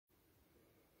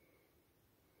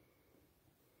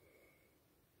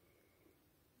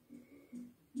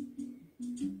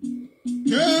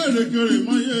Kere kere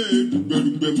maye dugbe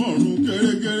dugbe morun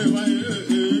kere kere maye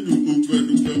dugbe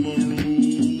dugbe morun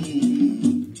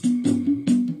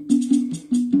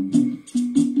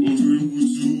omi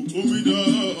wusu omi da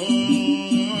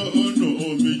ono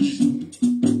meji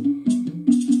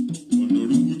ono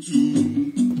rukutu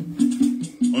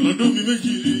ono do mi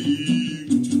meji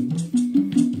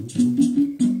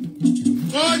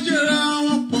o jera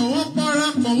won para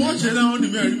po won jera won ni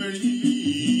meri meri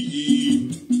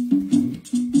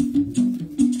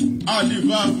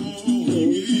Alibabu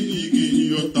igi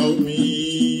yota omi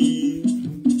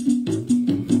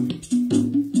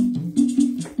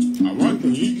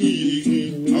àwọn igi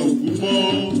àwùmọ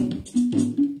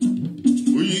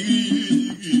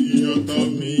igi yota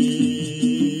omi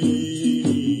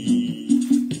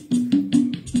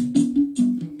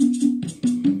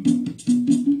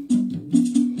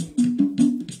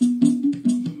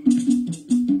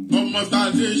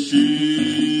Omotadeshe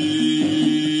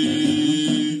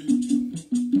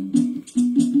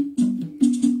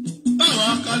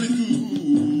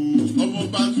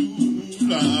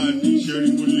Obatula ni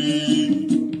Sherimule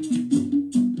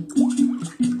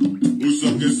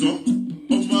Usokeso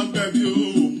ọmọ agbẹbi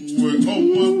ohun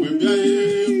ọmọ agbẹbi ayé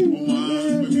ọmọ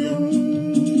agbẹbi ọ̀run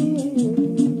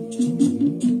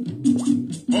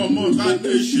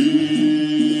Omotadeshe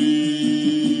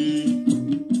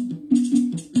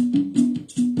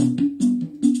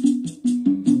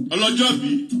ọlọ́jọ́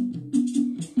bí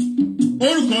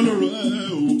orúkọ lóró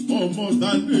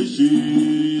Omotadeshe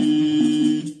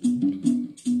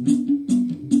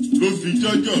ló fi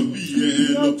jọjọ bí ẹ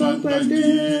lọ bá gbàdé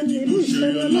nínú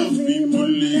ìṣẹ̀lẹ̀ lọ́fíì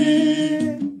mọ́lẹ̀.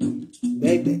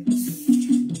 Gbẹ̀gbẹ̀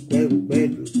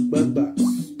gbẹ̀rù gbàgbà.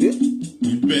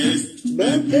 Best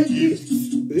baby gift.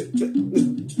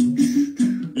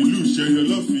 Ìlú ìṣẹ̀lẹ̀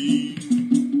lọ́fíì.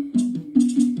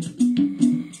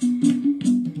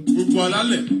 Gbogbo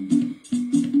alálẹ̀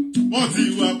wọ́n ti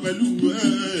wà pẹ̀lú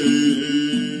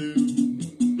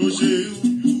ló ṣe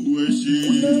ojú ẹ̀ ṣe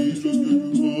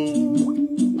lójoojúmọ́.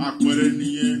 Àpẹẹrẹ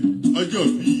nìyẹn ọjọ́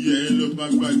bí ẹ ló bá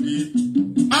gbàdé.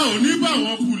 A ò ní bá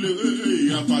wọn kulè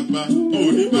àfàgbà. A ò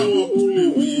ní bá wọn kulè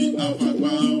wí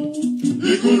àfàgbà.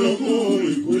 Ìkúlùkù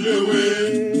ìkúléwé.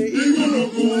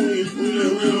 Ìkúlùkù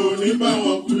ìkúléwé. Ò ní bá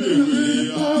wọn kulè wí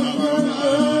àfàgbà.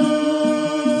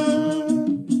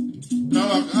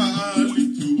 Káwáká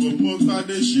lìtù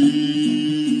Omotadeshe.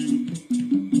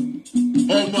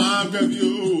 Ọmọ agbẹ̀bí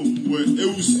òun wẹ̀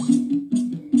Ewusi.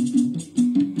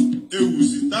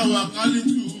 Ewusi táwa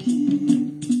kálítù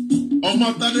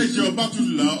Omotadeshe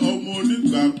Obatula ọmọ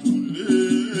onígbàkulé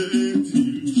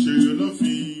tìlú ṣẹyọ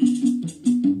lọ́fín.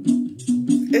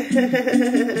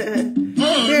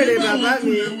 Bẹ́ẹ̀rẹ̀ bàbá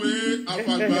mi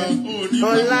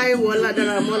ọlá ìwọlá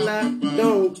dáramọ́lá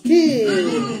dọ̀nkì.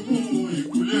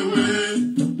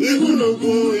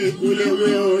 Ìgúnnugún ìkúléwé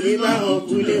oníbàwọ̀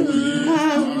kúléwé.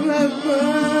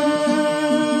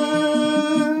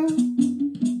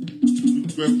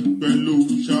 Pẹ̀lú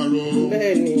ṣàrọ̀.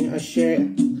 Bẹ́ẹ̀ni, àṣẹ.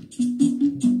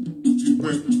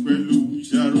 Pẹ̀lú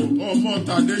ṣàrọ̀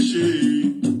Omotadeshe.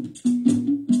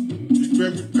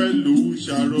 Pẹ̀lú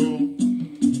ṣàrọ̀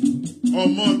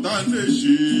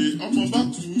Omotadeshe. Ọmọ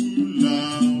Obatula.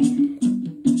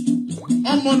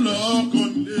 Ọmọ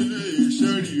lọ́kàn lè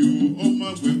ṣẹ́rí o. Ọmọ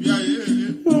agbẹ̀bí ayé.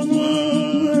 Ọmọ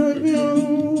agbẹ̀bí ọ̀run.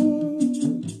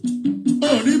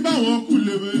 Ò ní bá wọn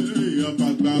kúléwé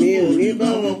àfàgbà. Mi ò ní bá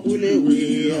wọn kúléwé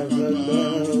àfàgbà.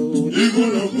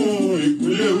 Ìkúnnugún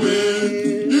ìkúléwé.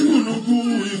 Ìkúnnugún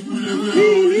ìkúléwé. Ò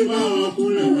ní bá wọn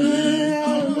kúléwé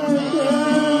àfàgbà.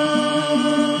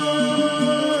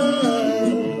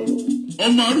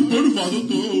 Ọmọ arúgbó olùfà tó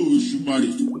tó Òṣùmàrè.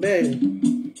 Bẹ́ẹ̀ni.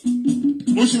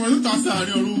 Òṣùmàrè tó ta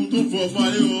sáàrin ọ̀run tó fọ ọmọ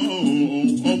ayé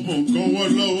ọmọ nǹkan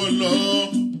wọ́lọ́wọ́lọ́.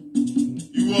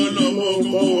 Ìwọ lọ́wọ́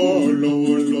kan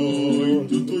wọ́lọ́wọ́lọ́.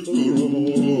 Ètò tó jọrọ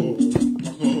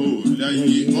ọkọ̀ láyé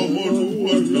ọmọ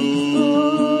olúwọ́ lọ.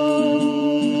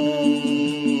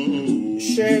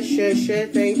 Share.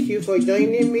 Thank you for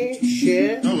joining me.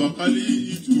 Share.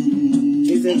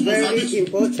 It's a very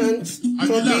important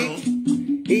topic.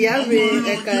 Ìyá mi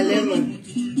ẹ̀ka lẹ́mọ̀.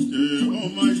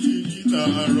 Ọmọ yìí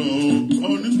láàárọ̀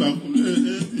onígbàkúlẹ̀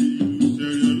ìlú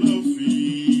ṣẹ̀yọ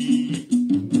lọ́fín.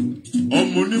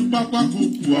 Ọmọ ní pápá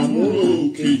kúkú àmúrò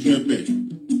òkè jẹ̀bẹ̀.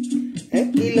 Ẹ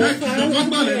kìlọ̀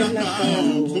fágbálẹ̀ lápá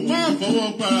kò má fọwọ́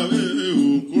para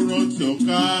òkú rántí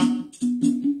ọ̀ká.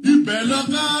 Ibẹ̀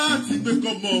lọ́ká ti gbé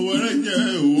kọ́mọ wẹ́rẹ́ jẹ́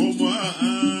òwò mọ́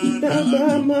dàgbà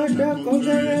máa dákọ̀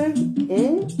fẹ́rẹ́.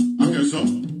 Akẹ́sọ́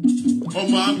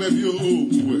ọmọ agbẹ̀bí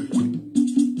òògùn ẹ̀.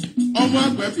 Ọmọ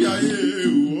agbẹ̀bí ayé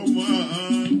ọmọ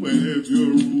agbẹ̀bí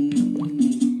ọ̀run.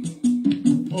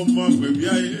 ọmọ àgbẹ̀bí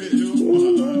ayé ọmọ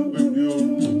àgbẹ̀bí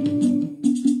ọ̀run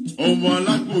ọmọ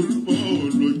alágbòlúbọ̀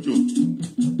olójó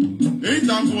èyí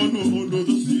tàbí ọ̀nà odò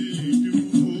tó sì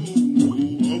dìbò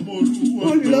ọmọ olúwa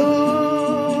lọ.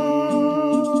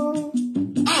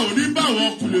 a ò ní bá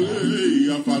wọn kulèwé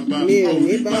àfàgbà mi ò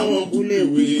ní bá wọn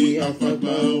kulèwé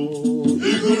àfàgbà o.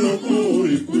 ìgúnnugún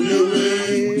ìkúlèwé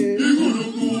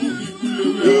ìgúnnugún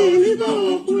ìkúlèwé mi ò ní bá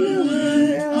wọn kulèwé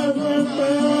àfàgbà.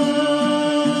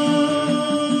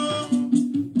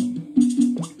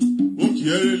 ó kì í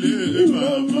ẹrẹ́lẹ́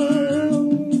bàbá rẹ̀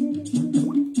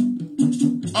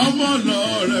ọmọ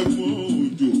lọ́ọ̀rẹ́ fún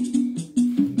òjò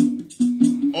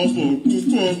ọmọ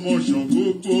òkúkú ọmọ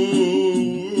ṣàngógó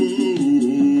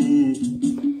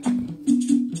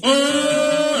ó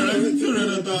rẹ̀ tí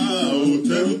rẹ̀ dá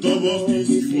òtẹ́rù tọ́mọ fi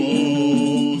sí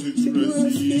wọ́n sí rẹ̀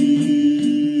sí.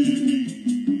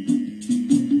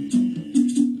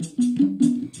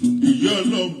 ìyá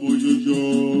ọlọ́mọ yọyọ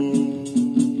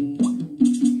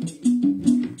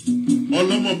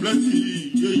ọlọ́mọ blẹ́tì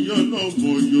ìyá ọlọ́mọ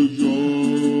yọyọ.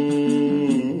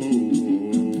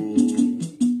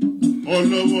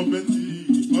 ọlọ́mọ bẹ́tì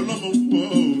ọlọ́mọ púpọ̀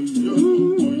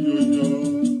yọ̀yọ̀yọ̀.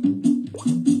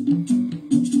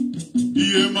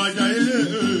 iye májà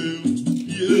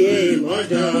iye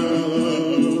májà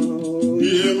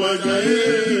iye májà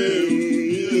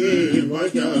iye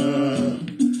májà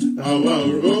àwa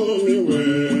òró mi wẹ̀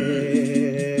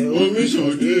omi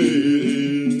ṣọ̀dé.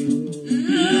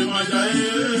 iye májà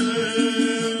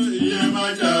iye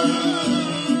májà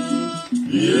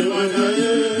iye májà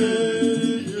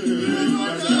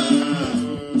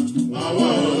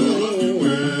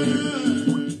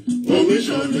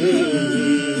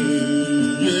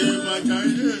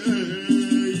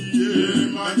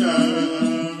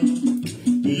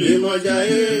Mọ̀jà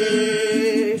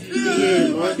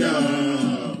mọ̀jà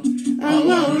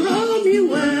àwa ọ̀rọ̀ mi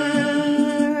wẹ̀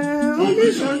omi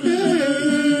ṣọ̀dẹ̀.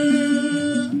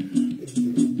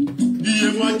 Iye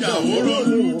mọ̀jà wọ́rọ̀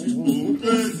lù mí kò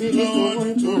fẹ́ sí lọ́wọ́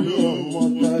nítorí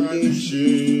Omotadeshe.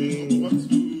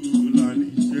 Obatula ní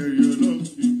ìṣeré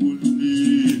ọlọ́fin kò lè.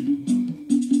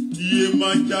 Iye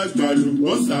mọ̀jà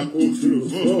gbàlùbọ́sà kò fìrò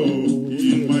fọ́.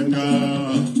 Iye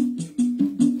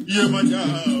mọ̀jà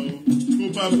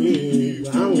bá mi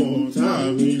àwọn ọ̀tá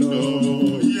mi lọ.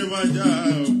 Iye máa já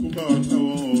kó bá wa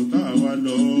káwọn ọ̀tá wa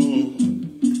lọ.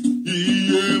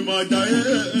 Iye máa já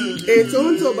ètò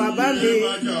ń tò bàbá mi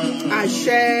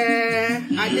àṣẹ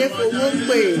adéfowó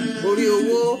pè orí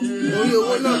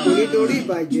owó náà kò ní dorí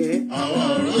ìbàjẹ́.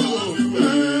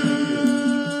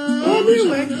 omi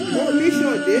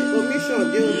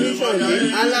ṣọ̀dé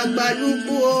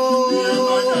alágbálúgbú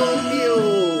omi o.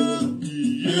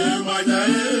 Iye máa já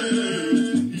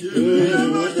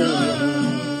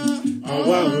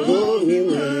àwa òró mi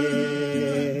wẹ̀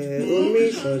omi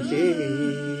ṣọ̀dé.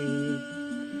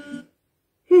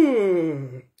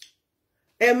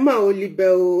 ẹ má o libẹ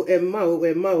o ẹ má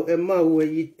o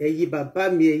ẹ̀yin bàbá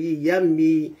mi ẹ̀yin ìyá mi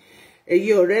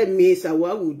ẹ̀yin ọ̀rẹ́ mi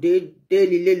ṣàwáwù dédé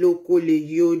lílé lóko lè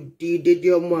yí ó di dédé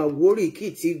ọmọ Àwórì kì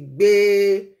í ti gbé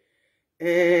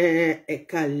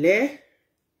ẹ̀kálẹ́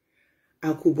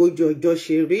àkùbójú ọjọ́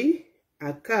ṣe rí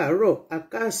àkáàárọ̀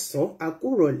àkáàsán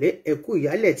àkúrọ̀lẹ́ ẹ̀kú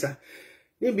ìyálẹ̀ta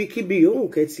níbikíbi yòówù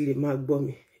kẹ́ ti lè máa gbọ́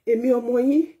mi. èmi ọmọ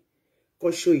yín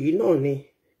kọ́ṣọ́ yìí náà ni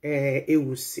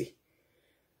Ewusi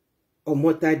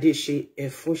Omotadeshe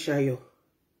Ẹ̀fúnṣayọ̀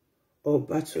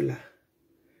Obatula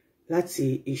láti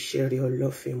ìṣẹ̀rẹ̀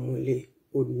ọlọ́fin múlẹ̀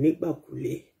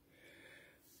onígbàkulé.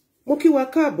 mo kí wa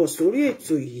káàbọ̀ sórí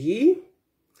ètò yìí,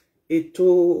 ètò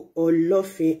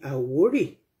ọlọ́fin Àwórì.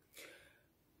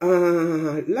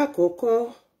 Lákọ̀ọ́kọ́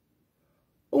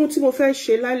ohun tí mo fẹ́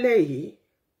ṣe lálẹ́ yìí,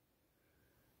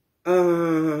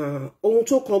 ohun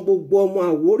tó kan gbogbo ọmọ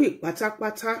Àwórì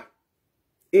pátápátá,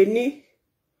 ení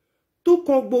tó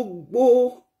kan gbogbo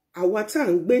àwa tá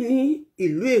à ń gbé ní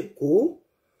ìlú Èkó,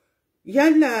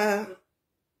 yálà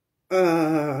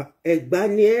Ẹ̀gbá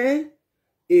ni ẹ́,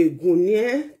 Ègùn ni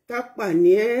ẹ́, Tápà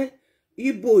ni ẹ́,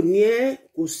 Ìgbò ni ẹ́,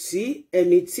 kò sí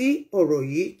ẹni tí ọ̀rọ̀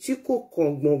yìí tí kò kàn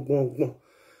gbọ̀ngbọ̀ngbọ̀n.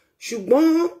 ṣùgbọ́n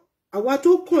àwa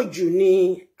tó kàn jù ni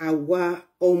àwa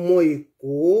ọmọ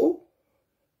Èkó,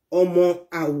 ọmọ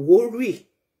Àwórì.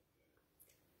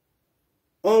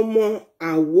 ọmọ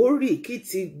Àwórì kì í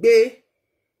ti gbé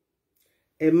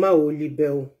ẹ má ò libẹ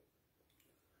o.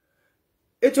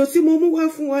 ètò tí mo mú wá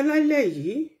fún wa lálẹ́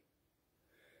yìí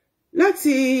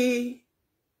láti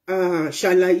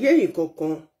ṣàlàyé nǹkan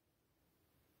kan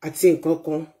àti nǹkan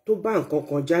kan tó bá nǹkan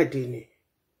kan jáde ni.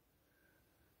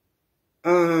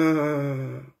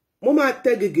 Mo máa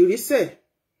tẹ gìgìrísẹ̀,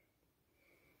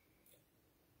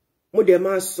 mo dẹ̀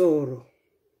máa sọ ọ̀rọ̀.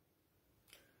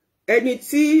 ẹni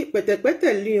tí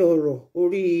pẹ̀tẹ̀pẹ̀tẹ̀ lé ọ̀rọ̀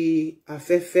orí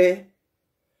afẹ́fẹ́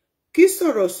kí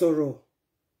sọ̀rọ̀sọ̀rọ̀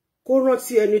kó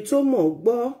rántí ẹni tó mọ̀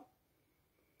gbọ́,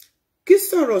 kí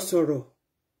sọ̀rọ̀sọ̀rọ̀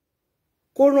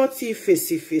kó rántí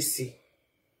fèsìfèsì.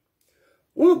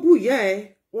 Wọ́n bú ìyá ẹ,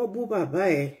 wọ́n bú bàbá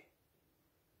ẹ,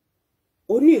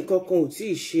 ó ní nǹkan kan ò tí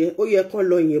ì ṣe, ó yẹ kán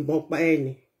lọ yìnbọn pa ẹ́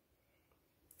ni.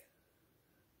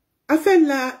 A fẹ́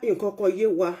la nǹkan kan yé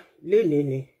wa lénìí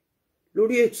ni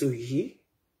lórí ètò yìí.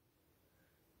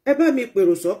 Ẹ bá mi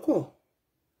pèrò sọ́kọ̀,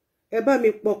 ẹ bá mi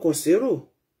pọkọ̀ sérò,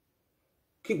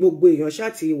 kí gbogbo èèyàn ṣá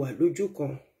ti wà lójú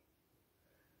kan.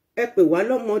 Ẹ pè wá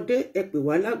lọ́mọdé, ẹ pè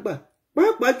wá lágbà,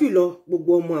 pàápàá jùlọ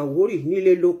gbogbo ọmọ Àwórì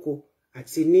nílé lóko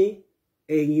àti ní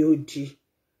ẹ̀yìn odi.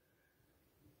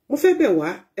 Mo fẹ́ bẹ̀ wá,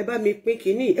 ẹ bá mi pín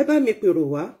kínní, ẹ bá mi pèrò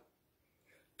wá.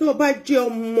 Tó bá jẹ́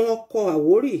ọmọ ọkọ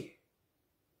Àwórì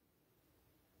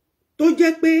tó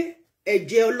jẹ́ pé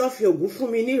ẹ̀jẹ̀ ọlọ́fin ògún fún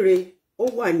mi níre ó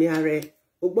wà ní ara ẹ,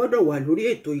 ó gbọ́dọ̀ wà lórí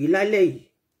ètò yìí lálẹ́ yìí.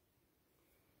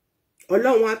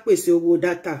 Ọlọ́run á pèsè owó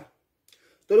dátà.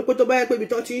 Torí pé tó bá yẹ pé ibi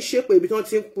tán ti ń ṣépè, ibi tán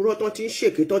ti ń purọ́, tán ti ń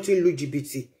ṣèké, tán ti ń lu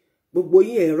jìbìtì, gbogbo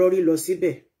yín ẹ̀rọ rí lọ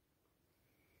síbẹ̀.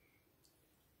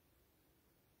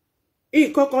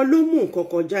 Nǹkan kan ló mú nǹkan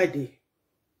kan jáde.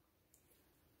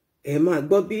 Ẹ máa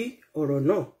gbọ́ bí ọ̀rọ̀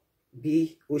náà bí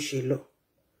ó ṣe lọ.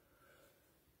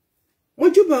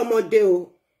 Mojúbà ọmọdé o,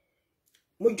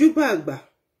 mojúbà àgbà,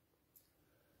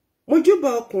 mojúbà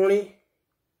ọkùnrin,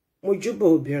 mojúbà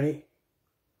obìnrin,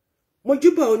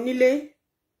 mojúbà onílé,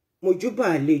 mojúbà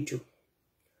àlejò,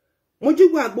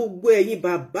 mojúbà gbogbo ẹ̀yin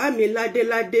bàbá mi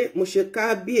ládéládé, mo ṣe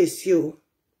kábíyèsí o.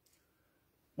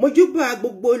 Mojúbà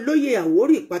gbogbo olóyè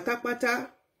Àwórì pátápátá.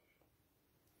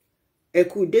 Ẹ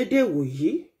kú dédé wòyí.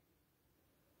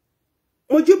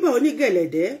 Mojúbà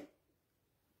onígẹ̀lẹ̀dẹ́,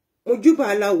 mojúbà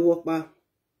aláwọ̀ ọ̀pá,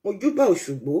 mojúbà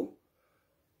Òṣùgbó,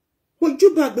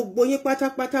 mojúbà gbogbo yín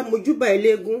pátápátá, mojúbà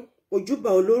eléégún, mojúbà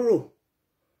olóró,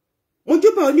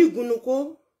 mojúbà onígunukó.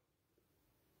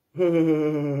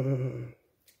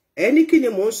 Ẹni kí ni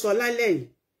mò ń sọ lálẹ́ yìí?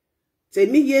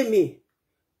 Tèmi yé mi,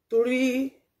 torí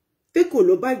tẹ́kò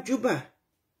ló bá júbà,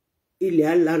 ilẹ̀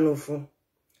á lanu fún.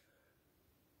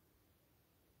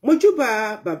 Mojúbà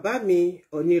bàbá mi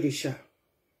onírìṣà,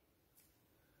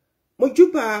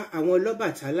 mojúbà àwọn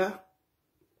Ọlọ́bàtálá,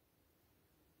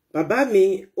 bàbá mi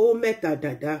ó mẹ́ta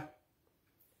dàda,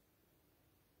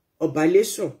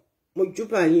 Ọ̀bálésùn,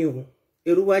 mojúbà yín o,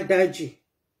 Èrúwá dájì.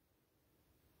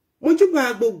 Mojúbà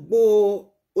gbogbo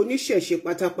oníṣẹ̀ṣe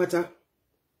pátápátá.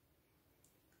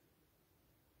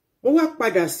 Mo wá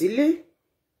padà sílé,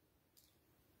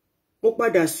 mo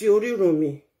padà sí orírun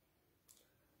mi.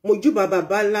 Mojúbà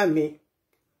bàbá ńlá mi,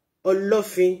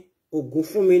 Ọlọ́fin Ògún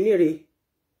fún mi níre.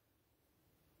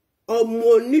 Ọmọ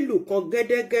onílù kan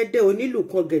gẹ́dẹ́gẹ́dẹ́, onílù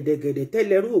kan gẹ̀dẹ̀gẹ̀dẹ̀,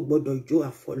 tẹ́lẹ̀rú ò gbọdọ̀ jó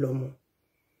àfọlọ́mọ.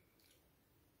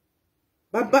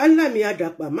 Bàbá ńlá mi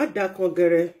àdàpà má dá kan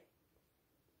gẹrẹ.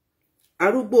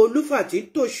 Arúgbó olúfà tí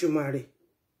tòṣùmàrè.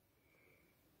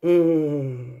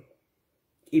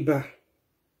 Ìbà.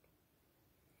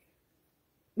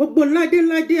 Gbogbo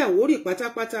ládéládé Àwórì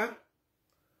pátápátá.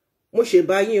 Mo ṣe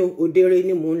bá yín o, òdere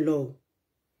ni mò ń lọ o.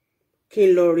 Kí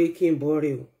n lọ re, kí n bọ̀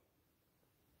re o.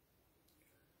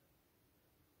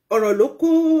 Ọ̀rọ̀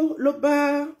ló bá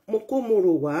mo kó mo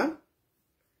rò wá.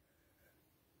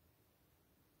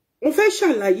 Mo fẹ́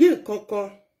ṣàlàyé nǹkan kan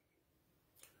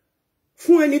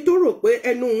fún ẹni tó rò pé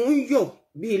ẹnu òun ń yọ̀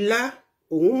bí ilá,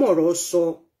 òun mọ̀rọ̀ sọ.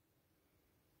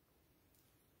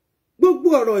 Gbogbo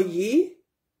ọ̀rọ̀ yìí,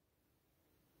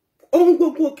 ohun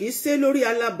gbogbo kì í ṣe lórí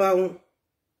alábàáhùn,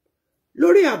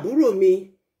 lórí àbúrò mi,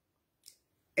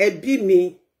 ẹbí mi,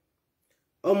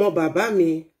 ọmọ bàbá mi,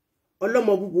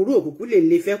 ọlọ́mọ búburú òkùnkùn lè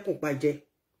lè fẹ́ kùn pàjẹ́.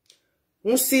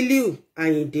 Musiliu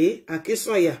Àyìndé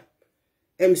Akínsànyà,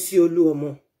 MC Olúọmọ.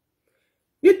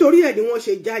 Nítorí ẹ̀ ni wọ́n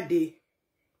ṣe jáde.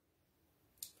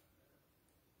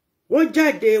 Wọ́n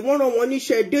jáde, wọ́n rán wọn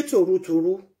níṣẹ́ dé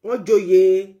tòrutòru, wọ́n joyè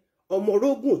ọmọ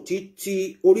orógùn títí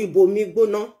orí bomi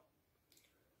gbóná.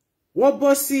 Wọ́n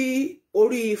bọ́ sí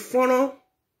orí fọ́nrán.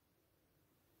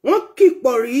 Wọ́n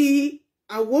kìpọ̀ rí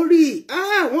Àwórì,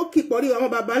 wọ́n kìpọ̀ rí àwọn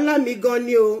baba ńlá mi gan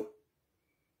ni o.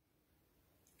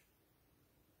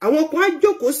 Àwọn kan á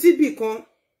jókòó síbì kan,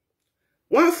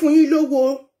 wọ́n á fún yín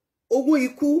owó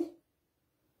ikú.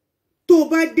 Tó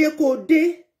bá dé kó dé,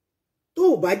 tó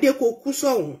bá dé kó kú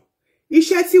sọ́hùn.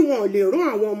 Iṣẹ́ tí wọn ò lè rán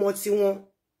àwọn ọmọ tiwọn,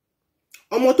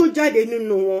 ọmọ tó jáde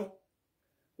nínú wọn,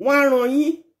 wọ́n á rán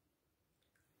yín.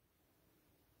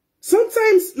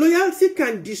 Sometimes loyalty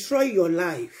can destroy your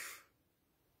life.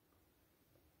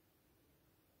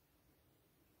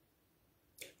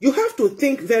 You have to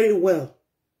think very well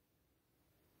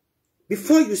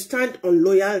before you stand on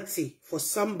loyalty for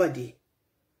somebody.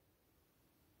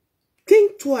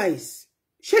 twice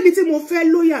ṣé ni tí mo fẹ́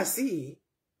lóyà sí yìí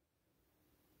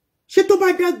ṣé tó bá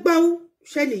dá gbáú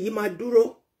ṣé nìyí máa dúró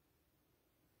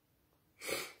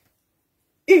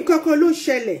nǹkan kan ló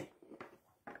ṣẹlẹ̀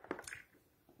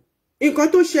nǹkan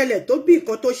tó ṣẹlẹ̀ tó bí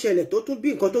nǹkan tó ṣẹlẹ̀ tó tún bí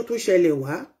nǹkan tó tún ṣẹlẹ̀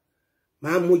wá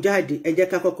máa mú jáde ẹ jẹ́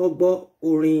ká kọ́kọ́ gbọ́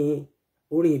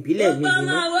orin ìbílẹ̀ mi nínú.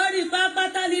 ọmọ àwórì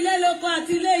pápátá nílé lóko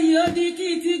àti ilé yìí ó di kí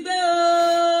ti gbé o.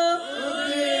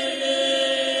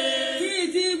 kí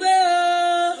ti gbé o.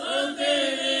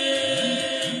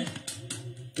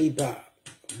 ibà.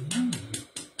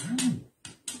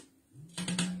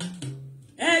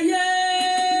 ẹyẹ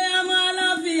ọmọ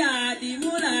ọlọ́fin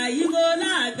àdìmúlà yíbo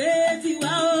láàgbé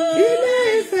tiwa o. Ilé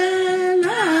Ifẹ̀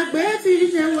láàgbé ti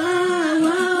ṣe wá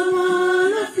àwa ọmọ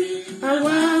ọlọ́fin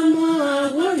àwa ọmọ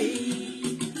Àwórì.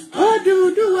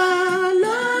 Odùduwà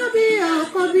ló bí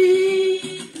ọkàn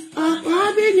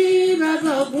bí ni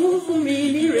bàbá Ògún fún mi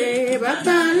níre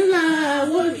bàbá ńlá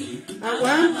Àwórì.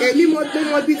 Àwa èmi mo gbé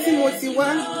wọn bí tí mo ti wá.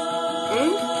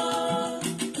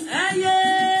 ẹyẹ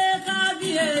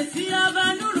kábíyèsí ọba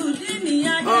Nurudini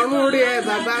ọ̀run rí ẹ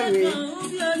bàbá mi.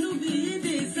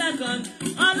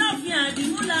 ọlọ́fin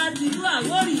àdìmúlà tìlú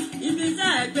Àwórì ibi tá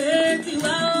ẹ gbé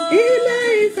tiwa o. Ilé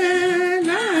Ifẹ̀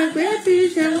láàgbé ti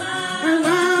ṣe wá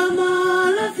àwa ọmọ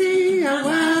ọlọ́fin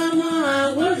àwa ọmọ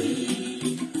Àwórì.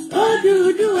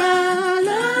 Odùduwà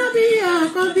ló bí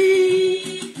ọkàn bí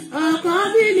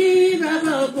ni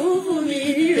bàbá Ògún fún mi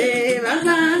níre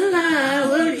bàbá ńlá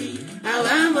Àwórì.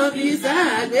 Àwa mọ̀ bí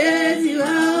sáàgbé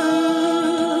tiwa o.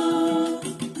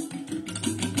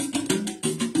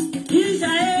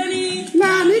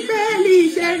 Làmí pẹ́ẹ́lì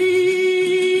ìṣẹ́rí.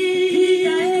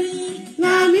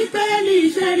 Làmí pẹ́ẹ́lì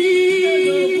ìṣẹ́rí.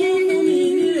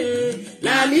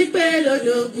 Làmí pẹ́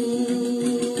lọ́dọ̀gùn.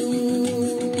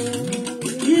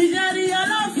 ìṣẹ́rí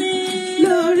ọlọ́fin.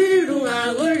 Lórí ìrùn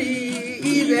Àwórì,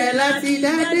 ibẹ̀ láti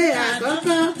dádé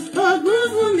àkọ́kọ́. Ògún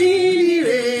fún mi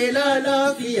níre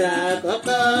lọ́lọ́fin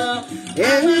àkọ́kọ́.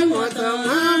 Ẹ̀mí mọ̀tàn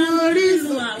máa ń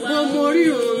orísun àwọn ọmọ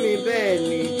orírun mi bẹ́ẹ̀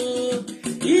ni.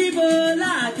 Ibo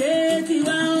láàgbé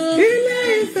tiwa o. Ilé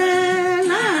Ifẹ̀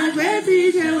láàgbé ti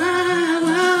ṣe wá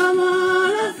àwa ọmọ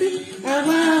ọlọ́fin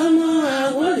àwa ọmọ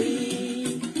Àwórì.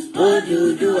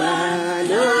 Odùduwà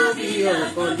ló bí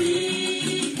ọkàn bí.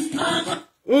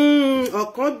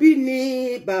 Ọkàn bí ni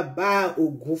bàbá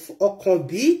Ògún ọkàn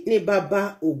bí ni bàbá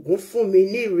Ògún fún mi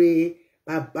níre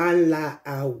bàbá ńlá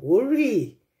Àwórì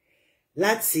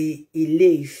láti Ilé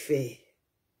Ifẹ̀.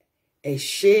 Ẹ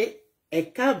ṣé ẹ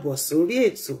káàbọ̀ sórí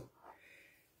ètò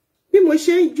bí mo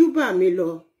ṣe ń júbà mi lọ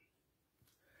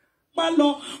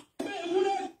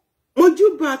mo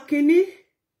júbà kínní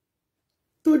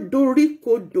tó dorí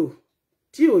kodò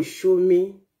tí ò ṣomi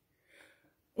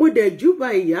mo dẹ̀ júbà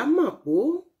ìyá màpó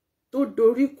tó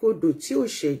dorí kodò tí ò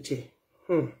ṣẹ̀jẹ̀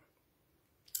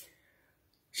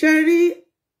ṣe rí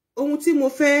ohun tí mo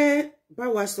fẹ́ bá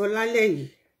wa sọ lálẹ́ yìí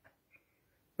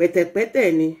pẹ̀tẹ̀pẹ̀tẹ̀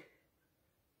ni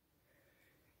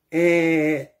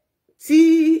tí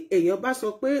èèyàn bá sọ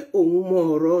pé òun mọ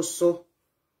ọ̀rọ̀ sọ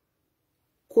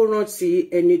kó rántí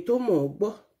ẹni tó mọ̀ ọ́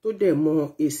gbọ́ tó dẹ̀ mọ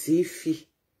èsì fi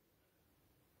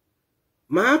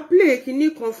màá play kinní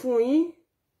kan fún yín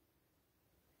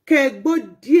kẹ́ ẹ gbọ́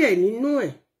díẹ̀ nínú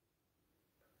ẹ̀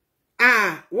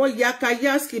wọ́n ya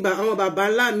kayaski àwọn bàbá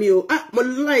ńlá mi o mo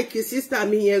like sísá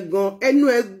mi yẹn gan ẹnu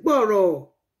ẹ gbọ́rọ̀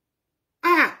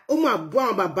ó mà bọ́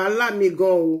àwọn bàbá ńlá mi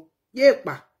gan o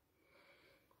yéèpà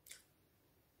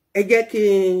ẹ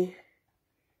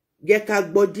jẹ́ ká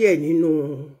gbọ́ díẹ̀ nínú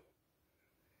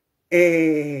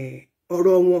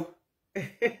ọ̀rọ̀ wọn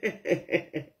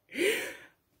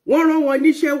wọ́n rán wọn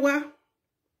níṣẹ́ wá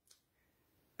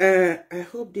I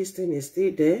hope this thing is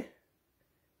still there.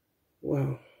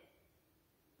 Wow.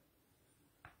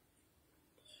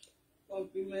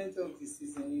 Compliment of the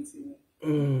season yìí.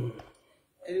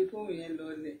 Ẹni kó yẹn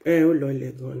lọlẹ̀. Ó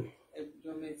lọlẹ̀ gan ni.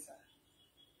 Ẹgbẹ́ mẹ́ta.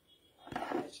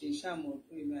 Ṣe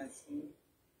ìṣàmọ̀dún èmi àti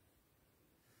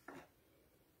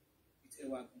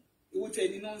ìtẹ̀wàgùn. Ìwú tẹ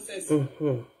ní nọ́ńsẹ̀sì.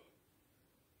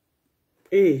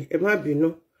 Ẹ má bínú.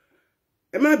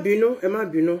 Ẹ má bínú, ẹ má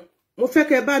bínú. Mo fẹ́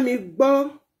kẹ́ bá mi gbọ́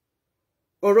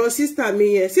ọ̀rọ̀ sísítà mi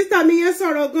yẹn. Sísítà mi yẹn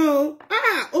sọ̀rọ̀ gan o.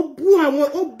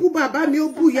 Ó bú bàbá mi, ó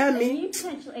bú ìyá mi.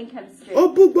 Ó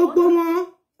bú gbogbo wọn,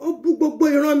 ó bú gbogbo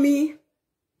ìran mi.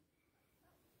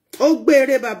 Ó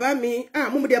gbére bàbá mi.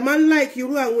 Mo dẹ̀ máa ń like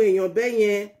irú àwọn èèyàn bẹ́ẹ̀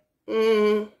yẹn.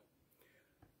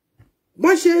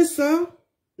 Bọ́n ṣe ń sọ,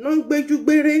 náà ń gbéjú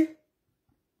gbére.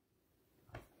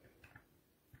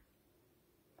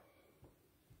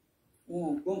 Wọn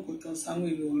ò gbọ́ nǹkan kan sáwọn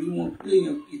èèyàn rí wọn pé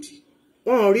èèyàn gidi.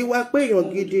 Wọn ò rí wa pé èèyàn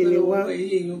gidi ni wá.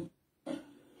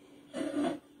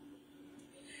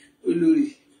 Olórí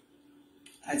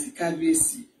àti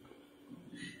kábíyèsí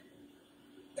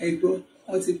ẹgbọ́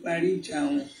wọ́n ti parí ìjà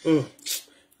wọn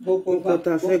bọ́pọ̀ bá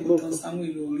bọ́pọ̀ tán sáwọn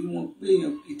èèyàn orí wọn pé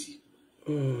èèyàn gidi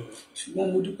ṣùgbọ́n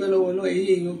mo dúpẹ́ lọ́wọ́ náà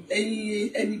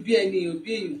ẹni bí ẹni èèyàn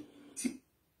bí èèyàn.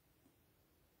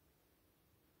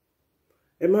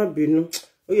 ẹ má bínú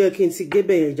ó yẹ kí n ti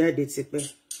gébẹ̀ yẹn jáde tipẹ́.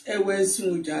 ẹ wọ ẹsùn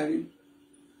ojàre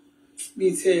mi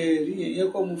tẹ ẹ rí yẹn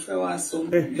kọ́ mo fẹ́ wá sọ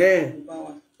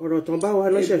ọ̀rọ̀ tán bá wa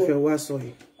lọ́sẹ̀ fẹ́ wá sọ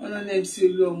yìí. wọn náà ní MC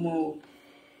Olúọmọ o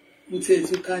mo tẹ̀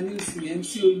tún ka níwùsì ní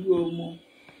MC Olúọmọ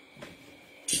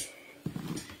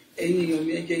ẹ̀yin èèyàn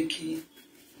mi ẹ jẹ́ kí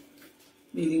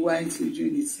mi ní wáyé tí ojú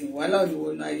ní tì wàhálà ò ní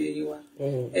wọnú ayé yín wá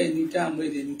ẹ ní dáàmú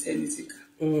ẹ̀dẹ̀ ní tẹ́nítìkà.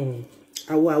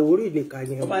 Àwọ̀ Àwórì nìkan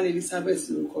yẹn. Ọbanla Elizabeth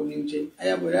lórúkọ mi ń jẹ́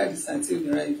ayábọ̀dá àdìsá tí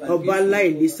òmìnira ìfà. Ọbanla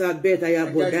Elizabeth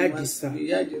ayábọ̀dá àdìsá.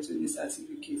 Ìyá àjọ tó ní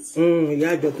certificate. Ìyá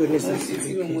àjọ tó ní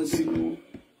certificate. Wọ́n ti tí mo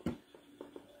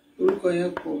ti lo orúkọ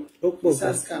yẹn pọ̀. Ó pọ̀ gan.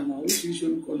 Saskama oríṣiríṣi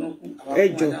orúkọ náà kún. Ẹ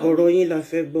jọ ọ̀rọ̀ yín la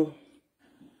fẹ́ gbọ́.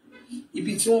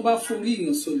 Ibi tí wọ́n bá forí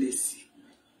èèyàn sọlẹ̀ sí.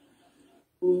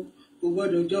 O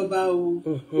gbọ́dọ̀ jọba o.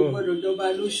 O gbọ́dọ̀ jọba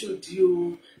lóṣòdì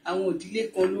o. Àwọn òdílé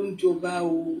kan ló ń jọba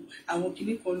o, àwọn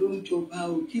kinní kan ló ń jọba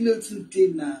o, kí ló tún dé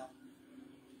náà?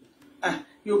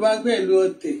 Yorùbá gbẹ̀lú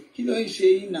ọ̀tẹ̀, kí ló ń ṣe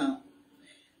yìí náà?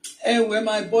 Ẹ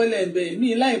máa bọ́lẹ̀ bẹ́ẹ̀ ní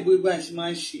láìbo ìgbà ṣe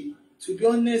máa ń ṣe, to be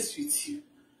honest with you.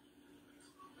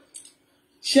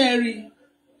 Ṣẹ́rí,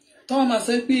 tọ́wọ́n máa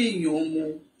sọ pé èèyàn ọmọ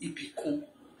ibì kan,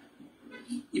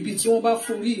 ibi tí wọ́n bá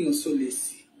forí èèyàn sọlẹ̀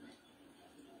sí,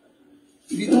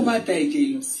 ibi tí wọ́n bá da ẹ̀jẹ̀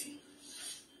èèyàn sí.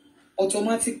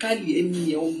 Automatically ẹni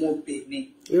yẹn ọmọ ọbẹ̀ ni.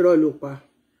 Irọ́ ló pa.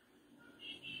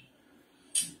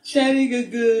 Ṣẹ́rí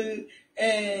gẹ́gẹ́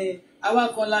àwa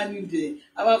kan la nídẹ̀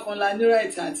àwa kan la ní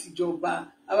right àtijọba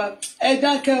ẹ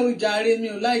dákẹ́ o jàre mi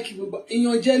ò láìkí gbogbo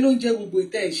ìyànjẹ ló ń jẹ gbogbo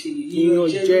ìtẹ́ ìṣe yìí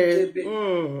ìyànjẹ ló ń jẹ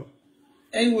bẹ́ẹ̀.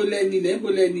 Ẹ̀yin wo lẹ́nilẹ̀ ẹ̀yin wo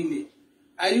lẹ́nilẹ̀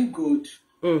are you good?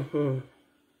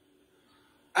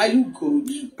 Are you good?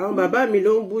 Àwọn bàbá mi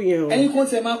ló ń bú yẹn o. Ẹ̀yin kan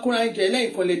tẹ máa kóra jẹ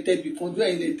lẹ́yìn kan lè tẹbì kan dúró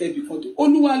ẹ̀yin lè tẹbì kan tó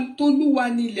olúwa tó lúwa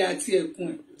ní ilẹ̀ àti ẹ̀kún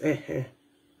ẹ̀.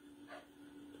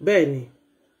 Bẹ́ẹ̀ ni.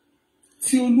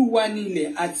 Tí olúwa ní ilẹ̀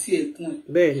àti ẹ̀kún ẹ̀.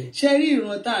 Bẹ́ẹ̀ ni. Ṣé rí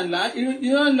ìran tá à ń lá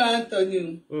ìran ńlá ń tọ́ ni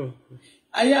o.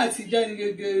 Ayé àtijọ́ ni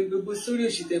gbogbo sórí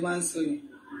òṣì tẹ máa ń sọ yẹn.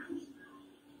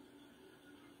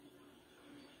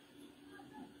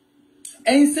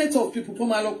 Ẹ̀yin set of people kó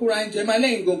máa lọ kóra jẹ máa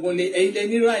lẹ́yìn gangan lé ẹ̀yin lẹ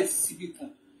ní right síbi kan.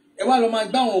 Ẹ wá lọ máa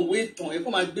gbá àwọn òwe ìtàn ẹ kó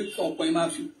máa gbé ọkàn ẹ máa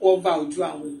fi cover ojú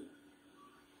àwọn èèyàn.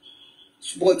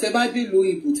 Ṣùgbọ́n tẹ bá dé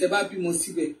lóyìnbó tẹ bá bímọ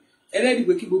síbẹ̀ ẹlẹ́rìí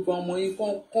pé kí gbogbo ọmọ yín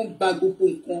kán gba gbogbo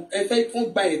nǹkan ẹ fẹ́ kán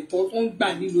gba ẹ̀tọ́ tó ń gbà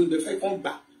nílò ẹ fẹ́ kán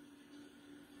gbà.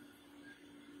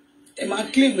 Ẹ máa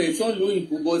claim ẹ̀tọ́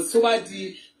lóyìnbó bọ́ tó bá di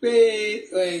pé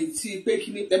ti pé kí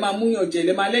ni ẹ máa múyàn jẹ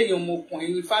lẹ máa lẹ́yìn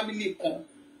ọmọkùnrin family kan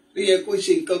ló yẹ kó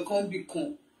ṣe nǹkan kan bí kan.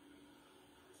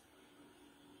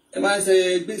 Ẹ máa ń sọ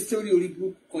gbé sórí orí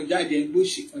burúkú kan jáde ẹ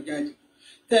gbóṣì kan jáde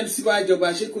tẹ́m sí wá jọba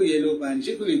ṣé kò yẹ lọ́ba ni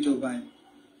ṣé kò lè jọba ni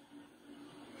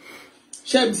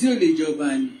ṣẹ́m sí ò lè jọba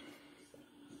ni.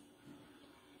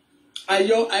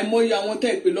 Àìmọye àwọn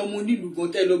tẹ́ pé lọ́mọ onílùú gan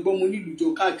tẹ́ lọ gbọ́mọ onílùú jọ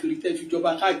káàkiri tẹ́ fi jọba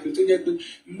káàkiri tó jẹ́ pé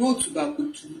ìlú òtùbà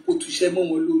kò túṣẹ́ mọ́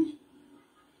wọn lórí.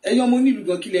 Ẹ̀yin ọmọ onílùú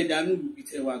gan kílẹ̀ dànù lùbí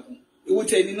tẹ́ wà gan owó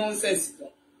tẹ́ ní nọ́ńsẹ̀nsì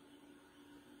gan.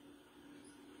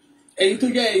 Ẹ̀yin tó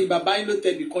jẹ́ ẹ̀yin bàbá yín ló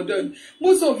tẹ̀lé kan dọ́ ni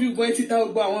most of you gan ẹ ti ta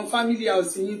gbogbo àwọn family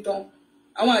house yín tán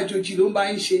àwọn àjòjì ló ń bá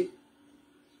yín ṣe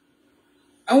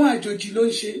àwọn àjòjì ló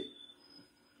ń ṣe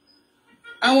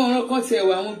àwọn ọ̀ràn kan tiẹ̀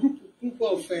wà àwọn group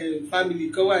of family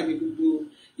kan wà ní gbogbo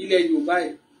ilẹ̀ Yorùbá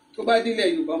yìí tó bá dé ilẹ̀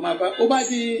Yorùbá máa bá ó bá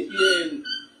dé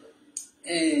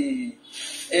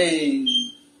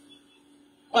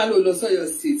wà ló lọ sọ́yọ́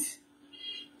state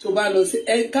tó bá lọ sí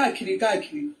káàkiri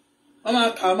wọ́n máa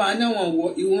kà máa ní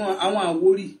ìwọ̀n àwọn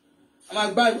Àwórì wọ́n máa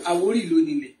gbá Àwórì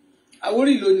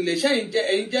lónìlẹ̀ ṣẹ́yìn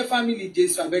ẹ̀yin jẹ́ family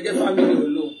Jésù àbẹ́jẹ́ family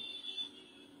Ọlọ́run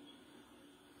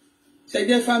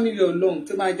ṣẹ́jẹ́ family Ọlọ́run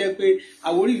tó máa jẹ́ pé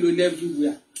Àwórì ló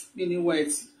everywhere ní ní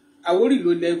white Àwórì ló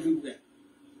everywhere.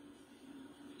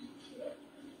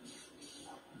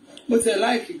 Mo tẹ̀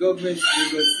láìkì gọ́ọ̀mẹ̀ntì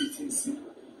Lagos State sí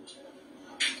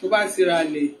tó bá ti ra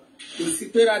lẹ̀ kò sí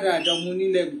pé rádà àdánmú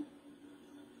nílẹ̀ mọ́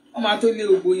wọ́n máa tó lé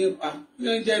gbogbo yín pa bí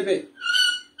ó ń jẹ́ bẹ́ẹ̀.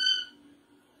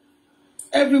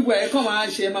 Everywhere kàn máa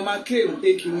ṣe máa claim pé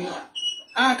kìíní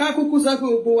akákúkú sọ pé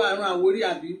gbogbo wa àrùn Àwórì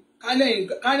àbí kálẹ̀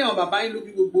àwọn bàbá yín ló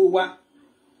bí gbogbo wa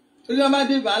tó yọ bá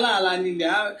dé wàhálà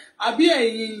nílẹ̀ àbí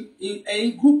ẹ̀yin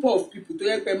group of people tó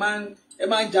yẹ pé ẹ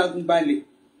máa ń jagun balẹ̀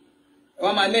ẹ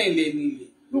wá máa lẹ́yìn lẹ́ni ilẹ̀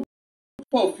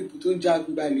group of people tó ń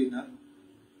jagun balẹ̀ náà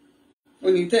ó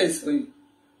ní tẹ̀sán yìí.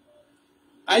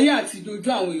 Ayé àtijọ́ ojú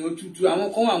àwọn èèyàn dúdú àwọn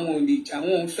kan wà wọn ò lè jà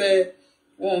wọn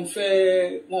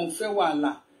ò fẹ́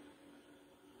wàhálà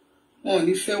wọn ò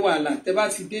ní fẹ́ wàhálà tẹ́ bá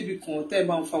ti débì kan tẹ́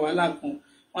bá ń fa wàhálà kan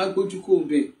wọ́n á gbójú kò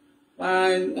bẹ̀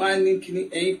wọ́n á ní kíní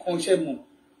ẹ̀yin kan ṣẹ́ mọ̀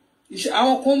iṣẹ́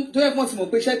àwọn kan tó yẹ kàn ti mọ̀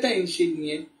pé iṣẹ́ tẹ̀yìn ṣe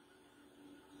nìyẹn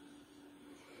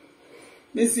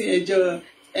nísìn ẹjọ́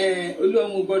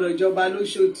olúọmọ gbọ́dọ̀ jọba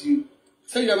lóṣòdì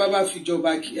ṣèjọba bá fi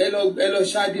jọba kí ẹ lọ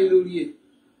ṣáde lórí ẹ̀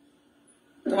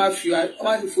tó máa fi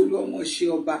olúọmọ ṣe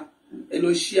ọba ẹ lọ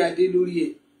ṣí adé lórí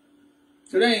ẹ̀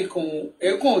torí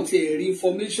ẹ̀kan ti ẹ̀rí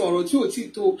information ọ̀rọ̀ tí ò tí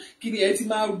tó kí ni ẹ ti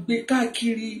máa gbé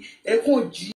káàkiri ẹ̀kan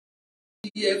jí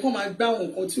ẹ̀kan máa gbá àwọn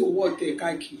nǹkan tí ò wọ́ tẹ̀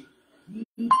káàkiri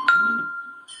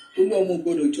olúọmọ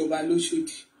gbọ́dọ̀ jọba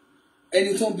lóṣòdì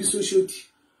ẹni tán bí sóṣòdì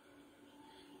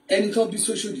ẹni tán bí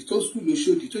sóṣòdì tó skul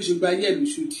lóṣòdì tó ṣe gba ayé ẹ̀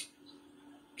lóṣòdì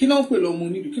kí náà ń pè lọ́mọ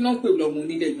onílù kí náà ń pè lọ́mọ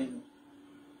onílẹ̀ gan-an.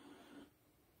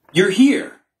 You're here.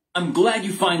 I'm glad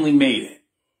you finally made it.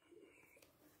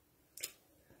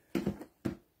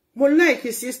 Mo like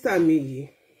sister mi yìí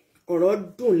ọ̀rọ̀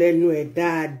dùn lẹ́nu ẹ̀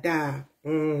dáadáa.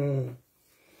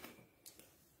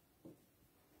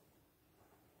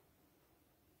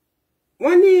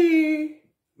 Wọ́n ní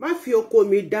má fi oko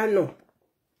mi dáná.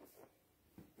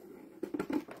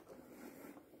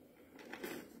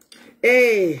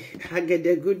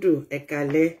 Agẹ̀dẹ̀gúdù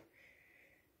ẹ̀kálẹ́.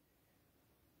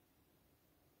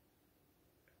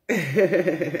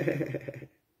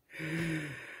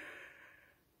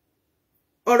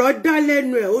 Ọ̀rọ̀ dá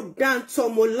lẹ́nu ẹ̀ ó dá ń tọ́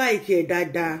mo like ẹ̀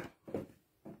dáadáa.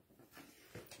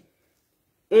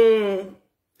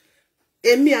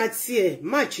 Èmi àti ẹ̀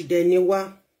match dẹ̀ ni wá.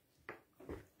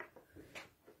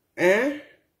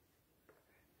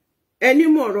 Ẹni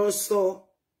mọ̀rọ̀ sọ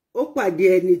ó pàdé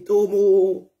ẹni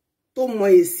tó mọ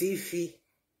èsì fi.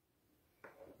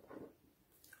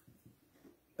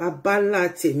 Bàbá ńlá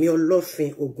tèmi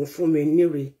ọlọ́fin ògùn fún mi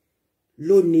níre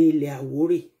ló ní ilẹ̀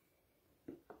Àwórì.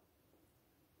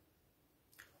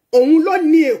 Òun ló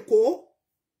ní Èkó.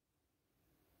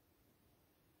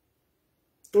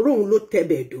 Torí òun ló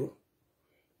tẹ̀bẹ̀dó.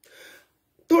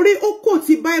 Torí ó kò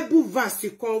ti Bible verse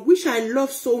kan which I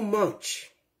love so much.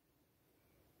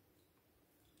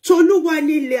 Tolúwa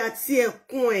ní ilẹ̀ àti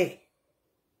ẹ̀kún ẹ̀.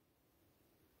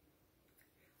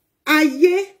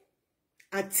 Ayé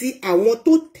àti àwọn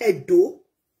tó tẹ̀dó.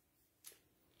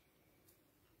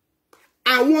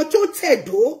 Àwọn tó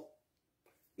tẹ̀dó.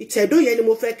 Ìtẹ̀dó yẹn ni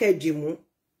mo fẹ́ kẹ́ dì mú.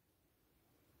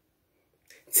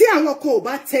 Tí àwọn kan ò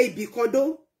bá tẹ ibì kan dó.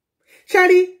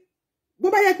 Ṣárí, bó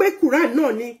bá yẹ pé Quran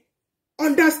náà ni,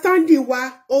 understanding wa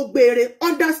ó gbére,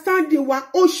 understanding wa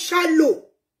ó shallow.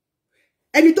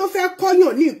 Ẹni tó fẹ́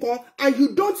kọ́yàn ní nǹkan and you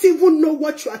don't even know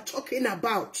what you are talking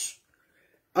about.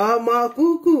 Ọmọ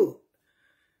kúkú.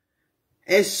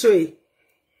 Ẹ̀sọ́.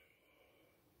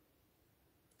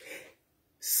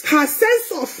 Her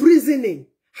sense of reasoning,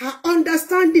 her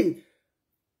understanding,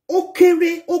 ó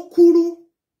kéré, ó kúrú.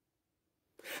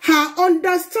 Her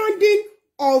understanding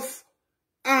of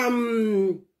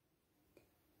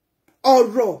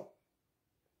ọ̀rọ̀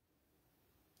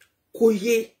kò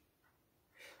yé.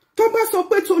 Tó bá sọ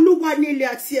pé t'Olúwa ní ilẹ̀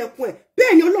àti ẹ̀kún ẹ̀,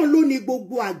 bẹ́ẹ̀ ni Ọlọ́run ló ní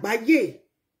gbogbo àgbáyé.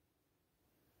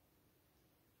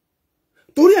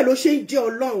 Torí ẹ̀ ló ṣe ń jẹ́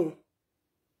Ọlọ́run.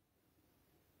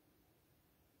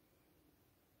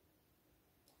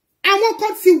 Àwọn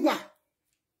kan ti wà.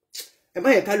 Ẹ má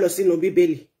yẹ ká lọ sínú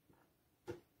Bíbélì.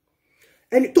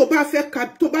 Ẹni tó bá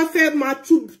fẹ́ máa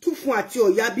tú fún àti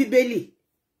ọ̀yà Bíbélì.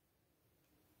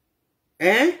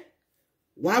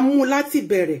 Wàá mú láti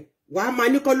bẹ̀rẹ̀, wàá máa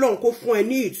ní k'Ọlọ́run kó fún ẹ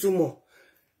ní ìtumọ̀.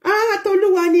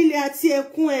 T'Olúwa ní ilẹ̀ àti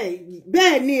ẹ̀kún ẹ̀,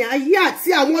 bẹ́ẹ̀ ni ayé àti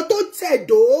àwọn tó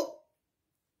tẹ̀dó.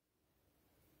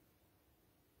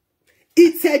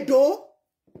 Ìtẹ̀dó.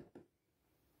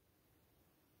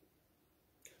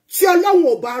 Tí Ọlọ́run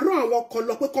ò bá rán àwọn kan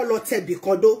lọ pé kán lọ tẹ̀bì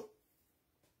kan dó.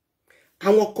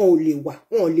 Àwọn kan ò lè wà,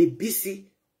 wọn ò lè bí sí.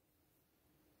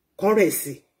 Kán rẹ̀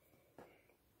sí.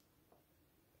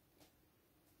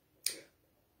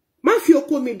 Má fi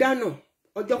oko mi dáná,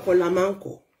 ọjọ́ kan la máa ń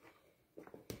kọ́.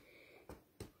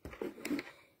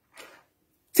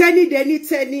 Tẹ́ni dẹni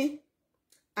tẹ́ni,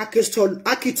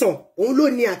 àkìtàn, òun ló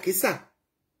ní àkísà.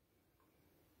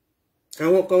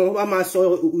 Àwọn kan wọ́n bá máa sọ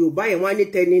Yorùbá yẹn wọ́n ní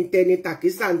tẹ́ni tẹ́ni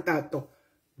tàkísà ń tàtàn.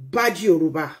 Bájí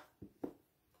Yorùbá.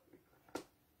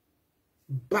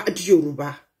 Bájí Yorùbá.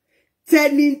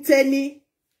 Tẹ́ni tẹ́ni,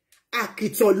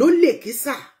 àkìtàn ló lè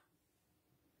kísà.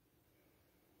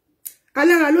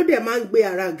 Alára ló dẹ̀ máa ń gbé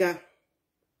ara ga.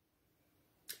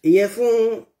 Ìyẹn fún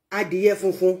adìyẹ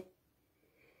funfun.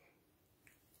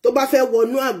 Tó bá fẹ́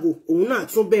wọnú àgò, òun náà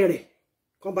tún bẹ̀rẹ̀.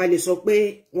 Kán bá lè sọ pé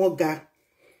wọ́n ga.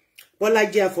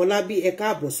 Bọ́lájí Afọlábí ẹ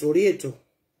káàbọ̀ sórí ètò.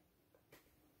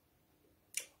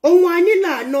 Ohun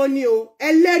anílànà ni o,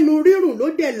 ẹlẹ́nu rírùn ló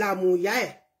dẹ̀ làmù ìyá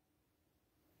ẹ̀.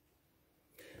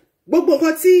 gbogbo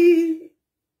nǹkan tí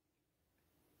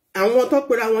àwọn tó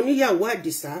pera wọn níyàwó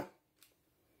Àdìsá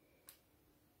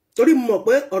torí mo mọ̀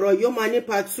pé ọ̀rọ̀ yóò máa ní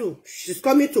part 2. She's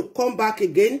coming to come back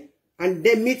again and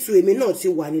then me too, èmi náà ti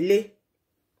wà nílé.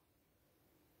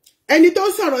 Ẹni tó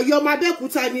sọ̀rọ̀ yọ ọmọ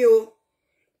Abẹ́òkúta ni o.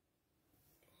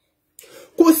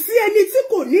 Kò sí ẹni tí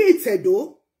kò ní ìtẹ̀dó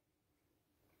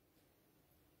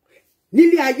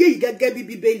nílé ayé yìí gẹ́gẹ́ bí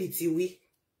Bíbélì ti wí.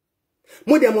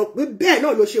 Mo dẹ̀ mọ̀ pé bẹ́ẹ̀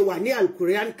náà ló ṣe wà ní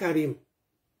Al-Quran Karim.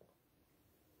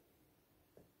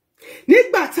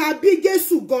 Nígbà tá a bí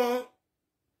Jésù gan,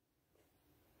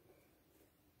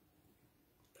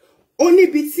 ó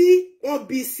níbi tí wọ́n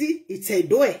bí sí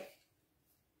ìtẹ̀dó ẹ̀.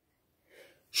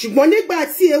 Ṣùgbọ́n nígbà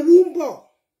tí ewu ń bọ̀,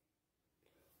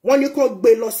 wọ́n ní kó gbé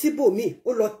lọ síbòmí,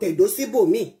 ó lọ tẹ̀dó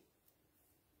síbòmí.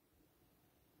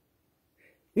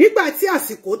 Nígbà tí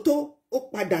àsìkò tó, ó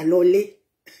padà lọlé.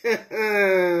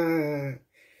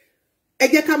 Ẹ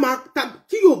jẹ́ ká máa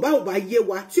tí Yorùbá ò bá yé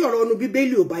wa, tí ọ̀rọ̀ inú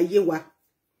Bíbélì ò bá yé wa,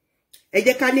 ẹ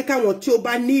jẹ́ ká ní káwọn tí ó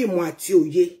bá ní ìmọ̀ àti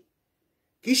òye,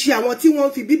 kì í ṣe àwọn tí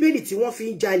wọ́n fi Bíbélì tí wọ́n fi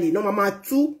ń jalè náà máa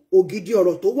tú ògidì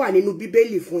ọ̀rọ̀ tó wà nínú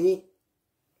Bíbélì fún yín.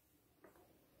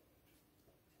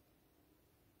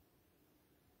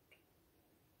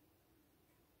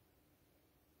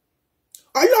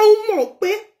 Ọlọ́run mọ̀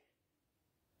pé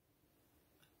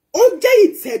ó jẹ́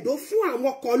ìtẹ̀dó fún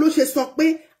àwọn kan ló ṣe sọ pé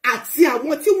àti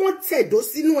àwọn tí wọ́n tẹ̀dó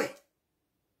sínú ẹ̀.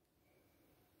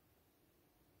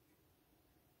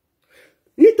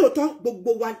 Nítòótọ́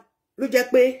gbogbo wa ló jẹ́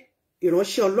pé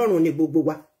ìránṣẹ́ Ọlọ́run ni gbogbo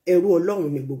wa, ẹrú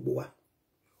Ọlọ́run ni gbogbo wa.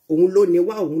 Òun ló ní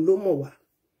wá, òun ló mọ̀ wá.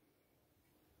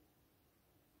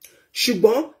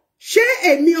 Ṣùgbọ́n ṣé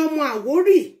èmi ọmọ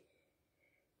Àwórì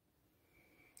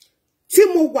tí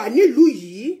mo wà nílùú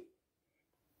yìí,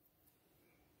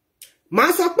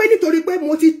 màá sọ pé nítorí pé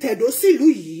mo ti tẹ̀dó sílùú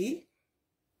yìí,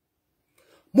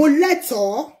 mo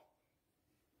lẹ́tọ̀ọ́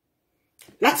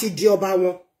láti di ọba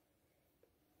wọn?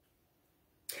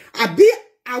 Àbí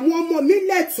àwọn ọmọ mi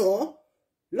lẹ́tọ̀ọ́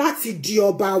láti di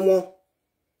ọba wọn?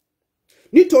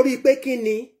 Nítorí pé kí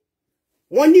ni?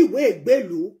 Wọ́n ní ìwé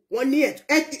ìgbélú, wọ́n ní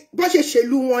bó ṣe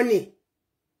ṣèlú wọn ni.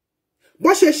 Bó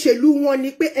ṣe ṣèlú wọn ni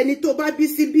pé ẹni tó bá bí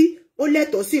síbí, ó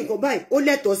lẹ́tọ̀ọ́ sí nǹkan báyìí, ó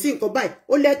lẹ́tọ̀ọ́ sí nǹkan báyìí,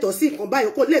 ó lẹ́tọ̀ọ́ sí nǹkan báyìí,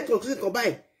 ó lẹ́tọ̀ọ́ sí nǹkan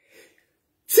báyìí.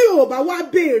 Tí o bá wá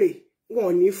béèrè, wọn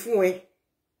ò ní fún ẹ.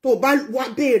 Tó bá wá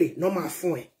béèrè, ná máa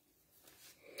fún ẹ.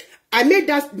 I made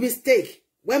that mistake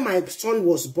when my son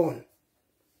was born.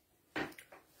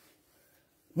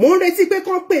 Mo ń retí pé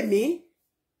kán pè mí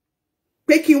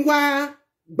pé kí n wá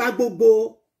gba gbogbo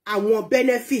àwọn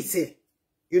benefits ẹ̀.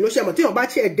 You know, ṣe mọ̀ tí èèyàn bá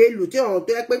tiẹ̀ dé ìlú tí èèyàn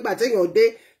tó yẹ pé gbà tí èèyàn dé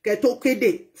kẹ́ tó kéde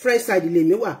fresh side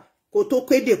lèmi wà, kó tó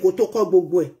kéde kó tó kọ́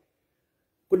gbogbo ẹ̀.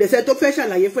 Kò dẹ̀ sẹ́ tó fẹ́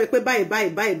ṣàlàyé fún ẹ pé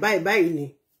báyìí ni.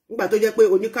 Nígbà tó jẹ́ pé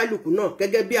oníkálùkù náà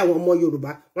gẹ́gẹ́ bí àwọn ọmọ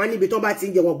Yorùbá, wọ́n níbi tán bá ti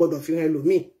ń jẹ wọn gbọ́dọ̀ fi hàn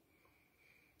ẹlòmíì.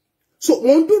 So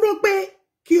wọ́n ń dúró pé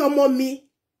kí ọmọ mi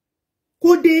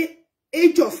kó dé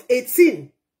age of 18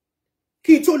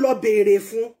 kí n tó lọ béèrè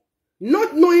fún, not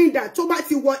knowing that tó bá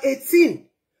ti wọ 18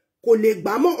 kò lè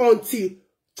gbà mọ́ until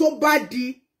tó bá di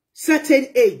certain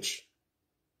age.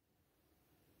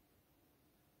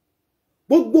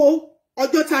 Gbogbo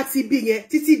ọjọ́ tá ti bí yẹn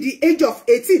títí di age of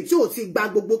 18 tí ò ti gba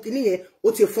gbogbo kinní yẹn, ó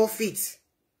ti forfeit.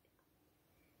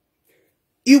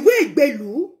 Ìwé ìgbélú,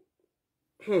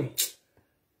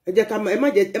 ẹ jẹ́ ká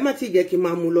ẹ má ti jẹ́ kí n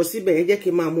máa mú lọ síbẹ̀, ẹ jẹ́ kí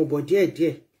n máa mú bọ̀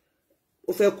díẹ̀díẹ̀.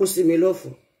 Ó fẹ́ kó sí mi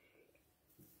lọ́fun.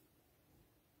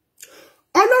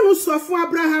 Ọlọ́run sọ fún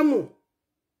Ábúráhámù,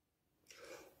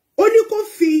 ó ní kó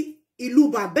fi ìlú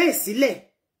bàbá ẹ̀ sílẹ̀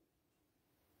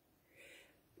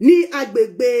ní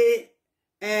agbègbè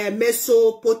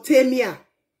Mesopotamia.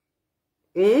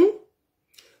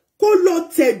 Kó lọ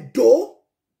tẹ̀dó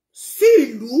sí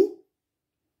ìlú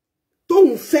tóun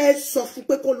fẹ́ sọ fún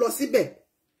pé kó lọ síbẹ̀.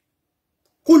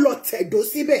 Kó lọ tẹ̀dó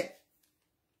síbẹ̀.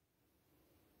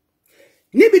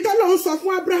 Níbi t'Ọlọ́run sọ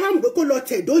fún Ábúráhámù pé kó lọ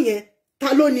tẹ̀dó yẹn, ta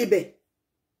ló níbẹ̀?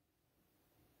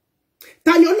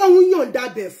 Ta ni Ọlọ́run yọ̀ǹda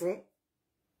bẹ̀ fún?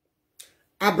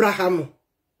 Ábúráhámù.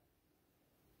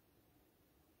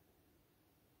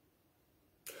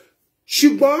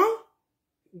 Ṣùgbọ́n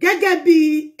gẹ́gẹ́ bí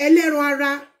ẹlẹ́ran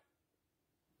ara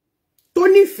tó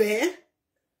nífẹ̀ẹ́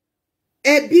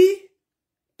ẹbí,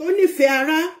 tó nífẹ̀ẹ́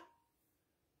ara,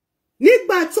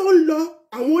 nígbà tó ń lọ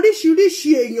àwọn oríṣiríṣi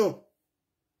èèyàn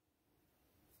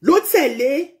ló tẹ̀lé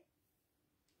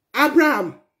Abraham.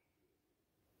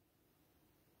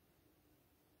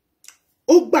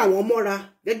 Ó gbà wọ́n mọ́ra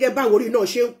gẹ́gẹ́ báwo orí náà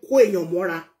ṣe ń kó èèyàn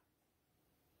mọ́ra.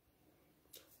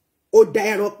 Ó da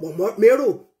ẹran pọ̀ mérò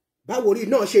báwo orí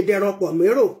náà ṣe dẹran pọ̀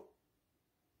mérò.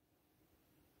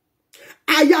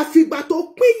 Àyàfìgbà tó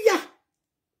pínyà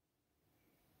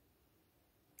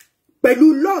pẹ̀lú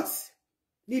Lot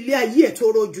nílé ayé ẹ̀ tó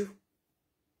rojú.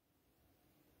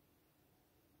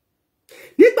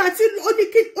 Nígbà tí ó ní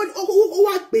kí ó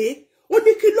wá pé ó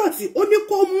ní kí Lot ó ní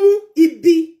kó mú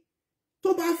ibi tó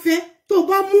bá fẹ́, tó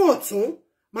bá mú ọ̀tún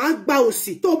máa gba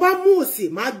òsì, tó bá mú òsì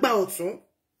máa gba ọ̀tún.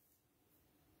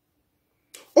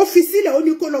 Ó fi sílẹ̀ ó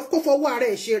ní kó lọ kó fọwọ́ ara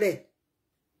ẹ̀ ṣe rẹ̀.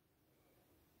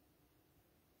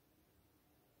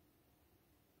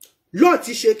 Lot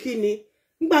ṣe kí ni?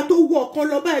 Nígbà tó wọ ọ̀kan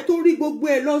lọ báyìí tó rí gbogbo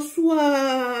ẹ̀ lọ súà.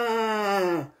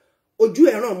 Ojú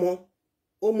ẹ̀ ràn mọ́,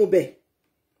 ó mú bẹ̀.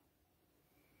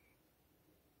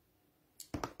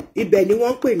 Ibẹ̀ ni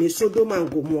wọ́n pè ní Sodoma and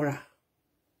Gomorrah,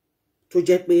 tó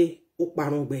jẹ́ pé ó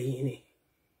parun gbẹ̀yìn ni.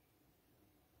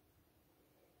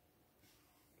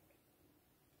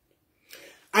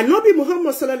 Ànábì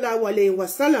Muhammad sallallahu alayhi wa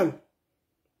sallam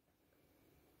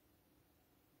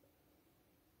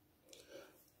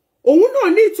òun náà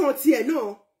ní ìtàn tiẹ̀ náà.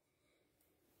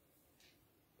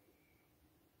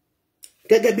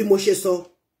 Gẹ́gẹ́ bí mo ṣe sọ,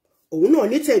 òun náà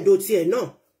ní tẹ̀dó tiẹ̀ náà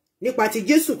nípa ti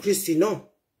Jésù Kristi náà.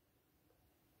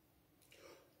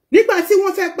 Nígbà tí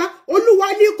wọ́n fẹ́ pa, Olúwa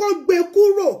ní kó gbé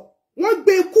kúrò, wọ́n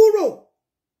gbé kúrò.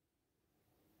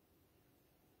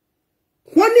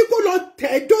 Wọ́n ní kó lọ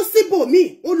tẹ̀dó síbòmíì,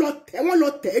 wọ́n lọ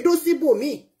tẹ̀dó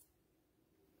síbòmíì.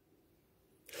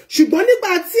 Ṣùgbọ́n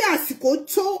nígbà tí àsìkò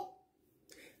tó,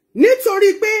 nítorí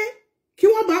pé kí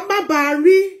wọ́n má bàa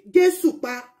rí Jésù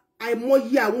pa,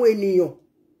 àìmọye àwọn ènìyàn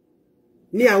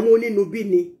ní àwọn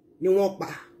onínúbíni ni wọ́n pa.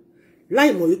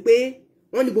 Láìmọ̀ wípé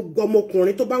wọ́n ní gbogbo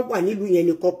ọmọkùnrin tó bá wà nílùú yẹn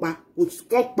ni kó pa,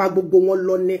 wọ́n pa gbogbo wọn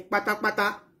lọ ní pátápátá.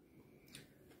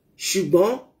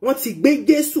 Ṣùgbọ́n wọ́n ti gbé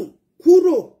Jésù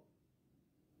kúrò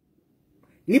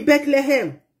ní Bethlehem,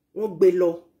 wọ́n gbé lọ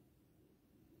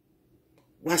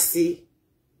wá sí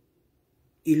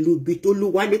ìlú bí tó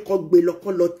lúwa ní kó gbé lọ, kó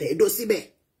lọ tẹ̀dó síbẹ̀.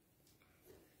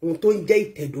 Ohun tó ń jẹ́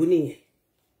ìtẹ̀dó nìyẹn.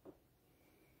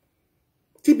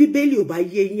 Tí Bíbélì ò bá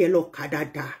yé yín ẹ lọ kà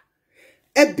dáadáa.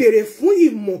 Ẹ béèrè fún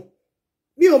ìmọ̀.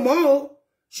 Mi ò mọ̀ o,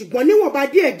 ṣùgbọ́n níwọ̀nba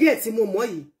díẹ̀díẹ̀ tí mo mọ̀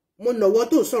yìí, mo nọwọ́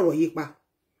tó sọ̀rọ̀ yìí pa.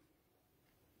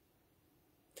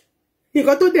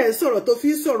 Nǹkan tó dẹ̀ ń sọ̀rọ̀ tó fi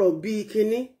ń sọ̀rọ̀ bíi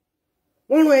kinní,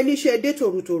 wọ́n rán ẹ níṣẹ́ dé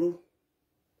tòrutòru.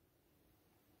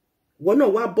 Wọ́n náà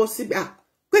wá bọ́ síbi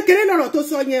kékeré lọ́rọ̀ tó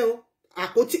sọ yẹn o.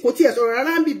 Kò tiẹ̀ sọ̀rọ̀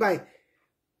rárá ń bì báyìí.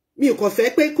 Mi ò kàn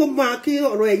fẹ́ pé kó máa kí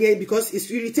ọ̀rọ̀ ẹ̀ yẹn because it's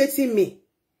irritating me.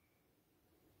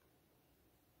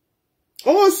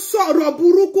 Ó sọ̀rọ̀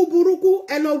burúkú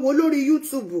ẹ lọ wò lórí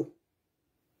YouTube.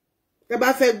 Ẹ bá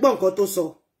fẹ́ gbọ́ nǹkan tó sọ.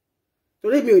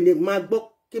 Torí mi ò lè máa gbọ́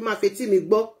kí máa fetí mi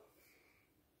gbọ́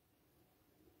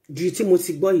ju tí mo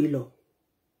ti gbọ́ yìí lọ.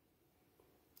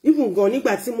 Even gan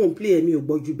nígbà tí mò ń play ẹ̀ mi ò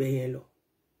gbọ́ ju bẹ́ẹ̀ yẹn lọ.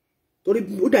 Torí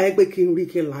ó dà pé kí n rí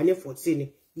kí n là ní 14 ni.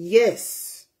 Yes.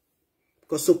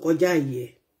 Because ó kọjá yìí.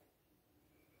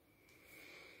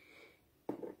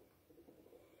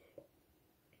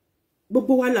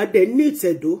 Gbogbo wa la dẹ̀ ní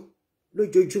ìtẹ̀dó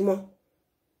lójoojúmọ́.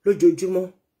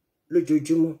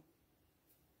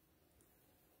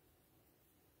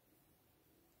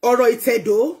 Ọ̀rọ̀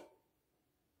ìtẹ̀dó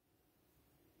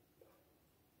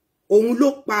òun ló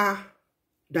pa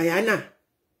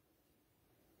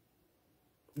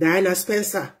Diana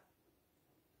Spencer,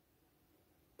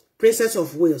 Princess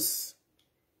of Wales,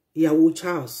 ìyàwó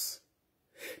Charles.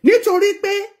 Nítorí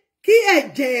pé kí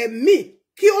ẹ̀jẹ̀ mi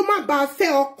kí ó má bàa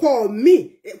fẹ́ ọkọ mi,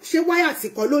 ṣé wáyà tí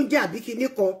kan ló ń jẹ́ àbí kíní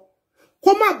kan,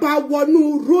 kó má bàa wọnú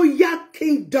Royal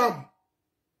Kingdom.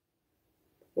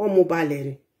 Wọ́n mú balẹ̀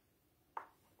ni.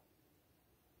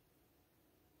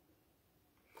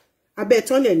 Abẹ́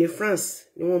tọ́lẹ̀ ní France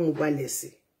ni wọ́n mú balẹ̀ sí.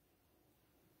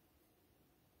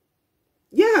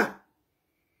 Yeah.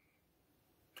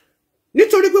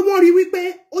 Nítorí pé wọ́n rí wípé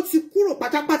ó ti kúrò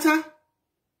pátápátá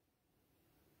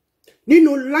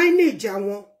nínú lineage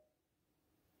àwọn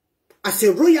as a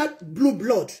royal blue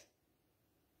blood.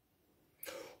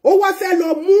 Ó wá fẹ́ lọ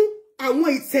mú àwọn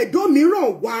ìtẹ̀dó mìíràn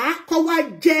wá kó wá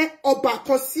jẹ́ ọba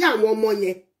kan sí àwọn ọmọ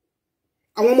yẹn.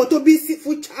 Àwọn ọmọ tó bí sí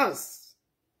fún Charles.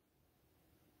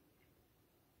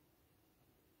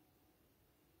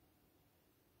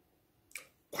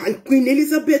 And Queen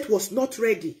Elizabeth was not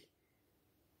ready.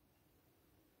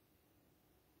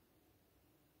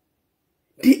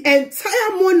 The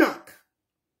entire monarch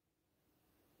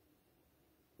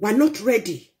were not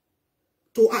ready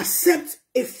to accept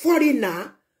a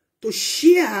foreigner to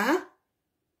share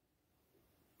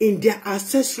in their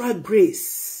ancestral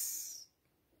grace.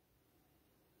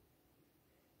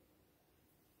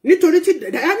 Nítorí tí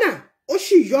Diana, ó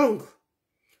ṣì young,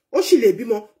 ó ṣì lè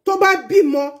bímọ, tó bá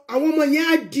bímọ, àwọn ọmọ yẹn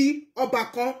á di ọba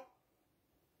kan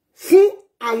fún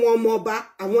àwọn ọmọ ọba,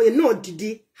 àwọn yẹn náà dìdí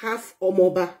half ọmọ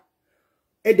ọba.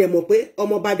 ẹ dẹ̀ mọ̀ pé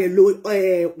ọmọọba dẹ̀ lo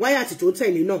wáyàtì tó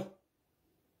tẹ̀lé náà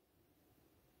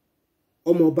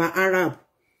ọmọọba Arab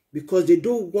because they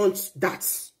don't want that.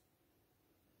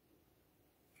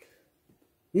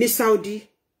 Ní Saudi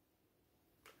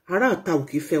ará àta ò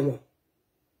kì í fẹ́ wọn.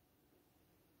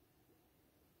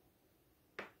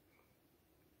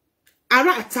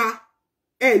 Ará àta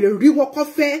ẹ lè rí wọn kó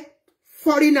fẹ́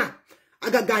foreigner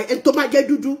àgàgà ẹni tó bá jẹ́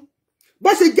dúdú bó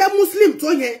ṣe jẹ́ muslim tó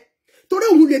yẹn torí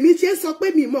òun lèmi ṣe ń sọ pé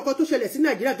mi mọ̀ nǹkan tó ṣẹlẹ̀ sí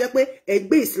Nàìjíríà jẹ́ pé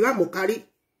ẹgbẹ́ Islam kárí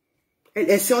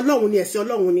ẹ̀sìn Ọlọ́run ni ẹ̀sìn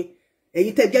Ọlọ́run ni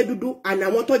ẹ̀yin tẹ́ jẹ́ dúdú and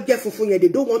àwọn tó jẹ́ funfun yẹn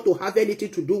they don't want to have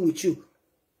anything to do with you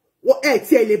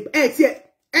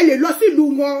ẹ lè lọ sílùú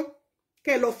wọn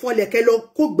kẹ́ lọ fọlẹ̀ kẹ́ lọ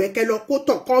kógbẹ́ kẹ́ lọ kó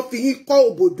tọ̀ kan fi yín kọ́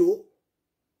òbòdó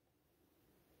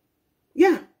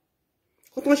yeah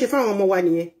kó tó ń ṣe fáwọn ọmọ wa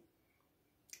nìyẹn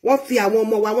wọ́n fi àwọn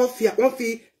ọmọ wa wọ́n fi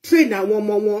train àwọn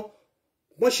ọmọ wọn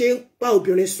wọ́n ṣe ń bá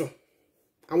obìnrin sùn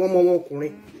àwọn ọmọ wọn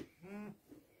ọkùnrin.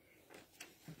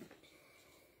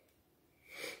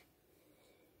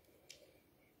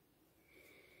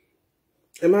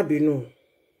 Ẹ má bínú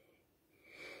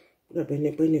dàbí ẹni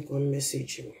pé nìkan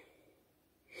mẹ́sẹ̀jì mi.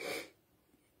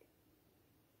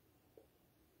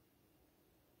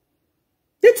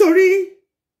 Nítorí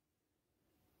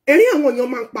ẹ̀rín àwọn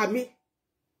èèyàn máa ń pa mí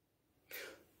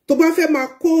tó bá fẹ́ máa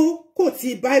kó ti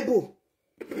Bible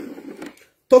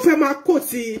tó fẹ́ máa kó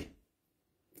ti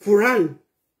Quran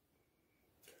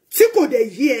tí kò dẹ̀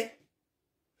yí ẹ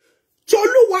tí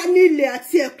Olúwa ní ilẹ̀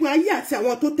àti ẹ̀kún ayé àti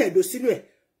àwọn tó tẹ̀dó sínú ẹ̀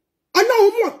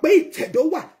Ọlọ́run mọ̀ pé ìtẹ̀dó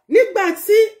wà nígbà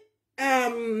tí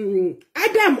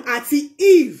Adam àti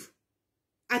Eve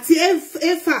àti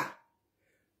Éfà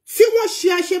tí wọ́n ṣe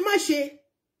àṣemáṣe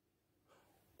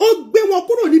ó gbé wọn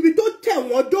kúrò níbi tó tẹ̀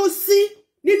wọ́n dó sí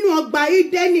nínú ọgbà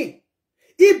Ídẹ́nì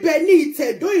ibẹ̀ ni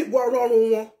ìtẹ̀dó ìwọ̀ rọrùn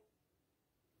wọn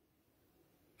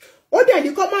ó dẹ̀ ní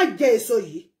kó má jẹ èso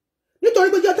yìí nítorí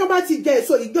pé jọ́ tó bá ti jẹ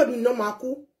èso yìí jọ̀dún iná máa kú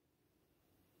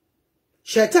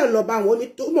Ṣẹ̀tán lọ bá wọn ní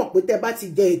tó mọ̀ pé tẹ́ bá ti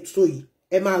jẹ èso yìí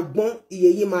ẹ máa gbọ́n iye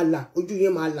yín máa là ojú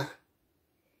yín máa là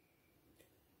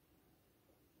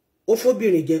ó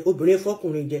fóbìnrin jẹ obìnrin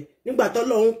fọkùnrin jẹ nígbà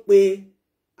t'Ọlọ́run pé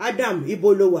Adam ibo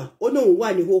ló wà ó náà wà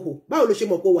ní hòhò báwo ló ṣe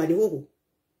mọ̀ pé ó wà ní hòhò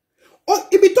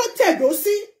ibi tó tẹ̀dó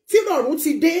sí tí rọ̀rùn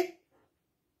ti dé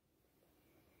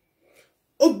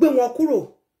ó gbé wọn kúrò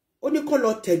ó ní kó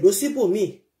lọ tẹ̀dó síbòmíì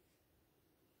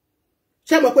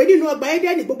ṣé mọ̀ pé nínú ọgbà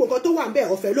Édẹ́nì gbogbo nǹkan tó wà ńbẹ̀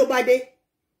ọ̀fẹ́ ló bá dé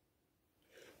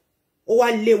ó wá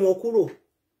lé wọn kúrò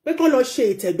pé kó lọ ṣe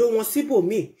ìtẹ̀dó wọn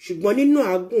síbòmíì ṣùgbọ́n nínú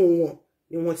àágùn wọn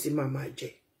ni wọ́n ti máa jẹ.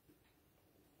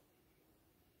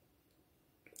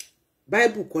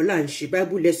 Bible kọ́ là ń ṣe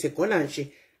Bible lesson kọ́ là ń ṣe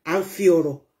à ń fi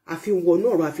ọ̀rọ̀ a fi wọnú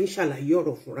ọ̀rọ̀ a fi ń ṣàlàyé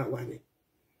ọ̀rọ̀ fúnra wa ni.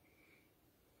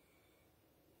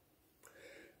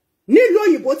 Nílùú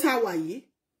òyìnbó tá a wà yìí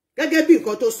gẹ́gẹ́ bí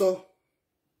nǹkan tó sọ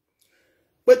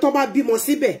pé tó bá bímọ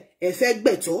síbẹ̀ ẹ fẹ́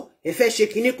gbẹ̀tọ́ ẹ fẹ́ ṣe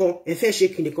kinní kan ẹ fẹ́ ṣe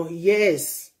kinní kan yes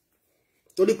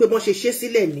torí pé wọ́n ṣe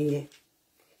sílẹ̀ nìyẹn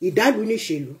ìdálù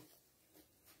níṣèlú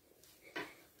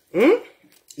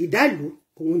ìdálù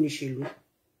òun níṣèlú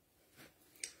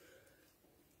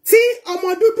tí ọmọ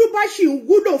dúdú bá ṣì ń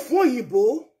wúlò fún òyìnbó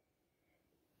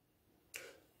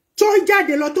tó ń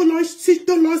jáde lọ tó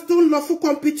ń lọ fún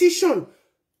competition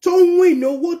tó ń win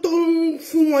owó tó ń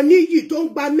fún wọn níyì tó ń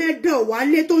gba medal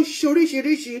wálé tó ń ṣe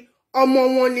oríṣiríṣi ọmọ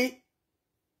wọn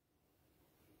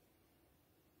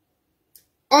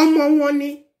ni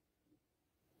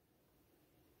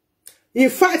in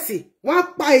fact wọ́n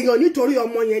pa èèyàn nítorí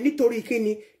ọmọ yẹn nítorí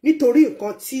kíni nítorí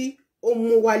nǹkan tí ó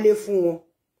mú wálé fún wọn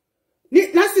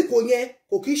lásìkò yẹn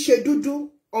kò kìí ṣe dúdú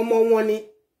ọmọ wọn ni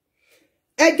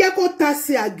ẹ jẹ́ kó ta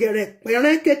sí àgẹ̀rẹ̀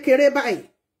pẹ̀rẹ́ kékeré báyìí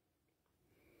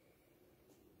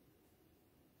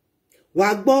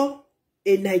wàá gbọ́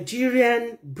a Nigerian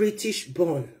British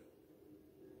born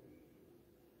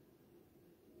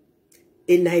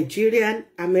a Nigerian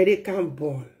American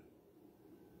born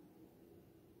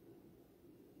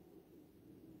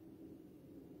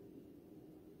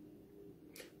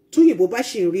tóyìnbó bá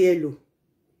ṣì ń rí ẹ lò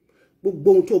gbogbo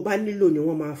ohun tó bá nílò ni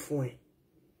wọ́n máa fún ẹ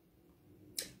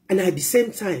and at the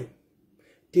same time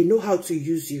they know how to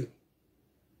use you.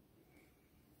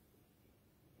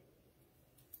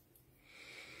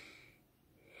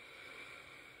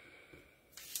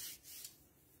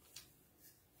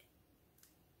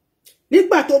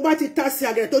 nígbà tó bá ti ta sí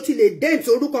àgẹ̀rẹ̀ tó ti lè dent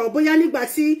orúkọ wọn bóyá nígbà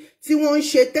tí wọ́n ń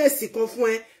ṣe test kan fún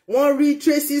ẹ wọ́n rí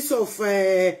traces of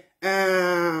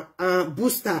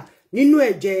booster nínú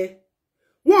ẹ̀jẹ̀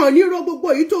wọn ò ní ro gbogbo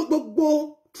èyí tó gbogbo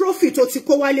trophy tó ti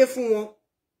kó wálé fún wọn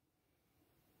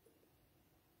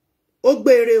ó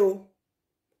gbére o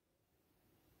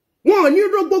wọn ò ní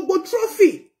ro gbogbo trophy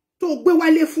tó gbé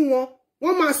wálé fún wọn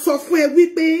wọ́n máa sọ fún ẹ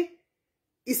wípé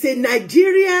it's a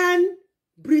Nigerian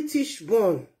British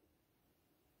born.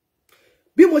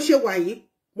 Bí mo ṣe wà yìí,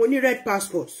 mo ní red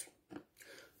passport.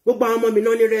 Gbogbo àwọn ọmọ mi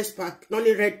náà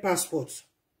ní red passport.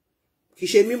 Kì í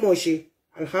ṣe mímọ̀ ṣe,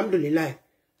 alhamdulillah.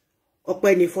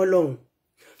 Ọpẹ́ ni fọ́lọ́run.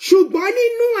 Ṣùgbọ́n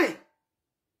nínú ẹ̀,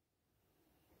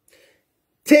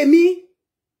 tèmi,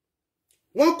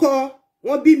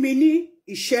 wọ́n bí mi ní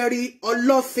Ìṣẹ̀rí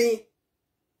Ọlọ́fin.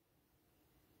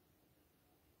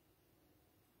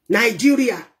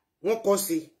 Nigeria, wọ́n kọ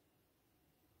sí.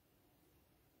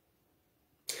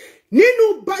 Nínú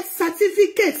birth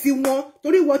certificate wọn,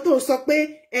 torí wọ́n tó sọ pé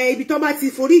ibi tó bá ti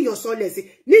forí yàn sọlẹ̀ sí.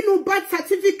 Nínú birth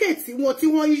certificate wọn tí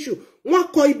wọ́n issue, wọ́n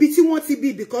kọ ibi tí wọ́n ti bí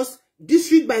because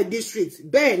district by district.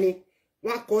 Bẹ́ẹ̀ ni,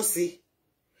 wọ́n kọ sí.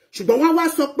 Ṣùgbọ́n wọ́n wá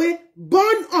sọ pé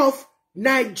born of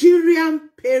Nigerian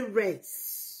parents.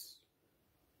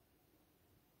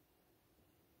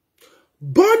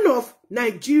 Born of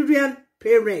Nigerian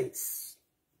parents.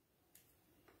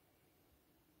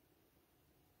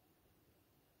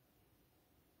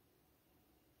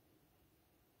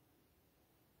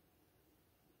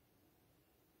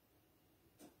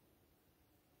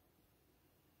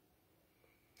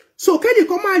 So kẹ́ni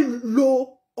kan máa lo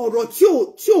ọ̀rọ̀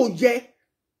tí ò yẹ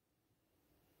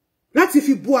láti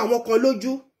fi bu àwọn kan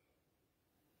lójú.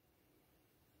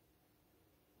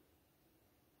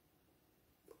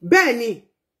 Bẹ́ẹ̀ ni,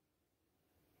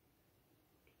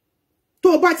 tó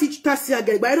bá ti ta sí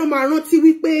àgẹ̀gbà ẹ̀rọ máa rántí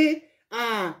wípé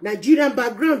Nigerian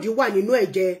background wà nínú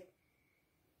ẹ̀jẹ̀.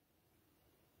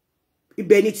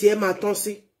 Ibẹ̀ ni tí ẹ máa tán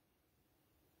sí.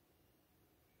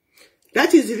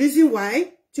 That is the reason why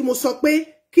tí mo sọ pé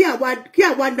kí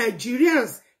àwa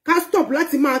Nigerians ká stop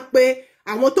láti máa pe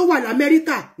àwọn tó wà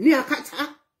l'Amẹ́ríkà ní akátá.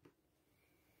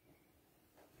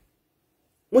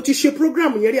 Mo ti ṣe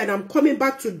program yẹn rí and I'm coming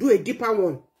back to do a deeper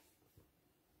one.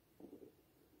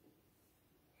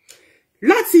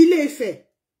 Láti Ilé-Ifẹ̀,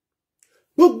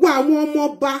 gbogbo àwọn ọmọ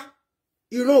ọba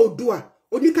ìran Oòduà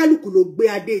oníkálùkù ló gbé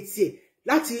adé tiẹ̀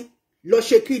láti lọ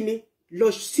ṣe kíni, lọ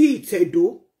sí ìtẹ̀dó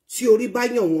tí orí bá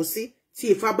yàn wọ́n sí, tí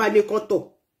Ifá bá ní kán tọ̀.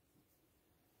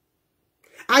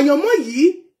 Àyànmọ́ yìí,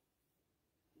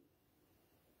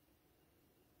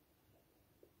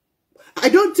 I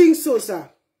don't think so, sir.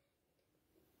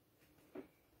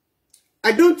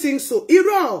 I don't think so.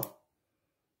 Irọ́,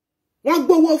 wọ́n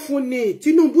gbowó fún ni,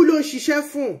 Tinubu ló ń ṣiṣẹ́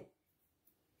fún.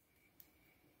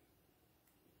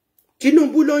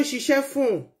 Tinubu ló ń ṣiṣẹ́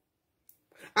fún.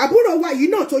 Àbúrò wa yìí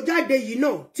náà tó jáde yìí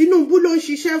náà, Tinubu ló ń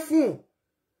ṣiṣẹ́ fún.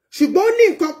 Ṣùgbọ́n ó ní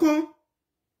nǹkan kan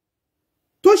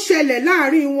tó ṣẹlẹ̀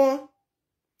láàrin wọn.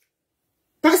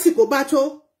 Tásìkò bá tó,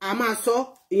 a máa sọ,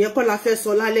 ìyẹn kọ́ la fẹ́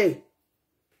sọ lálẹ́.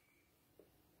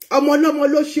 Ọmọ ọlọ́mọ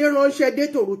ló ṣe ránṣẹ́ dé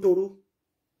tòrutòru.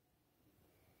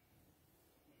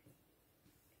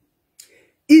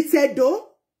 Ìtẹ̀dó,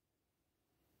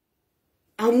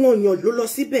 àwọn èèyàn ló lọ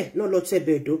síbẹ̀ náà lọ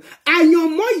tẹ̀bẹ̀dó.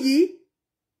 Àyànmọ́ yìí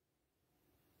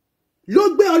ló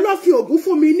gbé Ọlọ́fin Ògún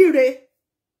fún mi níre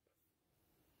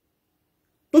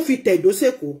tó fi tẹ̀dó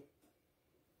sẹ́kọ̀ọ́.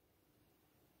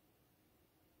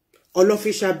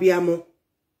 Ọlọ́fin ṣàbíamọ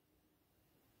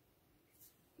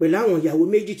pẹ̀lú àwọn ìyàwó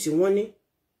méjì tí wọ́n ní.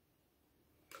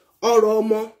 Ọ̀rọ̀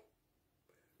ọmọ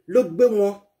ló gbé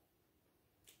wọn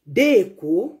dé Èkó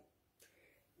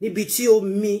níbi tí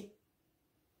omi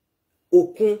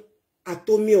òkun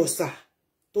àtomi ọ̀sà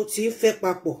tó ti ń fẹ́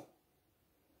papọ̀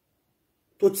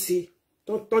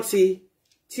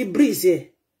tí breeze ẹ̀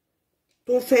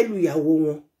tó ń fẹ́ lu ìyàwó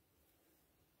wọn.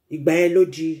 Ìgbà yẹn ló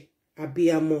di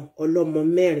abíamọ ọlọ́mọ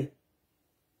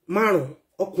márùn-ún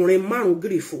ọkùnrin 5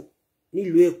 gírífò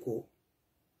nílùú Èkó.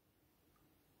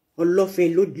 Ọlọ́fin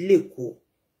ló lẹ́kọ̀ọ́.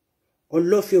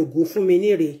 Ọlọ́fin Ògún fún mi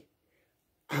níre.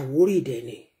 Àwórì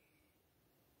dẹ̀ni.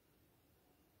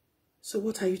 So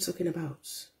what are you talking about?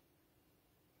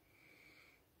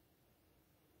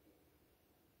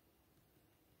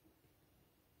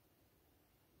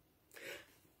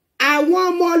 Àwọn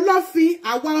ọmọ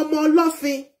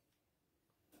Ọlọ́fin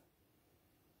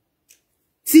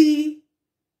tí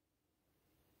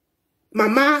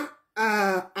màmá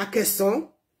Akẹ̀sán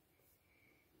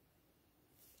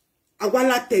àwa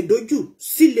la tẹ̀dójú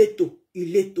síletò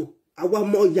ìletò. Àwa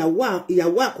ọmọ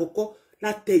ìyàwó àkọ́kọ́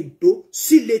la tẹ̀dó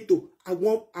síletò.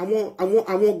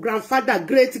 Àwọn grandfather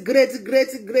great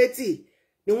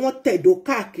ni wọ́n tẹ̀dó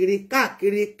káàkiri.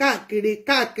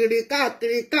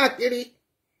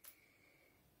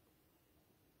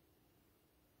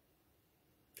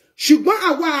 Ṣùgbọ́n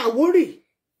àwa Àwórì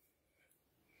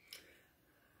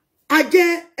a jẹ́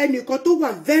ẹnìkan tó wà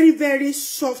very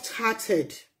soft-hearted.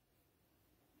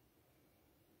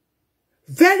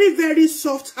 Very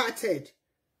soft-hearted.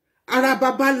 Ara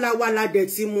baba ńlá wa la dẹ̀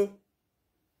ti mú.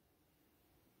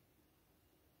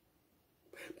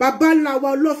 Baba ńlá wa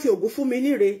Ọlọ́fin ògún fún mi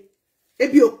níre.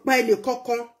 Ebi ò pa ẹnì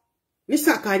kankan ní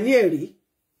sàkání ẹ̀rí.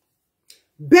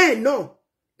 Bẹ́ẹ̀ náà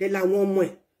dẹ̀ làwọn ọmọ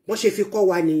ẹ̀ wọ́n ṣe fi kọ́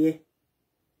wa nìyẹn.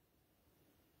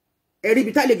 Ẹ̀rí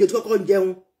bí tálejò tí kọ́kọ́ ń jẹun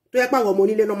tó yẹ pàwọn ọmọ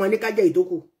onílé náà máa ní ká jẹ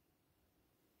ìtókù.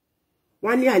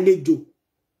 Wọ́n ní àlejò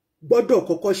gbọ́dọ̀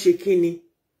kọ́kọ́ ṣe kíni?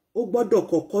 Ó gbọ́dọ̀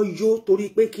kọ́kọ́ yó torí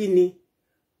pé kíni?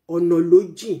 Ọ̀nà ló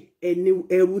jìn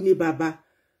ẹrú ní baba.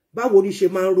 Báwo ni ṣe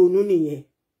máa ń ronú nìyẹn?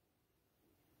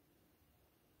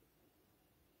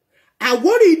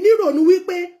 Àwórì nírònú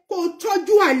wípé kó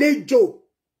tọ́jú àlejò.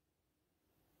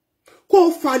 Kó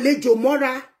fàlejò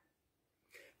mọ́ra.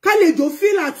 Kálejò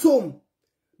feel at home.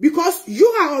 Because you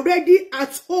are already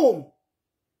at home.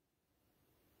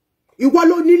 Ìwọ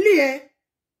ló nílé ẹ.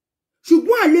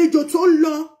 Ṣùgbọ́n àlejò tó ń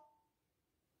lọ.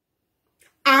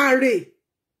 Ààrẹ.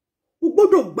 O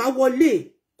gbọ́dọ̀ gbà wọlé.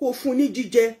 Kó fún ní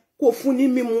jíjẹ. Kó fún ní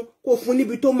mímu. Kó fún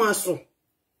níbi tó máa sùn.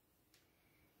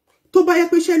 Tó bá yẹ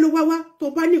pé iṣẹ́ ló wá wá. Tó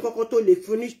bá ní kankan tó lè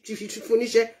fún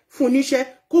níṣẹ́.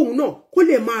 Kóhun náà kó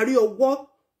lè máa rí ọwọ́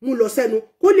mú lọ sẹ́nu.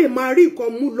 Kó lè máa rí nǹkan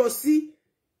mú lọ sí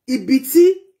ibi tí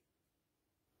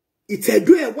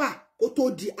ìtẹ́jú ẹ̀ wà kó tó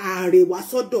di ààrẹ wá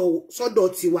sọ́dọ̀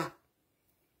tiwa.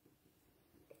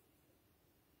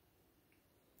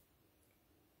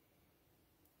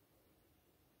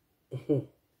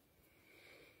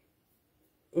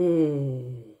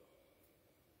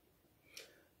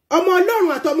 Ọmọ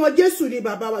Ọlọ́run àti ọmọ Jésù ni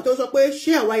bàbá wa tó sọ pé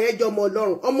ṣé àwa yẹn jẹ́ ọmọ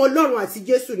Ọlọ́run. Ọmọ Ọlọ́run àti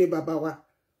Jésù ni bàbá wa.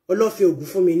 Ọlọ́fin ògún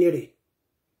fún mi níre.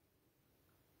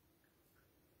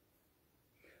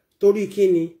 Torí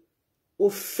kíni? Ó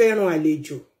fẹ́ràn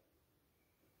àlejò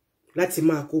láti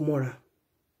máa kó mọ́ra.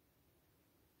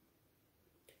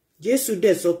 Jésù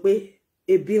dẹ̀ sọ pé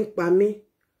ebi ń pa mí,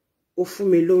 ó fún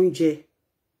mi lóúnjẹ.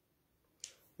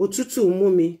 Òtútù mú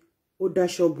mi, ó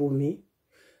dáṣọ bò mí.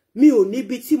 Mi ò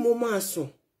níbi tí mo máa sùn.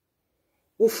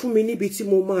 Ó fún mi níbi tí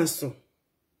mo máa sùn.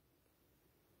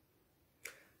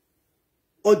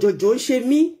 Ọ̀jọ̀jọ̀ ń ṣe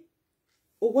mí,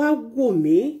 ó wá wò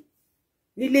mí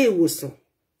nílé ìwòsàn.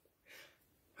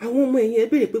 Àwọn ọmọ ẹ̀yìn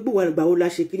béèrè pé gbogbo àgbà wo la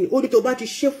ṣe kíni. Ó ní tó bá ti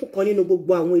ṣe fún kan nínú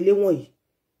gbogbo àwọn ilé wọ̀nyí,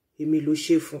 èmi ló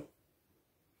ṣe fún.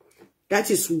 That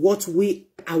is what we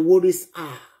Aworis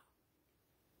are.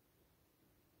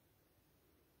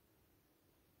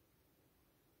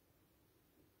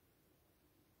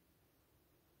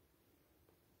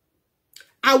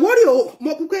 Àwórì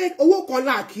mo kú pé owó kan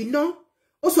là kí ná.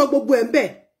 Ó sọ gbogbo ẹ̀ ń bẹ̀.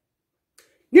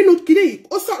 Nínú kíní yìí,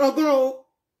 ó sọ̀rọ̀ gan o.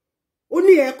 Ó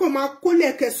ní ẹ kàn máa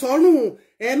kólẹ̀kẹ̀ sọ́rùn.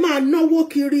 Ẹ máa náwó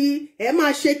kiri, ẹ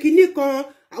máa ṣe kíní kan,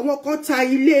 àwọn kan ta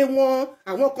ilé wọn,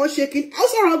 àwọn kan ṣe kíní. Ó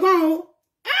sọ̀rọ̀ gan o.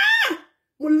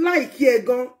 Mo like ẹ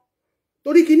gan.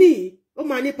 Torí kíní yìí, ó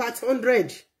máa ní part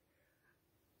 100.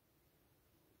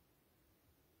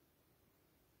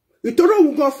 Ìtòrò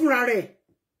òun gan fúnra rẹ̀.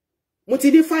 Mo ti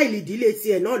ní fáìlì ìdílé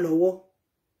tiẹ̀ náà lọ́wọ́.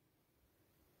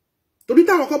 Torí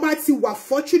táwọn kan bá ti wà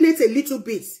fortunate a little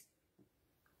bit.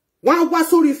 Wọ́n á wá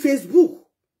sórí Facebook.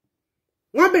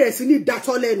 Wọ́n bẹ̀rẹ̀ sí ní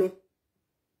dátọ́ lẹ́nu.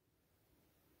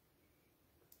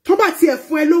 Tó bá tiẹ̀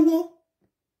fún ẹ lówó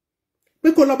pé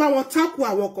kó lọ bá wọn tákù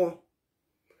àwọn kan.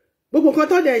 Gbogbo nǹkan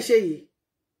tó dẹ̀ ṣe yìí.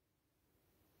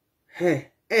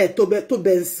 Tó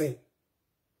bẹ́ ń sìn.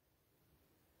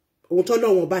 Ohun tó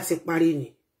lọ́wọ́n bá ti parí ni.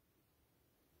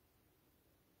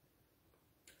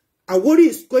 Àwórì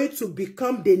is going to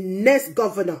become the next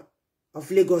governor of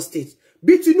Lagos State.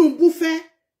 Bí Tinubu fẹ́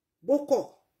bókọ̀.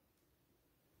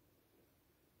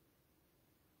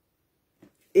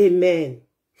 Amen.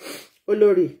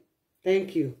 Olórí,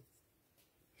 thank you.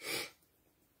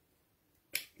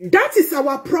 That is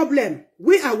our problem.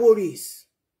 We Aworis.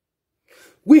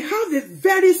 We have a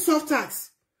very soft heart.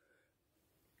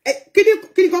 Can you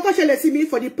ṣẹlẹ̀ sí mi?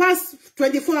 For the past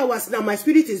 24 hours now, my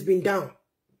spirit has been down.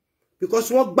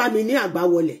 Because wọ́n gbá mi ní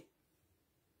àgbáwọlẹ̀.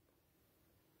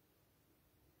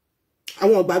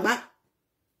 Àwọn ọ̀gbàgbá.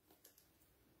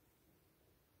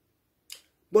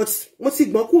 But mo ti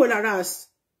gbọ́n kúrò lára as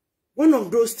one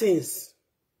of those things.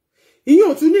 Ìyẹn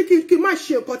ò tún ní kí má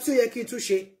ṣe nǹkan tí ó yẹ kí n tún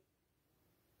ṣe.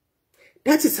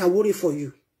 That is Àwórì for you.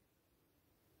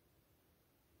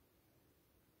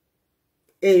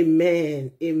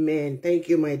 Amen. Amen. Thank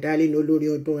you, my darling Olórí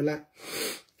Odúnọlá.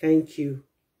 Thank you.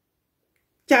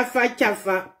 Chafa,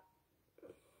 chafa.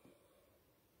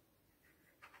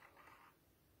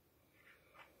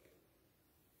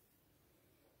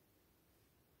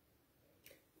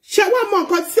 Ṣé wá mọ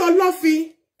nǹkan tí Ọlọ́fin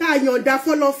tá a yọ̀ǹda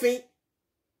fọ́lọ́fin?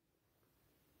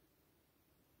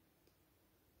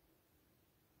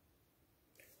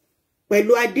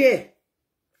 Pẹ̀lú adé ẹ̀,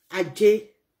 ajé.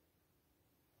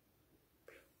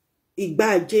 ìgbà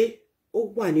ajé ó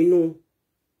wà nínú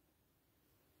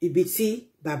ibi tí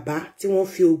bàbá tí wọ́n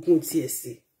fi ogún tiẹ̀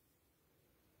sí.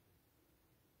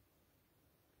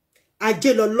 Ajé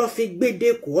lọ lọ́fin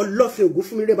gbédèkó ọlọ́fin ògún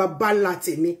fún mi rẹ bàbá ńlá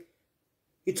tèmi.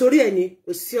 Ìtorí ẹ̀ ni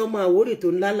kò sí ọmọ Àwórì tó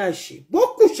ńlá láṣẹ. Bó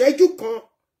kù ṣẹ́jú kan.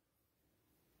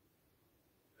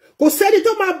 Kò sẹ́ni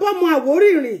tó máa bọ́ ọmọ Àwórì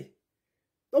rìn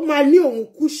tó máa ní òun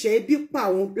kú ṣe bí pa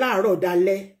òun láàárọ̀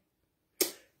dalẹ́.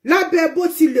 Lábẹ́ bó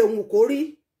tilẹ̀ òun kò rí.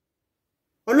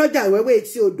 Ọlọ́jà wẹ́wẹ́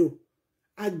etí odò.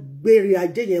 Agbèrè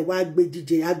ajé yẹn wá gbé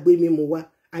jíjẹ agbé mímu wá.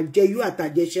 Àjẹyú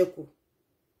àtàjẹṣẹ́kù.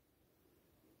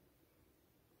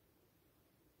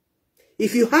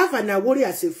 If you have an Àwórì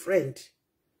as a friend,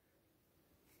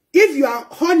 if you are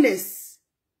honest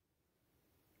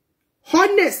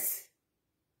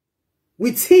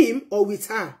with him or with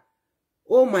her,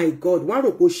 oh my God, wọ́n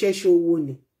rò pé ó ṣẹ́ṣẹ́ owó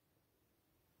ni.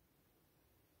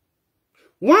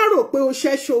 Wọ́n rò pé ó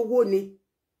ṣẹ́ṣẹ́ owó ni.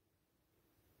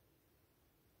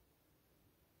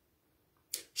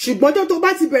 Ṣùgbọ́n tó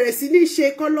bá ti bẹ̀rẹ̀ sí ní ṣe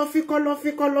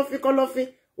kọ́lọ́fín,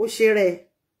 ó ṣe rẹ̀.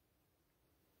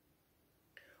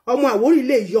 Ọmọ Àwórì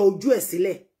lè yọ ojú ẹ̀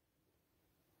sílẹ̀.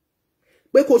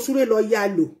 Pé kò súré lọ yá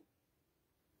lò.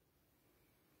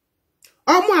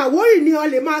 Ọmọ Àwórì ni ó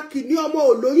lè máa kì ní ọmọ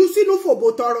olóyún sínú fòbò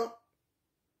tọrọ.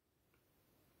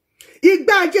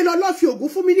 Ìgbà ajé lọ fi ògún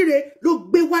fún mi níre ló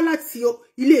gbé wá láti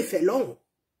Ilé Ifẹ̀ lọ́hùn.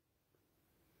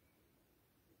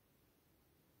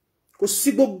 Kò sí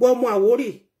gbogbo ọmọ Àwórì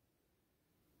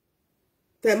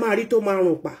tẹ́ máa rí tó máa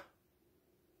rùn pa.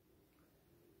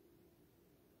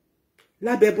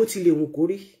 Lábẹ́ bó tilẹ̀ wù kó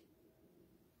rí.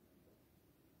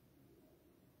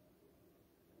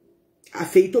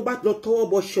 Àfẹ́yí tó bá lọ tọwọ́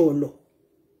bọ ṣọ̀ọ̀lọ̀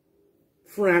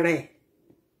fúnra rẹ̀.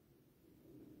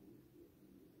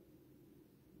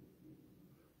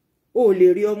 Ó lè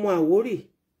rí ọmọ Àwórì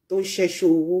tó ń ṣẹ́ṣọ́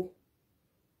owó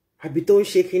àbí tó ń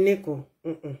ṣe kinní kan.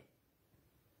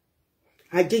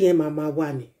 Ajé yẹn máa wà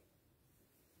ní.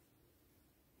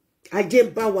 Ajé ń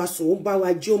bá wa sùn, ó ń bá wa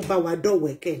jí, ó ń bá wa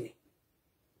dọ̀wẹ́kẹ̀ ni.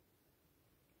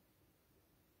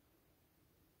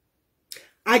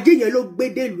 Ajé yẹn ló gbé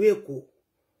délùú Èkó.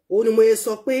 Ó ní mo yẹ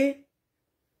sọ pé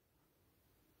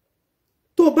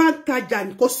tó bá ń tajà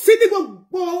kò sí ní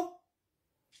gbogbo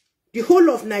the whole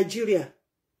of Nigeria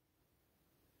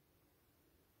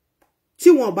tí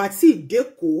wọ́n bá ti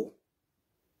dẹ́kọ̀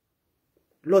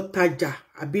lọ tajà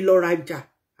àbí lọ rajà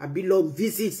àbí lọ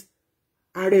visit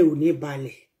ààrẹ ò ní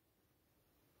balẹ̀.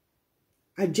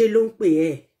 Ajé ló ń pè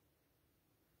ẹ́.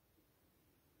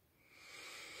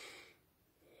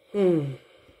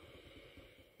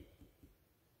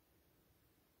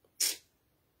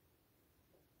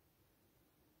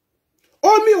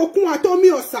 Omi òkun àti omi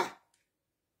ọ̀sà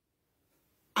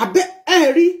àbẹ́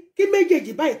ẹ̀rí kí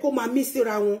méjèèjì báyìí kó máa mí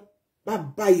síra wọn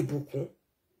bàbá ìbùkún.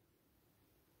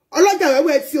 Ọlọ́jà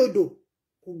wẹ́wẹ́ tí odò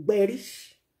kò gbẹ̀rí.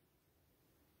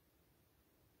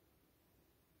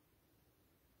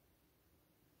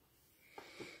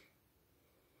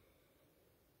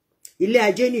 Ilé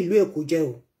Ajé ní ìlú Èkó jẹ́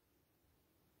o.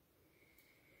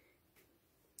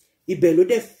 Ibẹ̀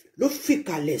ló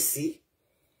fìkàlẹ̀ sí.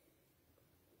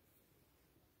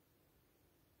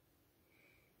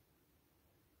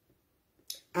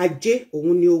 Ajé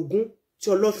òun ni ogún tí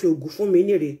ọlọ́fin ògún fún mi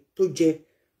níre tó jẹ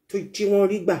tí wọ́n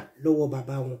rí gbà lọ́wọ́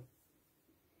bàbá wọn.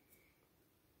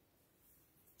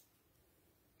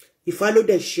 Ifá ló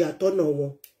dẹ̀ ṣe àtọ́nà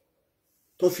wọn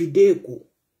tó fi dé Èkó.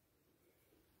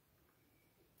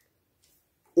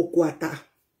 Oko ata,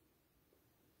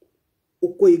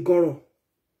 oko ìgànràn.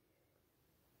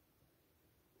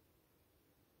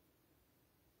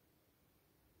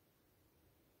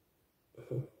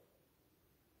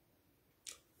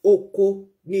 Oko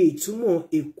ni ìtumọ̀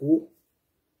Èkó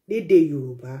lédè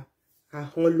Yorùbá,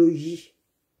 ahọ́n ló yí.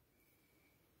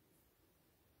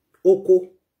 Oko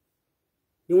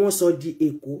ni wọ́n sọ di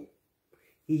Èkó,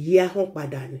 ìyí ahọ́n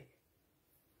padà ni.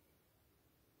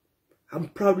 I'm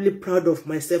proudly proud of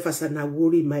myself as an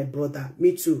Àwórì, my brother.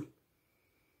 Me too.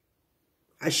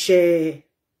 Àṣẹ.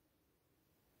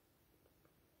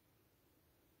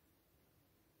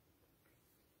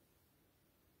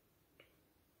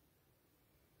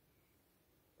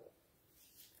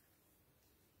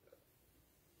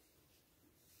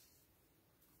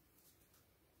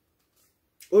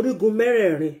 Orígun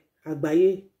mẹ́rẹ̀ẹ̀rin àgbáyé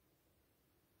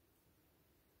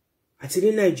àti ní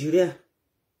Nàìjíríà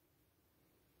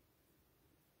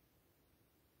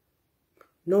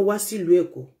náà wá sílùú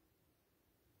Èkó.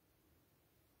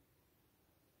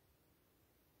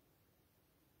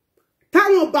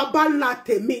 Táwọn baba ńlá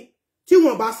tèmi tí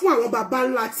wọ́n bá fún àwọn baba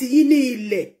ńlá ti yín ní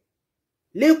ilẹ̀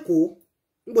l'Ékòó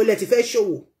níbo lẹ ti fẹ́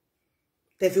ṣòwò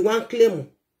tẹ́ fi wá ń claim.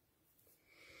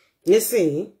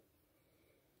 nísìnyí.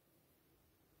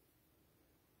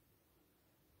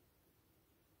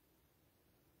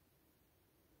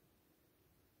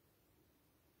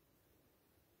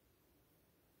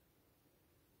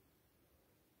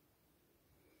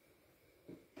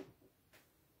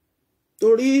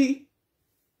 Torí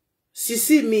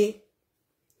sisi mi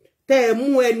tẹ́ mú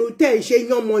ẹnu tẹ́ ṣe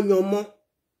yánmọyànmọ.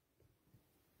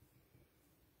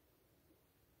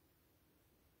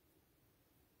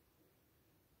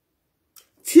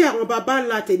 Tí àwọn baba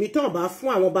ńlá tèmi tán bá fún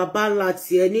àwọn baba ńlá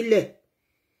tí ẹ nílẹ̀.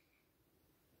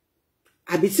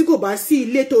 Àbí tí kò bá sí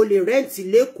ilé tó lè rẹ́ǹtì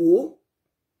l'Ékòó.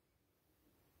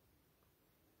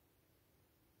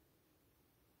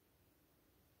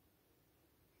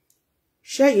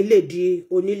 Ṣẹ́yìn lè di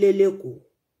onílé l'Ékòó.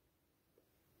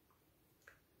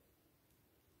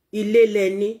 Ilé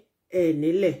lẹ́ni ẹ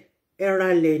nílẹ̀, ẹra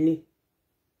lẹ́ni.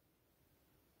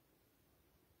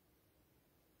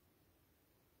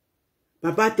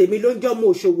 Bàbá tèmi ló ń jọ́ mọ́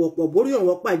òṣòwò pọ̀ borí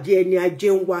ọ̀wọ́n pàdé ẹni ajé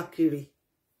ń wá kiri.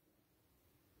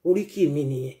 Oríkì mi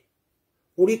nìyẹn.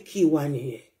 Oríkì wa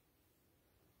nìyẹn.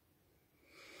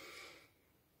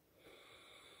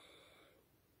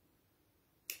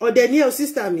 Ọ̀dẹ̀ ni ẹ o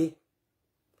sister mi.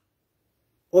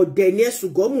 Ọ̀dẹ̀ ni ẹ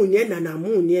ṣùgọ́mù ni ẹ nànàmú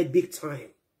ni ẹ big time.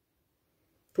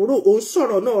 Toro ó ń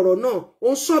sọ̀rọ̀ náà ọ̀rọ̀ náà ó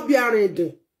ń sọ bí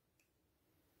arìndìn.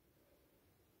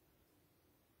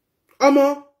 Ọmọ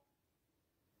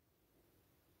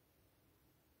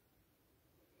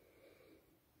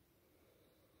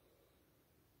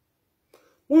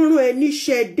wọ́n rán ẹ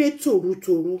níṣẹ́ dé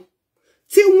tòrutòru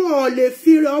tí wọ́n lè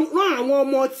fi rán àwọn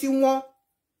ọmọ tí wọ́n.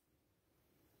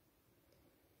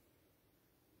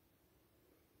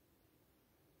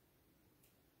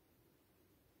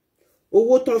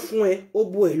 Owó tán fún ẹ ó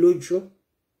bò ẹ lójú.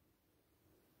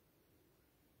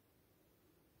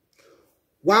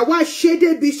 Wà wá ṣe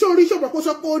débi sórí ṣọ́pọ̀ kó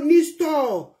sọ pé ó ní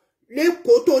store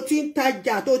l'Ékòó tó ti ń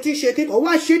tajà tó ti ń ṣe kíkọ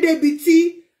wá ṣe débi tí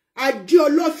Adé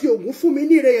ọlọ́fi ògún fún mi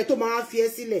ní ìrẹyẹ tó máa fi ẹ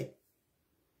sílẹ̀.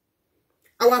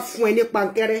 A wá fún ẹ ní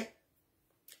pankẹ́rẹ́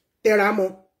tẹra mọ́.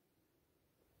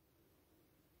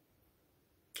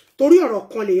 Torí ọ̀rọ̀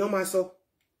kan lèèyàn máa sọ.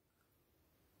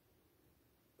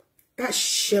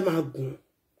 Káṣẹ máa gùn.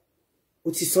 Ó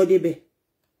ti sọ débẹ̀.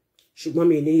 Ṣùgbọ́n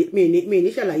mi ní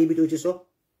ṣàlàyé ibi tó ti sọ.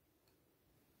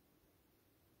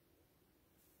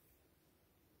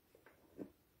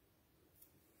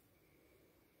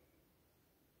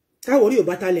 AWORI ò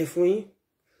bá talẹ̀ fún yín.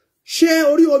 Ṣé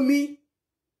orí omi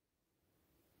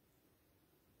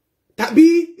tàbí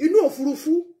inú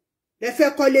òfurufú lẹ fẹ́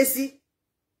kọ́lé sí?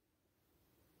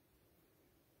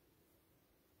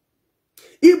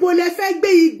 Ibo lẹ fẹ́ gbé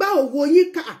igbá òwò yín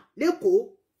ká l'Ékòó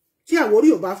tí AWORI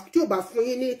ò bá fún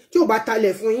yín ní tí ò bá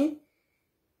talẹ̀ fún yín?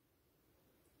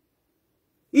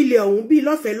 Ilẹ̀ ọ̀hún bí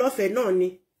lọ́fẹ̀ẹ́ náà ni.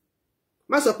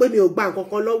 Má sọ pé mi ò gba nǹkan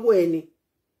kan lọ́wọ́ ẹ ni.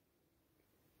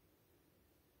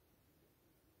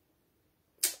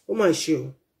 Ó mà ṣe o.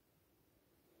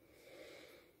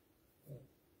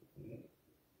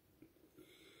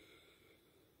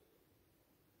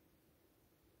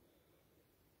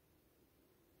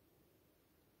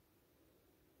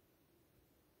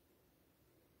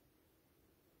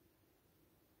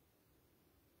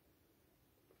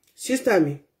 Sister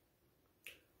mi,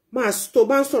 tó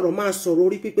bá ń sọ̀rọ̀ máa sọ̀rọ̀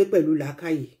orí pípé pẹ̀lú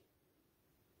làákàyè.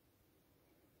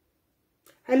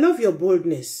 I love your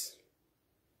boldness.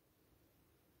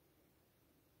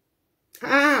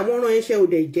 Àwọn rán iṣẹ́ ò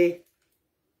dẹ̀ jẹ́.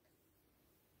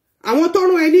 Àwọn tó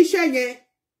rán ẹ níṣẹ́ yẹn.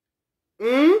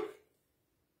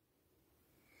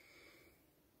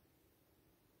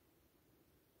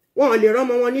 Wọ́n lè rán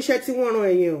ọmọ wọn níṣẹ́ tí wọ́n rán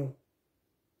ẹ yẹn o.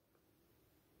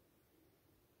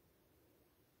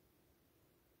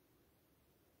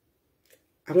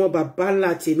 Àwọn bàbá ńlá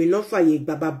tèmi náà fàyè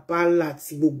gba bàbá ńlá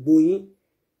ti gbogbo yín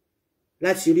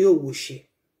láti rí òwò ṣe.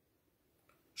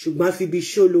 Ṣùgbọ́n fi bí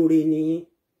ṣó lóore nìyí.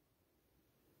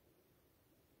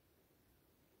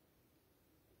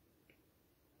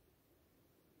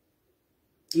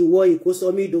 Ìwọ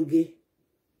ìkósọmídóge.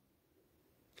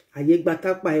 Àyè gba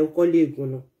tápà ẹ kọ́ lè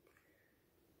gùnà.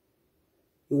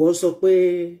 Ìwọ sọ pé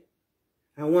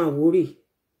àwọn Àwórì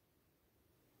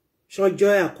ṣọjọ́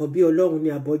àkọ́bí Ọlọ́run ni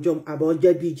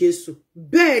àbọ̀jẹ́ bí Jésù.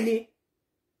 Bẹ́ẹ̀ ni.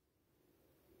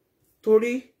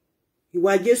 Torí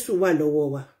ìwà Jésù wà lọ́wọ́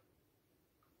wa.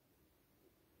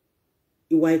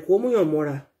 Ìwà ìkómúyàn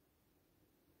mọ́ra.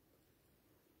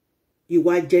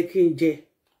 Ìwà jẹ́ kí n jẹ.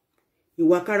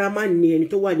 Ìwà káramá ni ẹni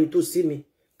tó wà nítòsí mi.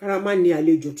 Káramá ni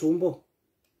àlejò tó ń bọ̀.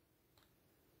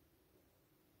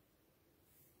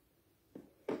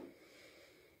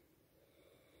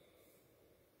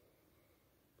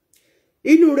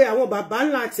 Inú rẹ̀ àwọn bàbá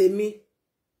ńlá tèmi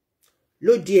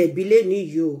ló di ẹ̀bi léni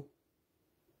yìí o.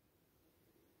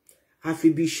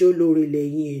 àfibi ṣó lóore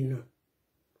lẹ́yìn èèyàn.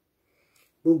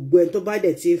 Gbogbo ẹ̀ tó bá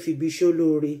dẹ̀ ti ń fibi ṣó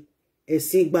lóore,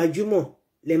 ẹ̀sìn gbajúmọ̀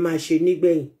lẹ máa ṣe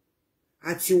nígbẹ̀yìn.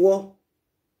 Àtiwọ́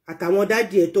àtàwọn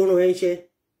dádì ẹ̀ tó rán ẹ ńṣẹ́,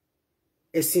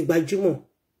 ẹ̀sìn gbajúmọ̀,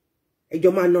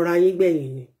 ẹjọ́ máa nọra yín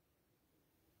gbẹ̀yìn ni.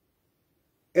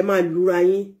 Ẹ máa lura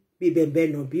yín bí bẹ̀bẹ̀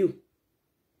nàbíù.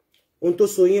 Ohun tó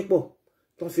so yín pọ̀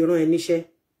tó fi rán ẹ níṣẹ́,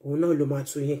 òun náà ló máa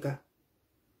tú yín ká.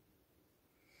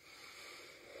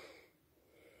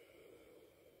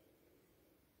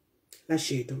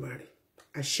 Láṣẹ Èdùmàrè,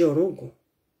 àṣẹ ọ̀run ògùn,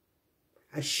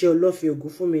 àṣẹ ọlọ́fin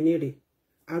ògùn fún mi níre,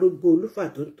 arúgbó olúfà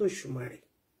tó ń tòṣùmàrè.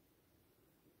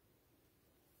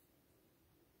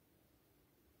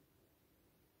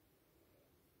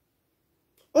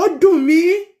 Ó dùn mí.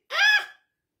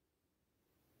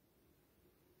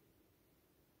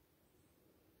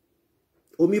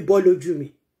 Omi bọ́ lójú mi.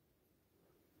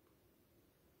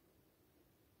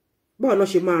 Báwo ló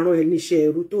ṣe máa rán ẹ níṣẹ́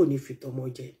ẹrú tó ní fi tọmọ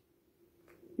jẹ?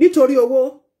 Nítorí owó.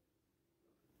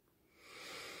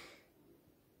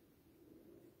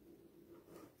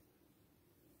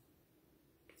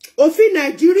 Òfin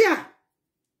Nàìjíríà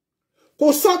kò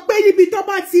sọ pé níbi tó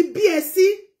bá ti bí ẹ sí,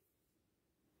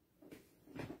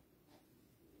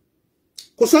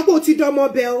 kò sọ pé ó ti dọmọ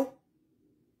bẹ o.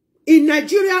 In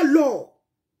Nigeria law,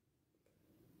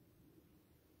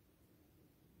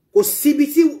 kò síbi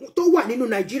tí tó wà nínú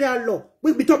Nigeria law pé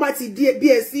ibi tó bá ti bí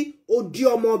ẹ sí ó di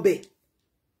ọmọ bẹ.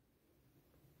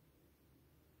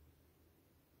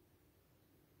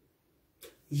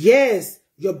 Yes,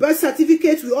 your birth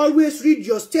certificate will always read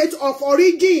your state of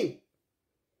origin.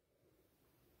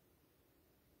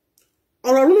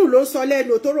 Ọ̀rọ̀ rúnrún ló ń sọ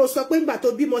lẹ́nu tó rò sọ pé ńgbà tó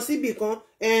bímọ síbì kan,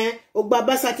 ó gba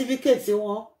birth certificate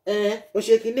wọn, ó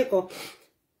ṣe kinní kan.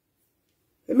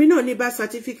 Èmi náà ní birth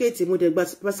certificate, mo dẹ̀ gba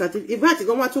birth certificate. In fact,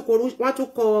 gan wọ́n tún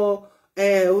kọ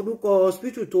orúkọ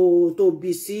hospital tó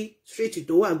bí sí street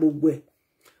tó wà gbogbo ẹ̀.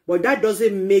 But that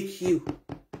doesn't make you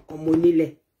ọmọ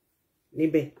onílẹ̀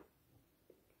níbẹ̀.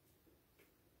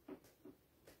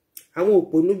 Àwọn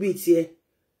òpònú bíi tiẹ̀,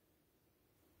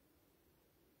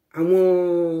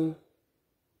 àwọn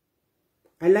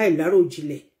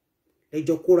aláìláròjinlẹ̀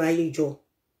ẹjọ́ kóra yín jọ.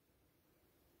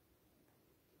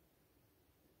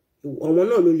 Àwọn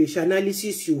náà ló lè ṣe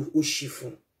analysis òṣì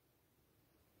fún.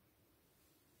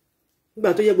 Nígbà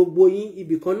tó yẹ gbogbo yín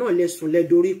ibì kan náà lẹ́sùn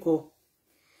lẹ́dorí kọ.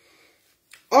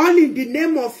 All in the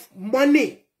name of money.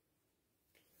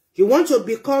 You want to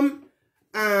become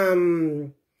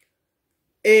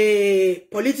a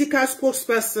political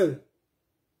spokesperson.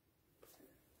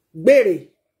 Gbèrè.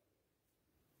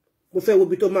 Mo fẹ́ wo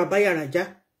bí tó máa bá yàrá já.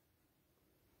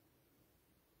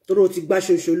 Toro ti gbá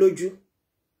ṣoṣo lójú.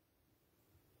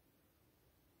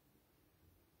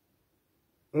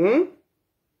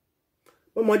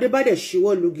 Ọmọdé bá dẹ̀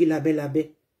ṣíwọ́ lugi lábẹ́lábẹ́.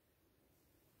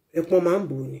 Ẹ̀pọ̀n máa ń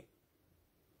bò ní.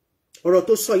 Ọ̀rọ̀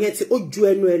tó sọ yẹn tí ó ju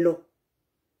ẹnu ẹ lọ.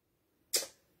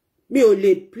 Mi ò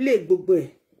lè play gbogbo ẹ̀.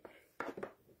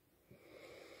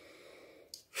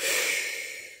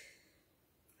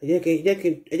 Ẹ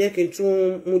jẹ́ kí n tún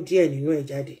mú díẹ̀ nínú ẹ̀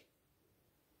jáde.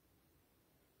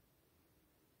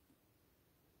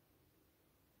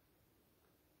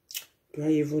 Do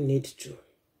I even need to?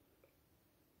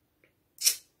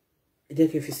 Ẹ jẹ́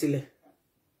kí n fi sílẹ̀.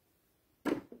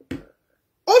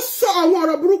 Ó sọ àwọn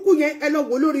ọ̀rọ̀ burúkú yẹn, ẹ lọ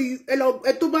wò lórí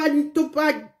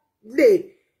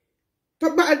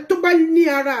tó bá ní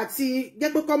ara àti jẹ́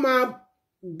pé kó máa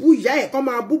bú ìyá ẹ̀, kó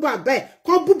máa bú bàbá ẹ̀,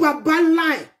 kó bú bàbá ńlá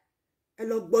ẹ̀. Ẹ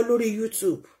lọ gbọ́ lórí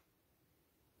YouTube.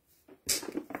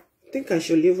 I think I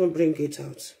should even bring it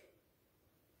out.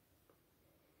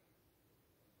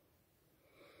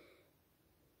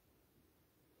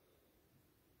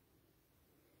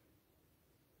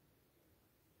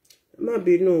 Má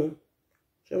bínú,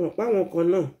 ṣé mọ̀ pé àwọn kan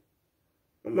náà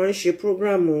wọ́n máa ń ṣe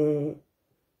prógrámù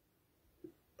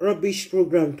rubbish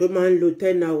program tó máa ń lo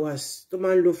 10 hours, tó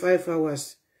máa ń lo 5 hours.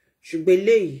 Ṣùgbọ́n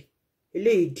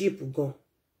eléyìí deep gan.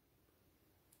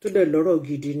 Tó dẹ̀ lọ́rọ̀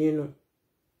gidi nínú.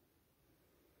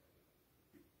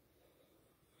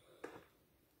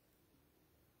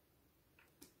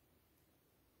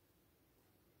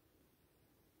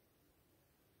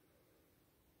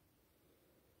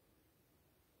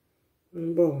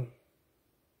 Bọ̀.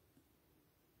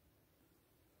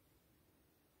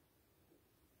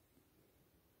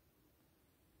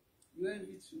 You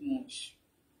envy too much.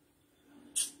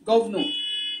 Governor,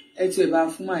 ẹ ti ẹ̀ bá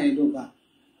fún màá yẹn dọ̀bà.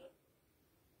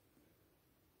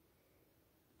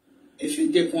 Ẹ fi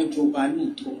jẹ́ kán jọba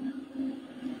lóòótọ́.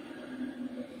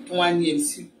 Kí wọ́n á ní MC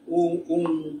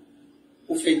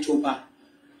ó fẹ́ jọba.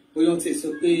 Bóyá wọ́n ti sọ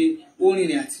pé ó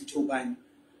rìnrìn àti jọba ni.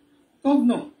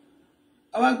 Governor,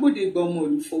 àwa gbọ́dọ̀ gba ọmọ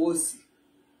ìlú fọwọ́ sí.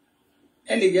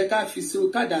 ẹ lè jẹ́ ká fi so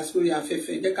kádà sórí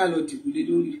afẹ́fẹ́ jẹ́ ká lọ dìbò lé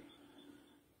lórí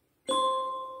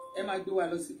ẹ máa gbé wa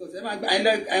lọ sí court ẹ máa gbé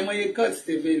àìmọye court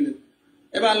tẹ̀fẹ́ lọ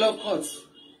ẹ bá lọ court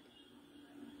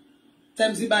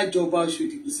tẹ́mísì bá jọ Ọba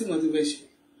Oshodi kò sí nǹkan tó fẹ́ ṣe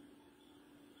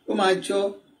ó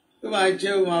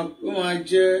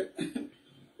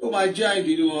máa jẹ́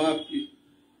àìdè ló wọn wá pè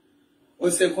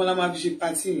ọ̀sẹ̀ kan la máa fi ṣe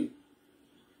pàtì yìí.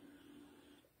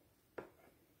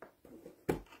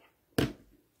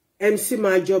 MC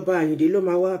máa jọba Àyìndé ló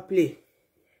máa wá play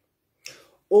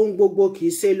ohun gbogbo kì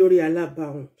í ṣe lórí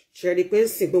alábàáhùn ṣẹ́rí pé ń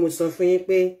sìn pé mo sọ fún yín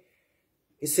pé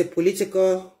it's a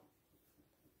political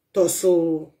torso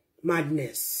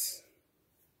madness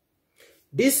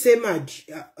this same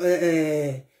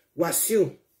Wasiu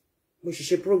mo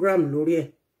ṣiṣẹ́ program lórí ẹ̀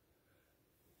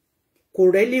kò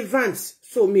relevant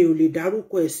so mi ò lè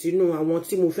dárúkọ ẹ̀ sínú àwọn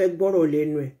tí mo fẹ́ gbọ́rọ̀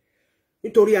lẹ́nu ẹ̀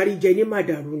nítorí àríjẹ ní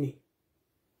màdàrú ni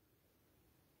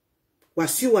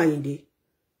Wasiu Àyìndé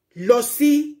lọ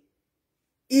sí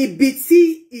ibi tí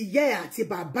ìyá ẹ̀ àti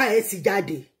bàbá ẹ̀ ti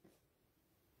jáde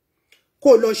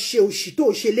kó lọ ṣe òṣì tó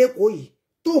ṣe lẹ́kọ̀ọ́ yìí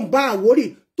tó ń bá Àwórì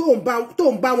tó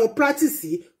ń bá wọn practice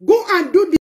go and do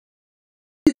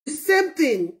the same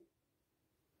thing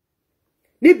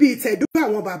níbi ìtẹ̀dó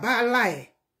àwọn bàbá ńlá ẹ̀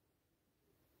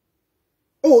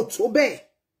ó tó bẹ́ẹ̀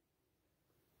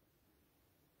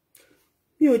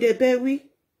mi ò dẹ̀ bẹ́ẹ̀ wí.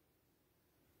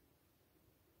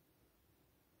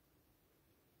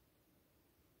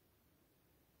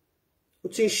 Ó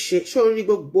ti ń ṣe sórí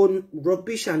gbogbo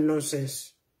rubbish and nonsense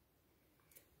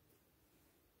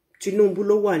Tinubu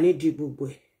ló wà nídìí gbogbo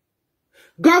ẹ̀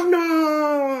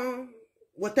governor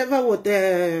whatever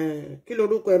kí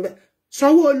lorúkọ ẹ̀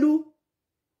Sanwó-Olú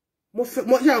mo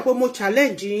ṣe pé mo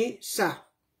challenge yín sir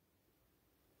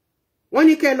wọ́n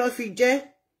ní kẹ́ lọ fi jẹ́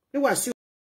ní Wasiu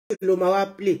ló máa wá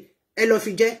play ẹ lọ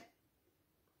fi jẹ́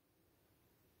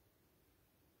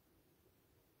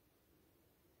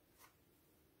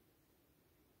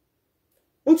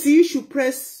ó ti issue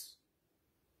press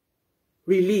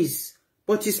release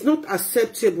but it's not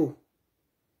acceptable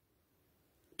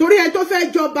torí ẹ tó fẹ́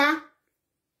jọba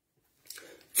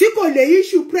tí kò lè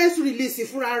issue press release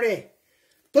fúnra rẹ̀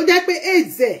tó jẹ́ pé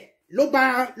AIDS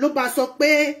ló bá sọ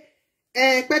pé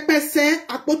pẹ́pẹ́sẹ́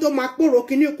apó tó máa pòrò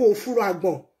kíní kò fúru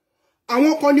àgbọ̀n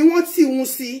àwọn kan ni wọ́n tì wọ́n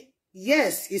sí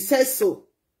yes he says so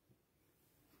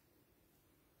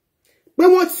pé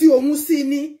wọ́n tì òun sí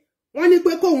ni wọ́n ní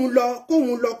pé kóun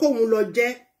lọ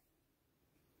jẹ́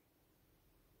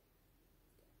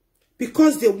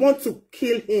because they want to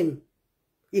kill him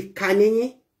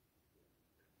ìkànnìyìn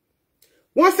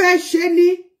wọ́n fẹ́ ṣe ní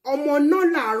ọmọ náà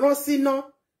làárọ̀ síná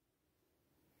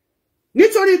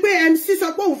nítorí pé MC sọ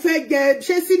pé òun fẹ́ jẹ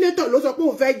ṣé sínétọ̀ ló sọ pé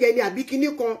òun fẹ́ jẹ ní àbí kinní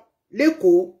kan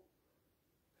lẹ́kọ̀ọ́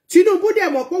Tinubu dẹ̀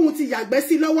mọ̀ pé òun ti yàgbẹ́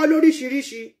sí lọ́wọ́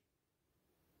lóríṣiríṣi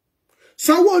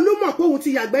Sanwó-Olú mọ̀ pé òun ti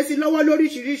yàgbẹ́ sí lọ́wọ́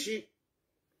lóríṣiríṣi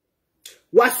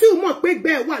Wasiu mọ̀ pé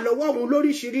ìgbẹ́ wà lọ́wọ́ òun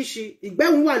lóríṣiríṣi ìgbẹ́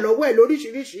òun wà lọ́wọ́ ẹ̀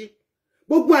lóríṣiríṣi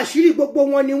gbogbo àṣírí gbogbo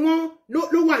wọn ni wọ́n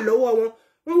ló wà lọ́wọ́ wọn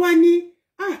wọ́n wá ní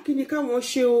kí ni káwọn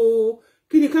ṣe o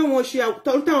kí ni káwọn ṣe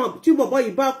táwọn tí bọ̀bọ̀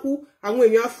yìí bá kú àwọn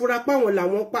èèyàn afura páwọn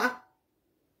làwọn pa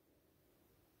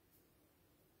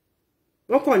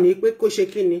wọ́n kàn ní pé kó ṣe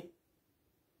kí ni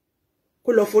kó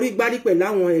lọ forí gbárí pẹ̀lú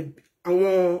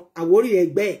àwọn Àwórì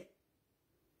ẹgbẹ́ ẹ̀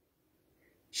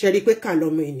ṣe rí pé kà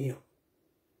lọ́mọ ènìyàn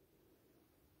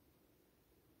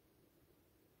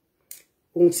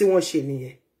ohun tí wọ́n ṣe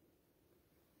nìyẹn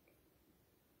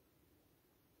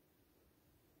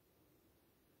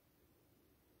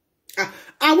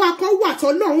àwa kan wà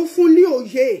tọ́lọ́run fún ní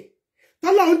òye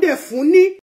tọ́lọ́run dẹ̀ fún ní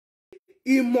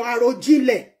ìmọ̀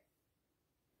àròjinlẹ̀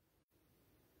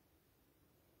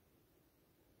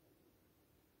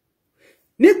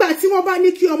nígbà tí wọ́n bá ní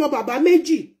kí ọmọ bàbá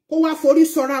méjì kó wá forí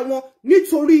sọra wọn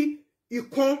nítorí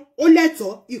ìkan ó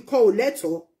lẹ́tọ̀ọ́ ìkan ò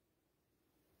lẹ́tọ̀ọ́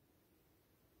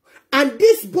and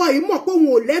this boy mọ̀ pé òun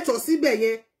ò lẹ́tọ̀ọ́ síbẹ̀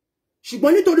yẹn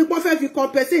ṣùgbọ́n nítorí pé wọ́n fẹ́ fi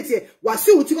compensate ẹ̀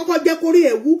Wasiu tí kọ́kọ́ jẹ́ kórí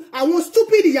ẹ̀wú àwọn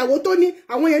stupid ìyàwó tó ní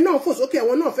àwọn yẹn náà fò sókè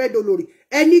àwọn náà fẹ́ dolórí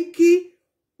ẹni kí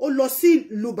ó lọ sí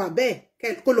ìlú bàbá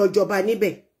ẹ̀ kó lọ jọba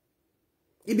níbẹ̀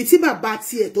ibi tí bàbá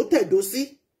tiẹ̀ tó tẹ̀dó sí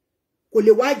kò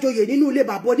lè wá joyè nínú ilé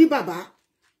bàbá oníbàbá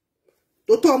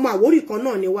tó tọ́ ọmọ Àwórì kan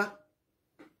náà ni wá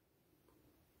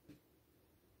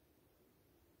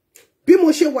bí mo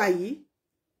ṣe wà yìí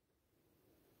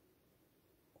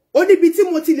ó níbi tí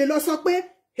mo ti lè lọ sọ pé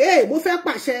hey mo fẹ́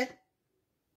pàṣẹ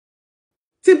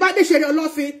tí bá dé ṣeré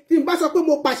ọlọ́fin tí bá sọ pé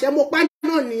mo pàṣẹ mo pa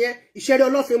náà nìyẹn ìṣeré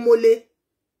ọlọ́fin mo lé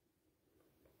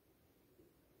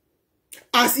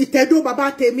àsìtẹ́dó bàbá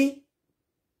tèmi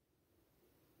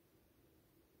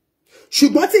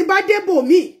ṣùgbọ́n tí bá dé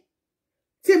bòmí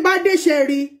tí bá dé ṣe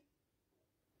rí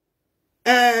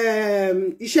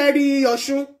iṣẹ́ rí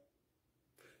Ọ̀ṣun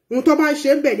ohun tó bá ń ṣe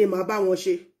ń bẹ̀ ni màá bá wọn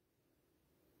ṣe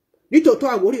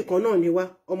nítòótọ́ Àwórì kan náà ni wá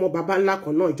ọmọ bàbá ńlá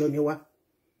kan náà jọ ni wá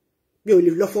mi ò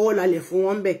lè lọ fọwọ́ lálẹ̀ fún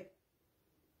wọn bẹ̀.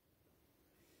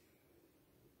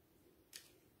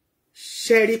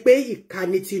 ṣe rí pé ìkà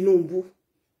ni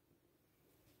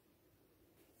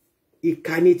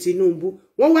Tinubu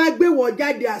wọ́n wá gbé wọ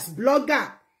jáde as blogger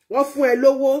wọ́n fún ẹ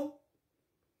lówó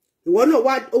ìwọ náà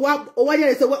wá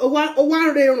jáde sọ ó wá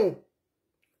rerùn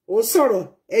ó sọ̀rọ̀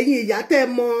ẹ̀yin ìyá tẹ́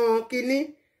mọ̀ kíní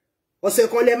ọ̀sẹ̀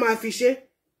kan lẹ máa fi ṣe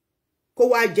kó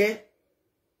wá jẹ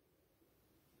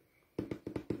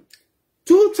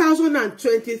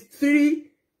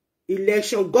 2023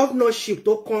 election governorship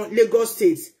tó kan Lagos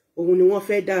State òun ni wọ́n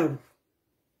fẹ́ dàrú.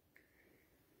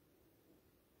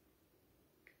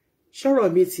 Ṣọ́rọ̀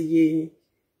mi ti yé yín.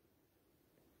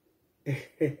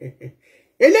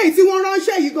 Eléyìí tí wọ́n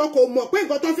ránṣẹ́ yìí gan kò mọ̀ pé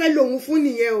nǹkan tó fẹ́ lòun fún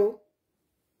nìyẹn o.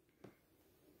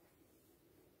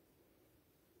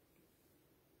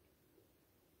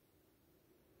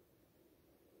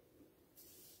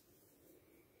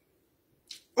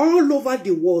 All over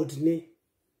the world ni.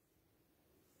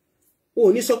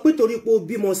 O ní sọ pé torí pé o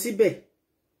bímọ síbẹ̀.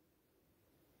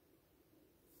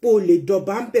 O lè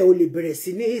dọ̀bà ń bẹ̀ o lè bẹ̀rẹ̀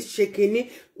sí ní ṣe kinní.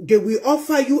 They will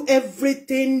offer you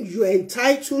everything you're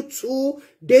entitled to,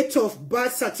 date of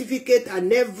birth certificate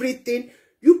and everything.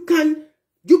 You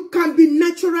can be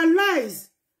naturalized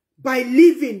by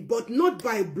living but not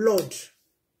by blood.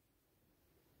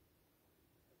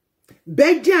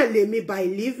 Belgian lèmi by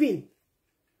living,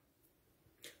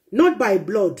 not by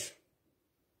blood.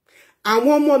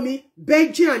 Àwọn ọmọ mi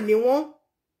Belgian ni wọ́n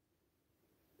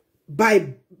by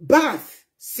birth.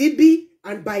 CB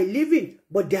and by living,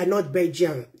 but they are not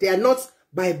Belgian. They are not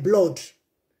by blood.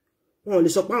 Wọ́n lè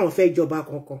sọ pé àwọn fẹ́ jọba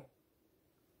kankan.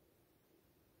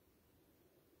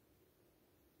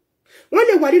 Wọ́n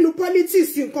lè wà nínú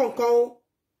politics nǹkan kan o.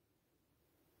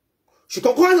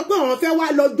 Ṣùgbọ́n kó wá sọ pé àwọn fẹ́ wá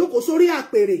lọ jókòó sórí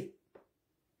àpèrè.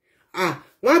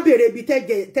 Wọ́n á bèrè ibi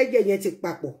tẹ́jẹ̀ yẹn ti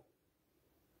papọ̀.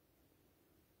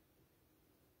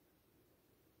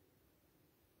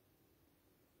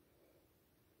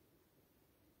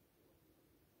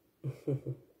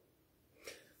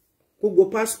 Google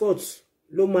passport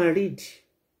ló máa read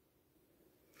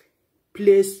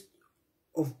place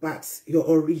of birth, your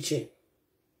origin.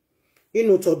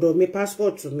 Inú tọ̀dọ̀ mi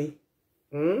passport mi.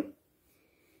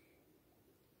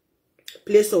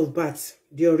 Place of birth,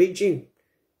 the origin.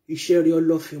 Ìṣẹ̀rí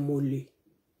Ọlọ́fimolè,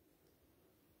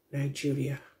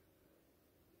 Nigeria.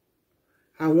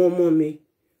 Àwọn ọmọ mi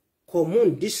common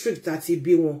district àti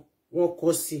bí wọ́n kọ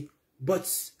sí, but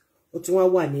ó tún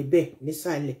wà níbẹ̀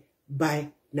nísàlẹ̀ by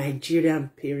Nigerian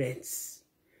parents.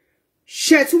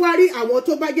 Ṣé tí wá rí àwọn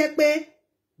tó bá jẹ́ pé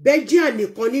Belgian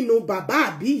nìkan nínú bàbá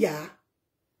àbí ìyá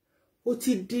ó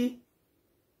ti di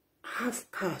half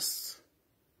caste.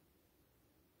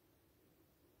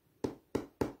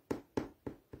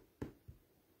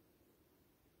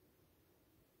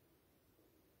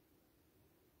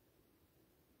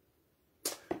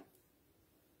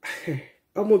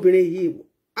 Ọmọbìnrin yìí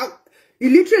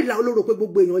illiterate la olóró pé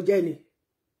gbogbo èèyàn jẹ́ ni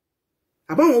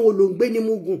àbáwọn wo ló ń gbé ní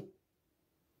Mugun.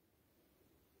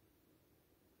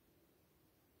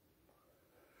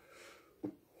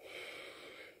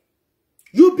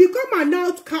 You become an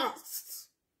outcast,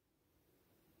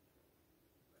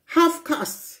 half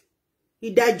caste,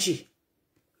 ìdajì.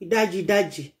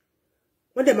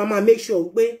 Wọ́n dẹ̀ máa make sure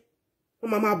pé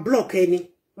wọ́n máa block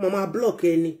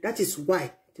ẹni, that is why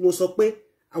tí mo sọ pé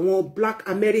àwọn black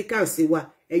Americans wa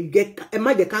ẹ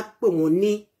má jẹ́ ká pè wọ́n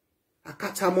ní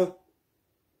akátá mọ́.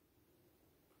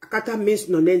 Akátá means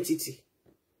non-entity.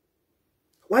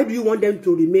 Why do you want them to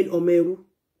remain ọmọ ẹrú?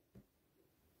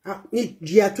 Ní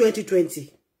year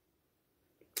 2020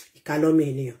 ìkàlọ́mọ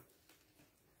ènìyàn.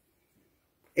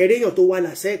 Ẹ̀rẹ́yàn tó wà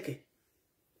lásẹ̀kẹ̀.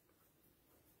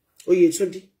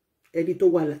 Oyètúndí ẹni tó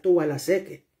wà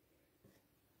lásẹ̀kẹ̀.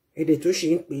 Ẹ̀dẹ̀ tó ṣe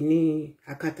ń pè ní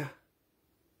akátá.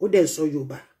 Ó dẹ̀ sọ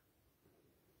Yorùbá.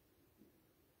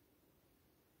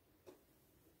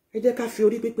 Ẹ jẹ́ ká fi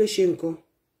orí pípé ṣe nǹkan.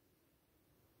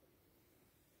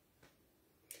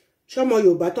 Ṣọmọ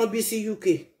Yorùbá tán bí sí UK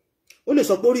ó lè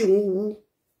sọ pé orí òun wú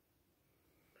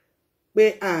pé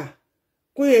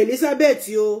Queen Elizabeth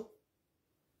o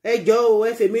ẹ jọ̀ọ́ o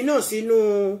ẹ fèmí náà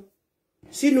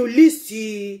sínú líìsì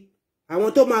àwọn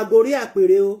tó máa gorí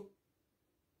àpèrè o.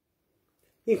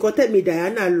 Nǹkan tẹ̀mí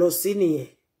Diana lọ sí nìyẹn.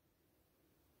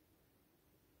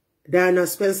 Diana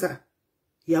Spencer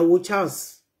ìyàwó Charles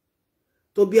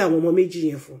tó bí àwọn ọmọ méjì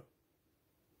yẹn fún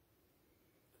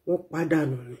wọ́n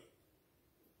pàdánù ni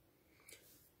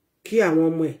kí àwọn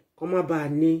ọmọ ẹ̀ kó má bàa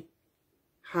ní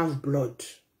half blood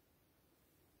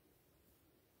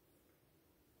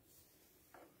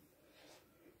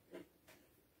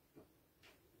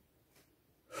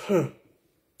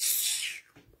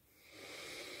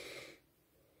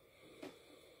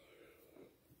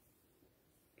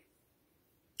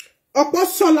Ọ̀pọ̀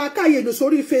sọ̀la káyè lò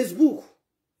sórí Facebook,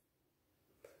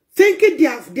 thinking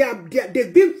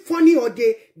they've been funny, or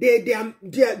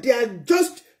they are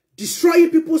just destroying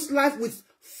people's life with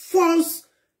false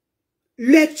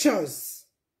lectures.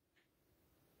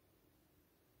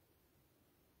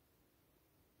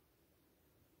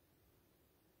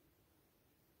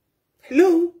 Hello?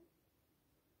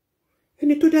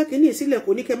 Ẹni tó dá kíní sílẹ̀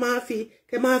kò ní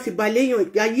kẹ́ máa fi balẹ̀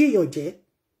ayé èèyàn jẹ́.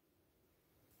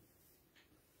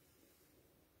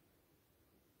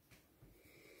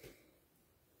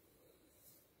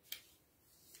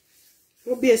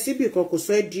 Wọ́n bí ẹ síbì kan kò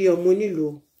sọ ẹ́ di ọmọ onílò.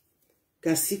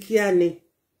 Gàsíkíá ni.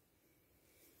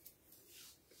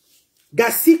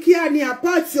 Gàsíkíá ni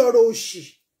àpáàtì ọ̀rọ̀ òṣì,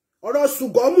 ọ̀rọ̀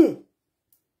ṣùgọ́mù.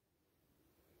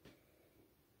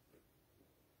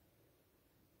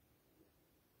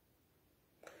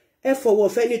 Ẹ fọ̀wọ̀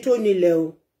fẹ́ni tó nílẹ̀ o.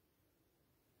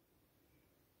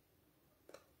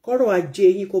 Kọ́rọ̀ ajé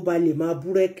yín kó ba lè máa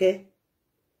búrẹ́kẹ́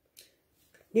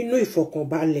nínú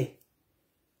ìfọ̀kànbalẹ̀.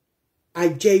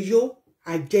 Àjẹyó,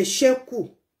 àjẹṣẹ́kù,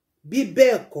 bí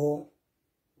bẹ́ẹ̀ kọ́.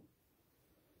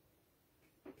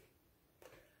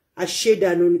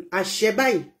 Àṣedànù, àṣẹ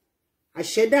báyìí,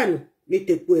 àṣẹdànù ní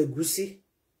tèpo ẹ̀gúsí.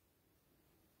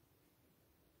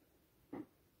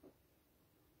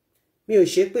 Mi ò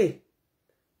ṣépè.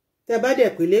 Tẹ́ bá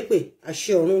dẹ̀ pé lépè,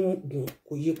 àṣẹ ọ̀run gùn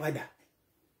kò yí padà.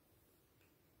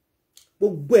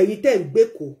 Gbogbo ẹ̀yin tẹ́ ń gbé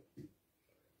kò,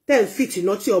 tẹ́ ń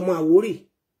fìtìná tí ọmọ Àwórì.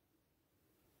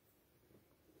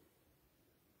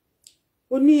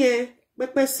 Ó ní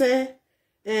pẹ́pẹ́sẹ́,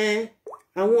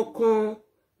 àwọn kan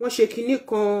wọ́n ṣe kinní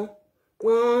kan,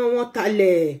 wọ́n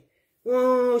talẹ̀,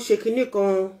 wọ́n ṣe kinní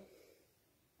kan.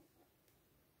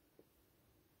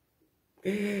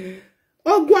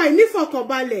 Ogun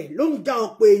àìnífọ̀kànbalẹ̀ ló ń ja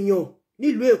ọ̀pọ̀ èèyàn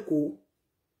nílùú Èkó.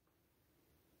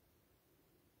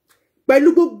 Pẹ̀lú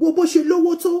gbogbo bó ṣe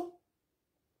lówó tó.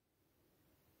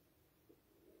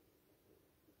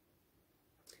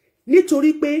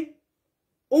 Nítorí pé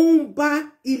ó ń bá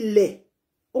ilẹ̀,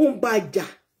 ó ń bá jà.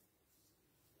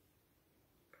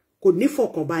 Kò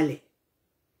nífọ̀kànbalẹ̀.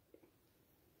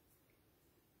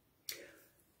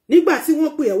 Nígbà tí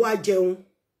wọ́n pè ẹ́ wá jẹun,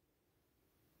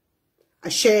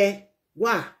 àṣẹ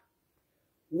wà.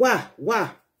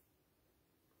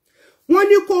 Wọ́n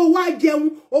ní kó wá jẹun,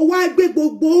 ó wá gbé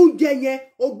gbogbo oúnjẹ yẹn,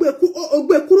 ó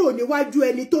gbé kúrò níwájú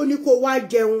ẹni tó ní kó wá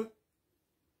jẹun.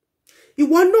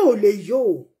 Ìwọ náà ò lè yó.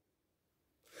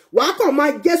 Wàá kàn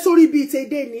máa jẹ sórí bíi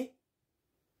tèdè ni.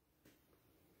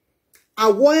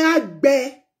 Àwọ̀ ẹ á gbẹ,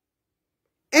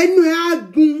 ẹnu ẹ á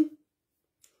gun,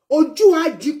 ojú á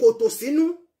jí kòtò sínú.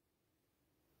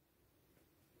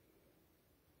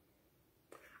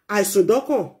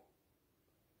 Àìsùndọ́kàn.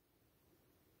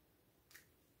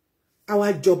 Àwa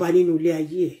jọba nínú ilé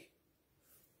ayé ẹ̀.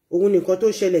 Òun nìkan tó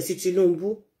ṣẹlẹ̀ sí Tinubu.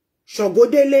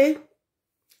 Ṣàngódélé,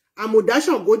 àmùdá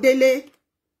Ṣàngódélé,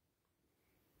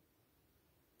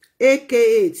 aka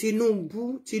Tinubu.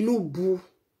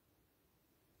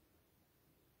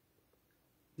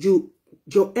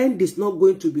 Your end is not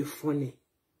going to be funny.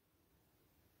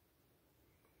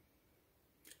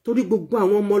 Torí gbogbo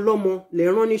àwọn ọmọ ọlọ́mọ lè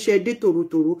rán níṣẹ́ dé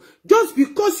tòrótòró, just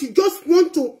because you just want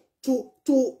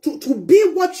to be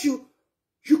what you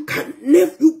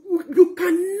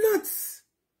cannot.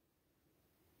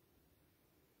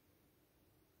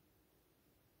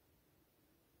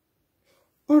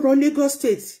 Ọ̀rọ̀ Lagos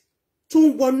State tó ń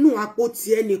wọnú àpótí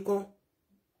ẹnìkan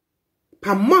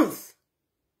per month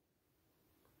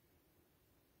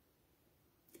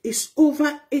is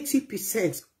over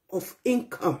 80% of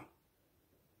income.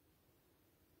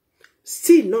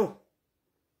 Still no.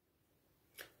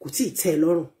 Kò tí ì tẹ́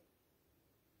lọ́rùn.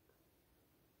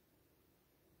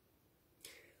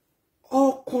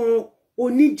 Ọkàn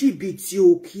oníjìbìtì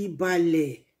ò kì í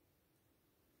balẹ̀.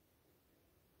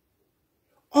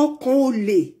 Ọkàn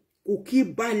olè kò kì í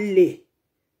balẹ̀.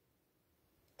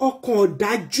 Ọkàn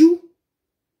ọ̀dájú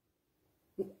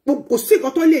kò sí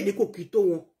nǹkan tó lè ní kò kì í tó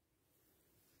wọn.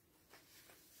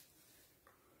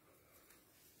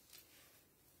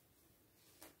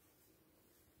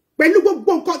 Pẹ̀lú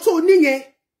gbogbo nǹkan tó ní yẹn,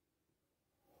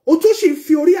 ó tún sì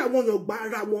fi orí àwọn èèyàn gba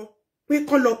ara wọn pé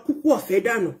kán lọ kúkú ọ̀fẹ́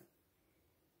dànù.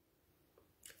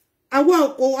 Àwa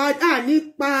kò á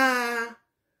nípa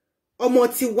ọmọ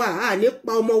tiwa, á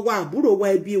nípa ọmọ wa, àbúrò wa,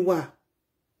 ẹbí wa.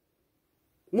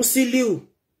 Musiliu,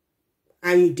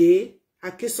 Àyìndé,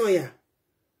 Akínsànyà,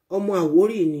 ọmọ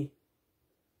Àwórì ni.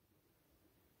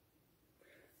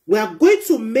 We are going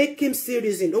to make him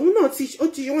serious. Òun náà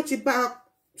wọ́n ti bá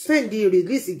send the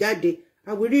release jáde.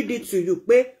 I will read it to you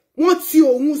pé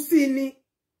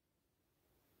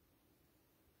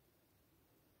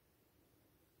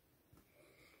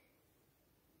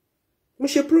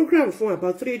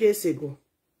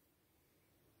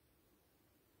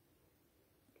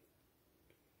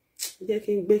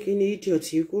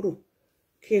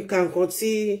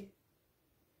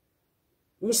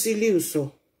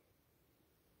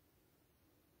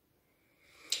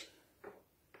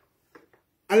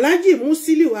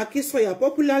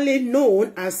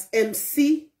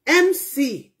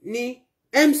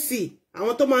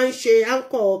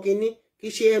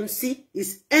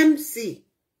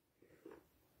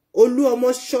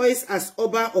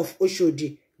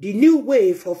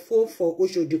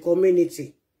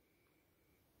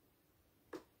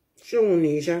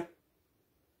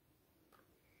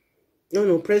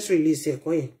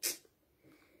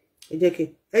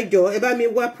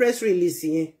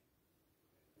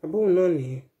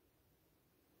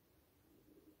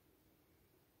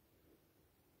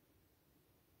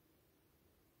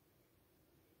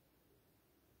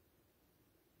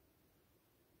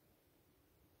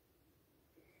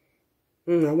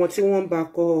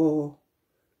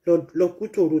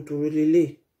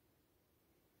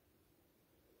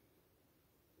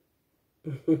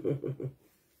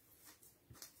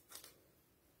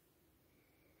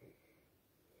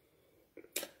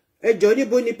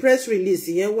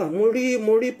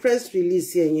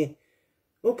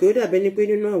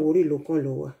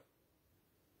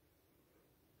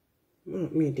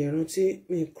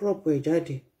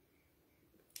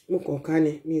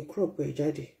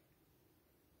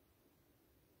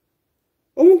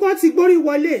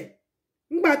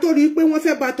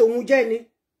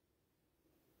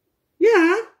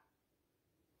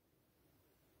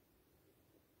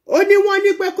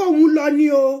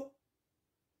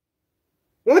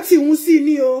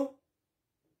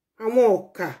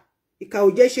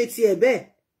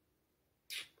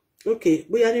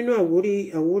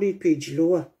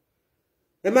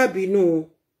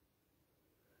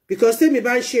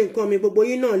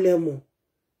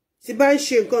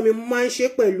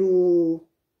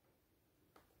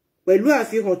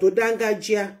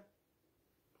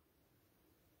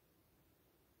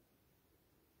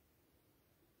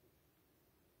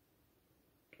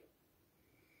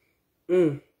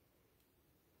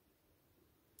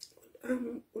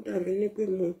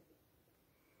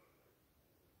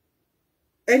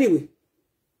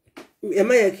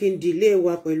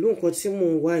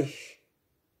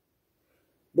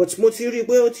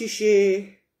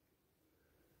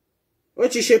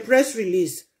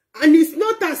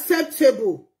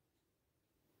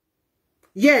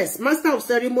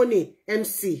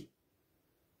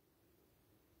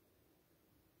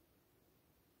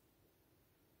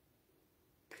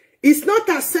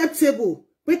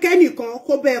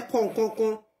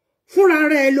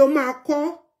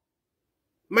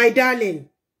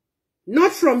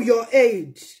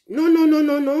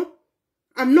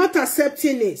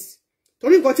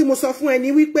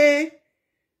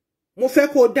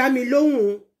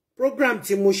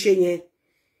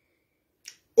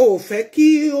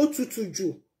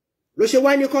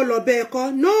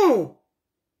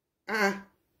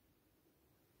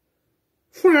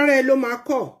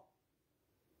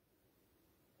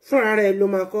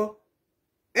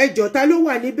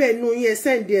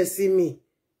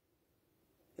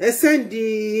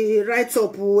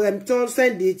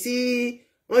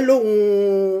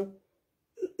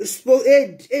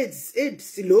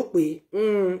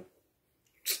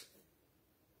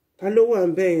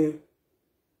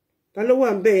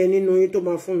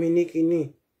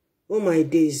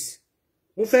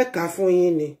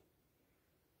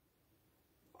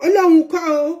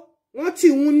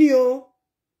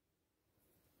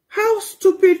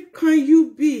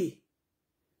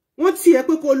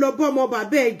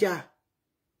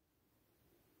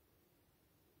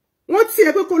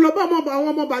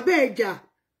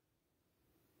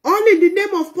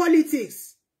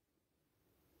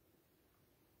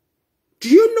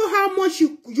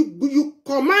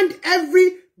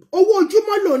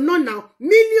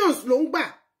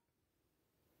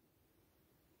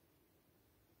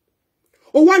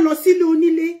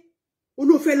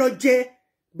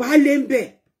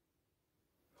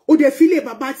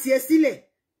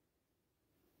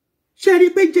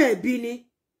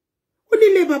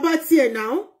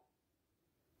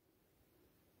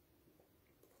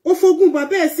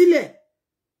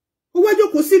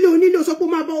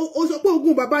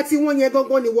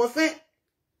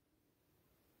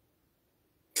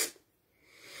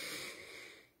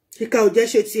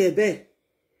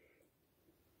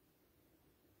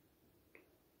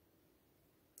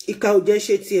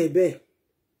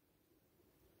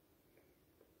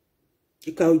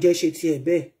ìkà ò jẹ́ ṣe tiẹ̀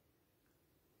bẹ́ẹ̀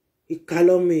ìkà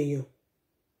lọ́mọ èèyàn.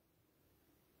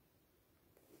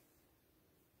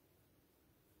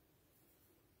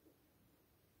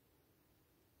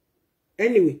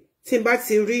 Anyway, tí n bá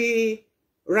ti rí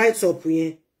write up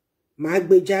yẹn màá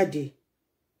gbé jáde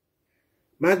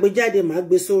màá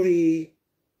gbé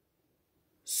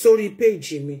sórí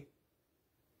page mi.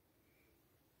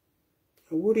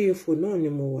 Àwòrì info náà ni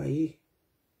mo wà yìí.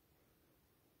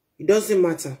 It doesn't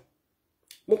matter.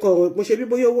 Mo ṣe bí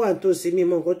bóyá wà tó sí mi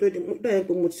mọ nǹkan tó dé mo dá yẹn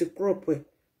pé mo ti crop ẹ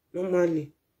normally.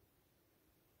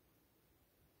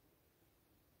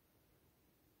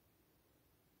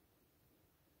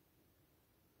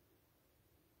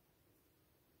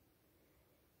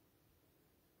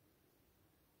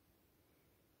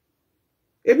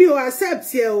 Èmi ò accept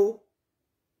ẹ o.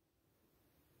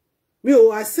 Mi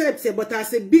ò accept ẹ, but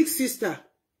as a big sister,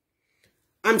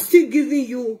 I'm still giving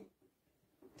you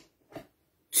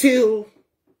till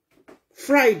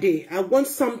Friday. I want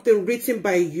something written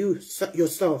by you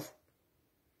yourself.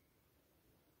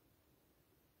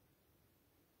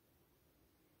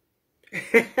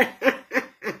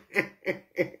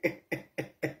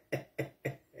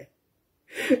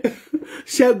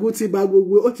 Ṣẹ́gun ti bá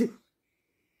gbogbo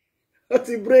ó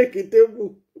ti break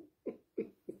table.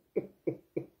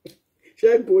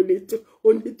 Ṣẹ́gun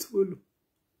onítùlù.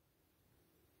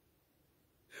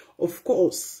 Of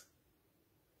course,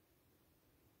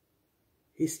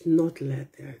 it's not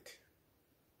like that.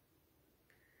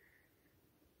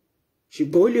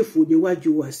 Ṣùgbọ́n ó lè fò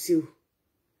níwájú Wàsíù.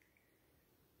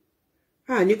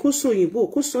 Ní kó sọ òyìnbó,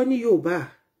 kó sọ ní Yorùbá.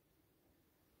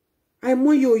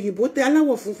 Àìmọye òyìnbó tẹ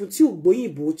aláwọ̀ funfun tí ò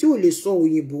gbóyìnbó, tí ò lè sọ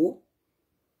òyìnbó.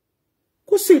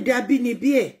 Kó ṣèdè abínibí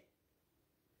ẹ̀.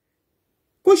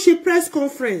 Kó ṣe press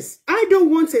conference. I don't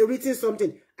want a written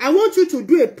something. I want you to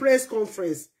do a press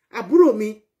conference. Àbúrò mi.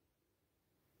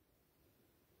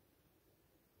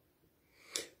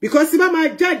 Because if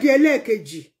I'm jáde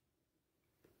ẹlẹ́ẹ̀kejì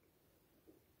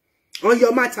on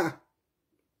your matter.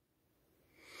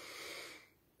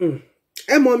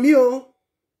 Ẹ mọ̀ mí o.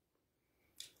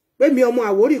 Pé mi ọmọ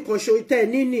Àwórì kan ṣo tẹ́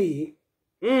ní nìyí.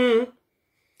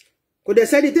 Kò dẹ̀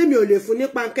sẹ́ni tèmi ò lè fún ní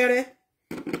pankẹ́rẹ́.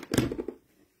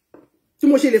 Tí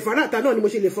mo ṣe lè farata náà ni mo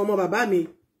ṣe lè fún ọmọ bàbá mi.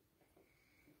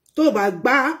 Tó bá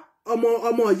gbá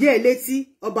ọmọ yẹ́ ẹ létí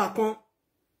ọba kan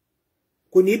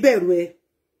kò ní bẹ̀rù ẹ.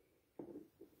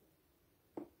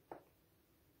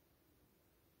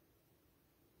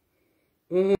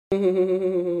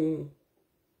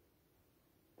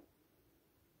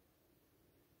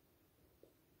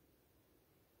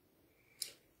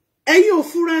 Ẹ̀yin ò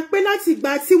fura pé láti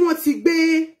ìgbà tí wọ́n ti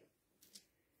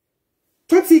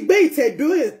gbé ìtẹ̀dó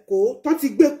Èkó, tó ti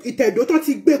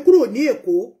gbé kúrò ní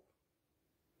Èkó,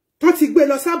 tó ti gbé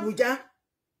lọ sí Àbújá.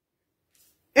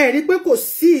 Ẹ rí pé kò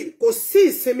sí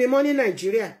ìsinmi mọ́ ní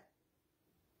Nàìjíríà.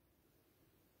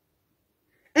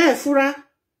 Ẹ fura.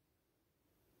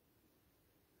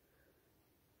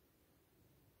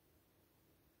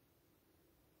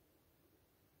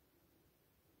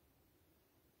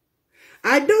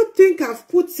 I don't think I've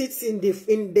put it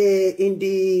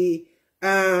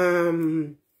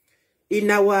in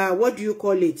our, what do you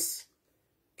call it?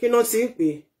 Cannot think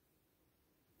we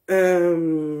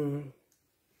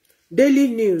daily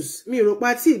news. Mi rò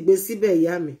pa tí gbé síbẹ̀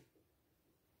ìyá mi.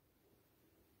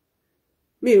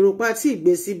 Mi rò pa tí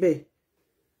gbé síbẹ̀.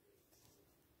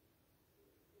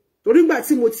 Torí gbà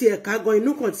tí mo ti ẹ̀ka gan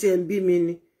inú kan tí ẹ̀ ń bí mi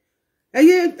ni.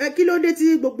 Kí ló dé tí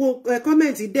gbogbo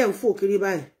comment dẹ̀ ń fò kiri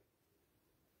báyìí?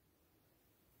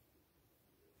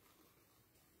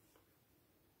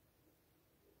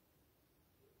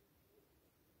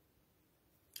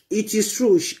 It is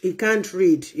true. He can't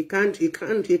read. He can't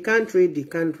read. He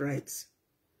can't write.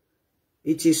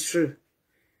 It is true.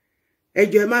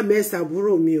 Ẹjọ́ ẹ má mess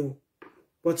àbúrò mi o.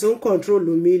 But don't control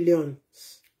millions.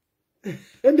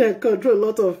 And then control a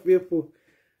lot of people.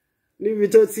 Níbi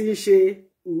tó ti ń ṣe,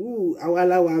 àwa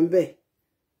la wà ńbẹ̀.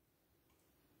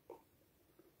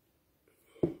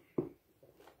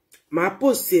 Màá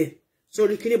post here.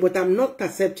 Sorry, kini, but I'm not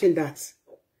accepting that.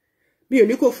 Mi ò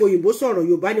ní kó fòyìnbó sọ̀rọ̀,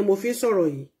 Yorùbá ni mo fi ń sọ̀rọ̀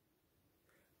yìí.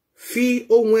 Fi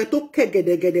ohun ẹ tó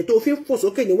kẹ̀gẹ̀dẹ̀gẹ̀dẹ̀ tó fi ń fò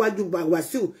sókè níwájú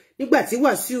Wàsíù nígbà tí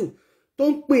Wàsíù tó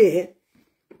ń pè ẹ́.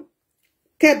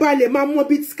 Kẹ́ bá lè máa mọ̀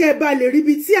bí kẹ́ bá lè rí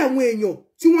bí tí àwọn èèyàn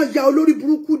tí wọ́n ya olórí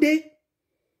burúkú dé.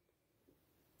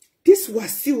 This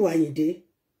Wàsíù Àyìndé.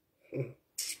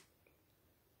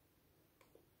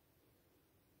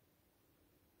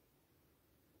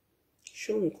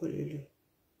 Show me Kolele.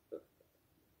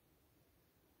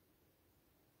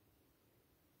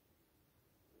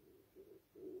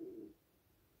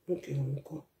 Okay,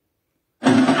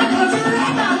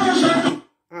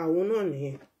 àwọn náà ni.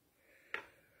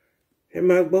 ẹ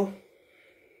máa gbọ́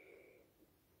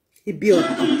ibi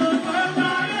ọ̀dọ̀.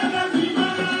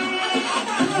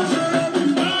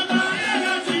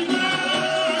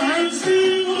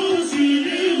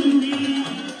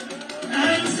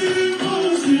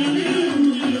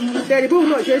 Ṣẹ̀rí bóun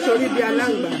náà ṣe sọ níbi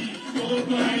aláǹgbá.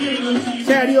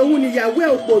 Ṣẹ̀rí òun níyàwó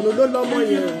ẹ̀ òpònú ló lọ́mọ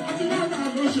yẹn.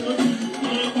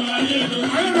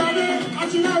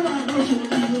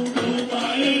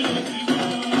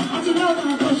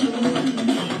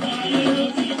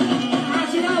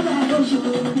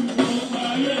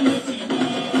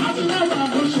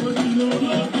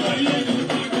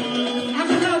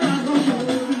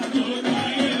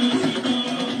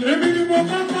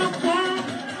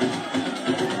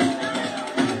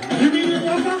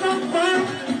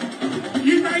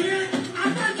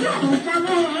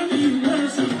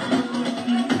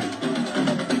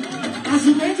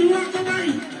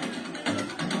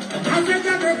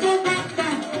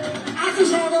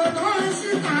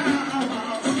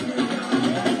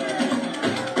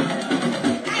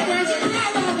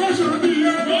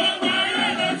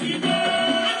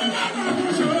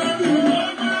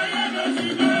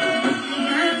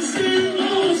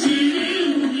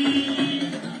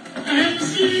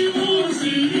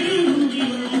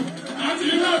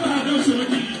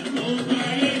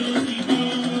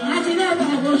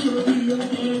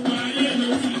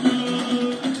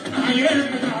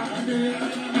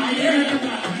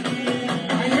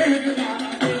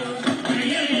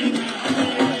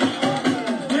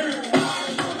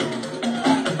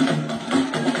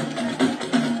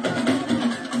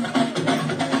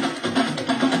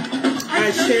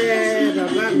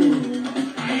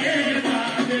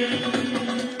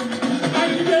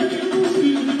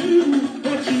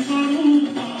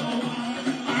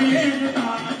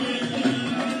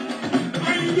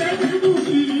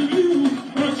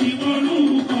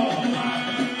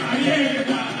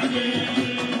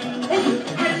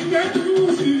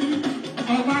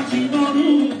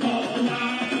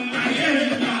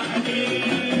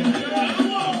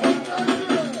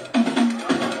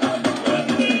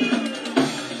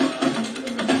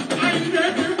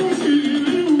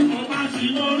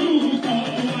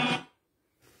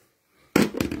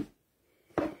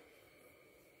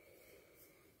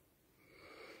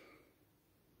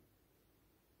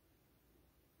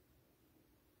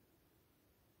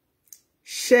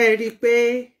 Ṣé rí pé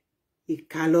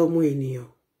ìkà lọmọ ènìyàn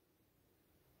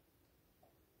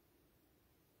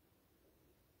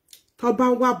tó bá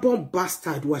wá bomb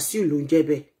bastard Wàsíù ló ń jẹ́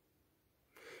bẹ́ẹ̀.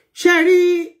 Ṣé rí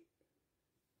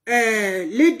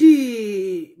lady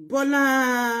Bola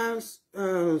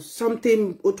something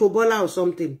Auto Bola or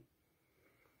something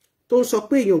tó ń sọ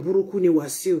pé èèyàn burúkú ni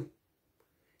Wàsíù.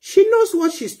 She knows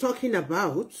what she's talking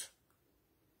about.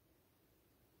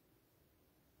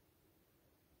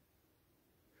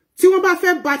 Tí wọ́n bá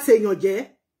fẹ́ bà tèèyàn jẹ́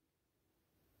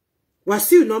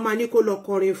Wàsíù náà máa ní kó lọ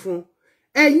kọrin fún.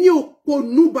 Ẹ̀yin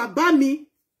òpònú bàbá mi.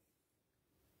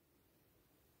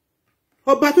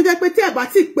 Ọba tó jẹ́ pé tí ẹ bá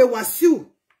ti pè Wàsíù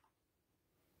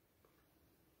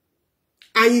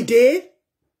Àyìndé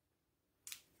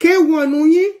kéwọnú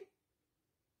yín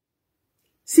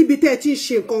síbi tẹ́ ti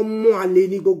ṣe nǹkan mú àlè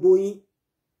ní gbogbo yín.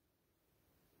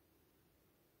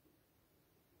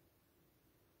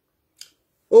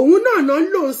 Òun náà náà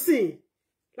lò ń sìn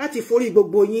láti forí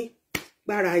gbogbo yín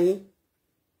gbára yín.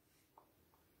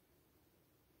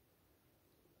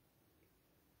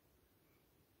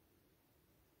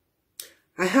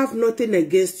 I have nothing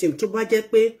against him. Tó bá jẹ́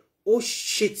pé ó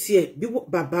ṣe tiẹ̀ bí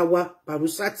bàbá wa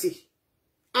Barusati.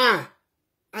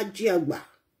 Ají àgbà.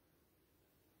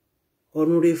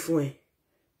 Ọ̀run rẹ̀ fún ẹ.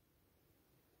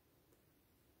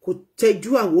 Kò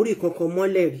tẹ́jú Àwórì kankan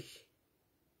mọ́lẹ̀ rí.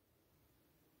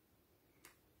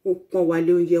 Ó pọ́n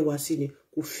wálé ó yẹ wá sí ni.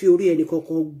 Kò fi orí ẹni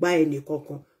kankan gbá ẹni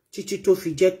kankan títí tó fi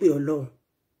jẹ́ pé Ọlọ́run.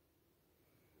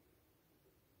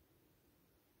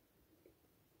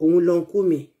 Òun ló ń kú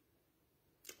mi.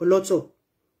 Ọlọ́tọ̀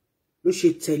ló ṣe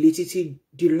tẹ̀lé títí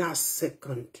the last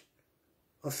second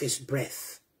of his breath.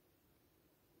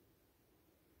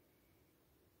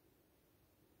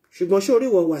 Ṣùgbọ́n ṣé orí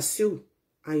wọ Wàsíù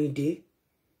Àyìndé?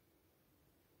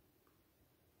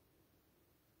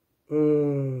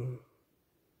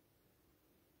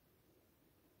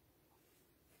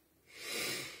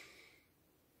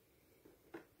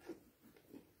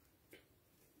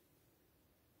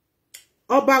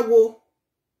 Ọba wo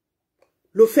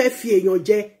ló fẹ́ fi èèyàn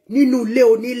jẹ nínú ilé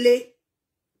onílé?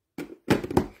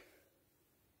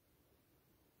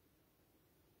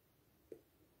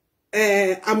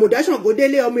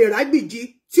 Àmùdáṣàngódélé ọmọ Ìrágbìjí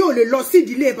tí ò lè lọ sí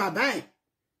ìdílé bàbá ẹ̀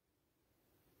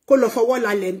kó lọ fọwọ́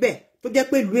lálẹ̀ ńbẹ̀ tó jẹ́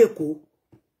pé ìlú Èkó.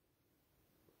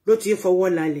 ló ti fọwọ́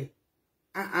lálẹ̀.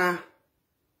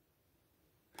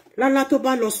 Lálá tó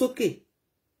bá lọ sókè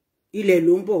ilẹ̀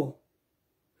ló ń bọ̀.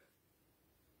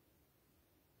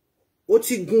 Ó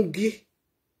ti gungi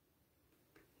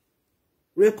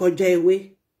rékọjá ewé.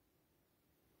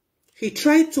 He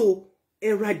tried to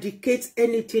eradicate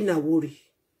anything Àwórì.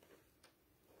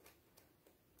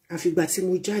 Àfìgbà tí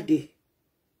mo jáde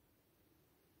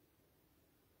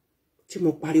tí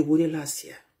mo pariwo ní last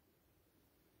year.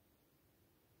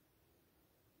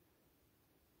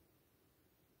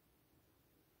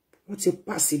 Wọ́n ti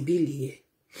pass bíìlì yẹn.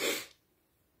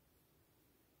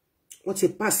 Wọ́n ti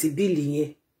pass bíìlì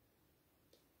yẹn.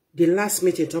 The last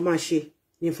meeting tó máa ṣe,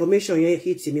 information yẹn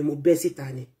hit mi, mo bẹ́ síta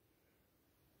ni.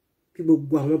 Bí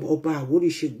gbogbo àwọn ọba Àwórì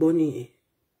ṣe gbọ́ nìyẹn.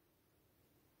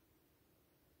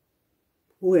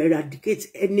 Who eradicate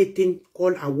anything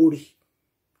called Àwórì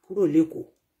kúrò l'Ékòó.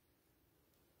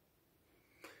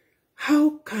 How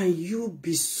can you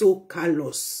be so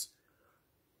callous,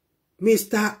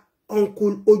 Mr.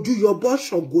 Uncle Ojuyobo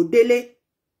Ṣàngódélé?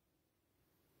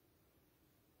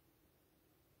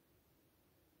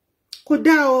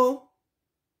 Kódà o.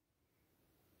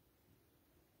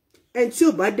 Ẹni tí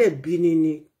ò bá dẹ̀ bí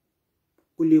ni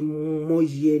kò lè mọ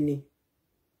yẹ ni.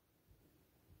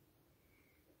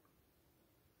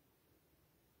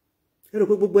 Ẹ rò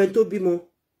pé gbogbo ẹni tó bímọ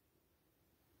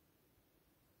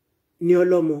ni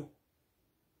ọlọ́mọ.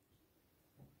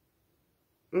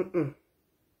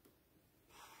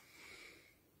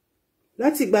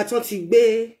 Láti ìgbà tán ti gbé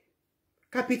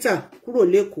capital kúrò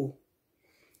l'Ékòó,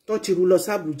 tán ti rú lọ sí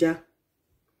Àbújá.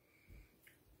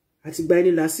 Àti ìgbà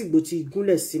ẹni lásìgbò ti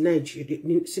gúnlẹ̀ sí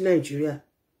Nàìjíríà.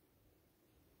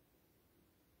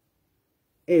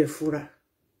 Ẹ fura.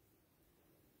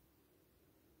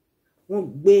 Wọ́n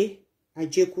gbé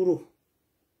ajé kúrò.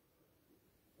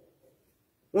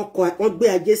 Wọ́n gbé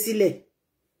ajé sílẹ̀.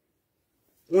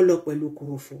 Wọ́n lọ pẹ̀lú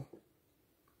kòròfo.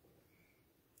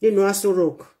 Nínú Aso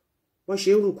Rock, wọ́n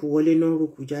ṣe rúkú wọlé náà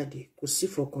rúkú jáde, kò sí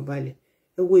fọkànbalẹ̀.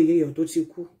 Ẹ wo èèyàn tó ti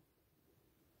kú.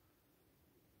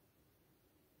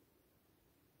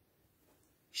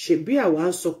 Ṣebí àwa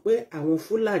ń sọ pé àwọn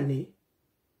Fúlàní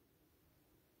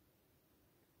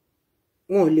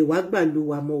wọn ò lè wá gbàlú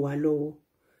wa mọ́ wa lọ́wọ́.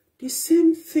 The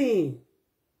same thing.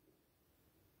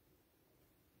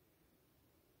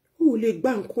 Ó lè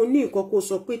gba nǹkan ní nǹkan kó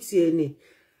sọ pé ti ẹni.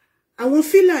 Àwọn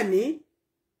Fúlàní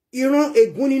ìran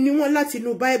ègún ni wọ́n láti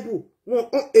inú Bible. Wọ́n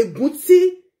ègún tí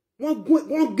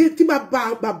wọ́n gé tí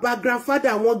bàbá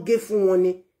grandfather wọ́n gé fún wọn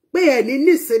ni. Pé ẹni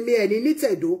nísinmi ẹni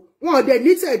nítẹ̀dó. Wọ́n ò dẹ̀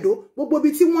nítẹ̀dó. Gbogbo ibi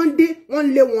tí wọ́n dé wọ́n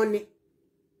lé wọn ni.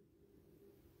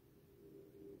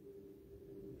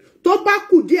 Tó bá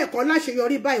kù díẹ̀ kan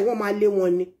láṣeyọrí báyìí wọ́n máa lé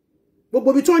wọn ni. Gbogbo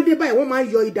ibi tí wọ́n dé báyìí wọ́n máa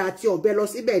yọ idà àti ọ̀bẹ lọ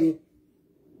síbẹ̀ ni.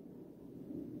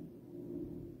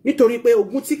 Nítorí pé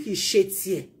ogún tí kìí ṣe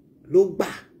tiẹ̀ ló gbà.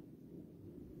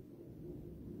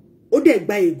 Ó dẹ̀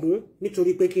gba ègún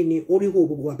nítorí pé kí ni oríwó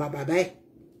gbogbo bàbá ẹ̀.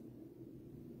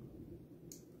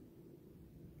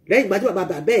 Lẹ́yìn ìgbà tí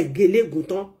bàbá ẹ̀ gé légún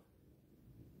tán,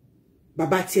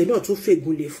 bàbá tiẹ̀ náà tún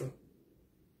fègún lé fún.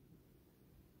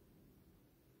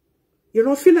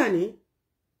 Ìran Fúlàní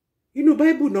inú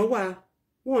Bible náà wà,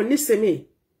 wọn ò ní sinmi.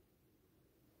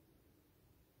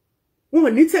 Wọn ò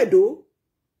ní tẹ̀dó.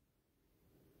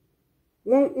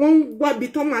 Wọ́n wábi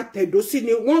tán máa tẹ̀dó sí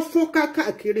ni, wọ́n fọ́n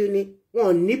káàkiri ni, wọn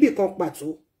ò níbì kan pàtó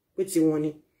pé ti wọn ni.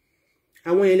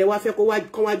 Àwọn yẹn lẹ wá fẹ́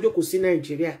kó wá jókòó sí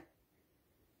Nàìjíríà.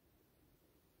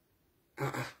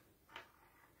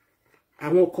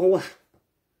 Àwọn kan wà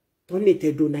tó ní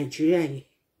tẹ̀dó Nàìjíríà yìí.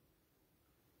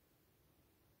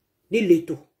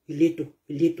 Níletò,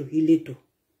 ìletò.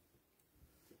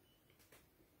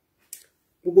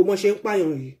 Gbogbo mọ́ ṣe ń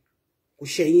pààyàn yìí, kò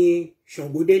ṣẹ̀yìn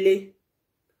Ṣàngódélé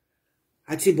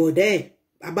àti bọ̀dá ẹ̀,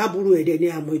 àbábúrú ẹ̀dẹ̀ ni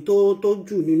àmọ́ tó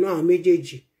jù nínú àwọn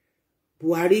méjèèjì.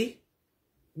 Buhari,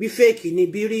 bí fèkì ni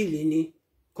bí ríìlì ni,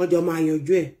 kọjọ máa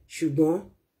yanjú ẹ̀, ṣùgbọ́n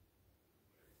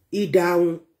ìdá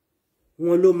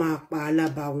wọn ló máa pa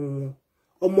alábàáwọn wọn.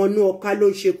 Ọmọ inú ọká ló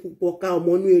ń ṣekú pọká, ọmọ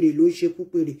inú èrè ló ń ṣekú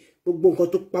pèrè. Gbogbo nǹkan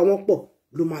tó pa wọ́n pọ̀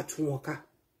ló máa tú wọn ká.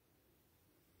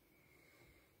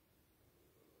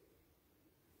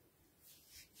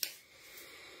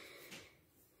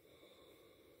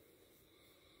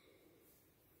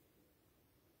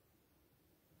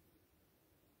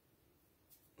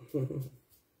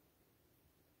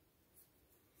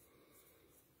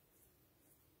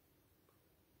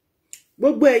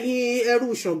 Gbogbo ẹ̀yin ẹrú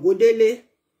Ṣàngódélé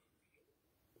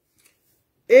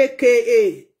aka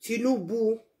Tinubu,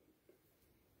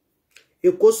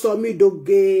 Èkó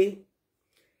sọmídóge,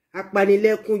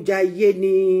 apanilẹ́kúnjayé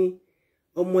ni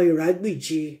ọmọ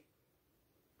Ìrágbìjí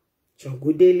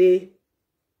Ṣàngódélé.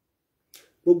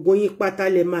 gbogbo yín pátá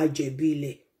lẹ máa jẹ̀bi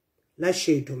ilẹ̀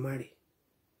láṣẹ Èdùmàrè.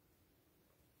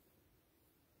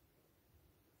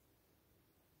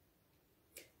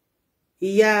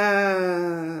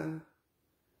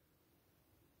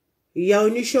 ìyá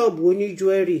oníṣọ́ọ̀bù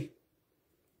oníjúẹ́rì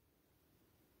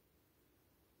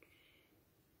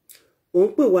òun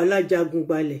pè wá lájagun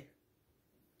gbalẹ̀.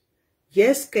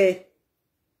 Yẹ́sìkẹ́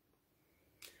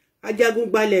ajagun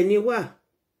gbalẹ̀ ni wá.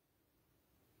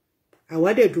 Àwa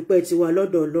dẹ̀ dúpẹ́ tiwa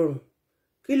lọ́dọ̀ Ọlọ́run.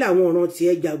 Kí làwọn ọ̀ràn tí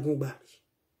ẹ jagun gbà rí?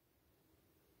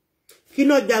 Kí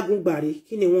náà jagun gbà rí?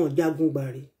 Kí ni wọ́n jagun gbà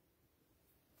rí?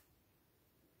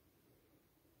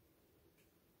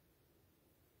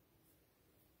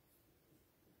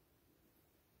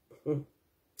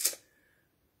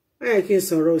 Báyẹ̀ kí n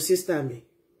sọ̀rọ̀ sísítà mi.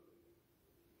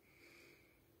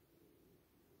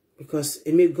 Because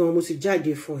èmi gan mo ti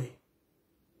jáde fún ẹ.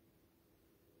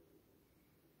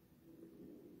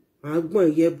 Màá gbọ́n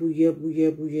yẹ́bú.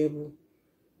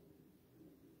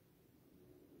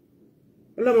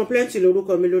 Ọlọ́mọ plenty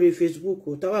lórúkọ mi lórí Facebook,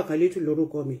 Táwàkálítù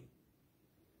lórúkọ mi.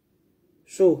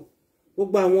 So,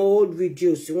 gbogbo àwọn old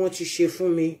videos tí wọ́n ti ṣe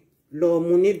fún mi, lọ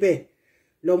mú níbẹ̀,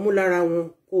 lọ mú lára wọn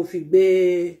kó fi gbé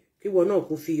kíwọ náà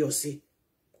kó fi yọ̀ sí,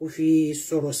 kó fi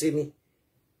sọ̀rọ̀ sí mi.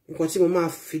 Nǹkan tí mo máa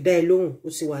fi dá ẹ lóhùn ó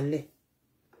sì wà nílẹ̀.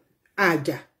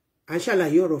 Àjà, à ń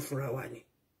ṣàlàyé ọ̀rọ̀ fúnra wa ni.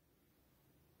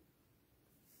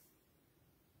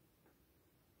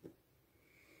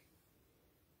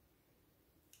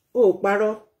 Ó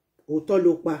parọ́, òótọ́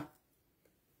ló pa.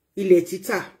 Ilẹ̀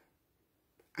títà,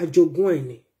 àjogún ẹ̀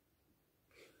ni.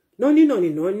 Nọ́ní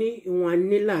ìwọ̀n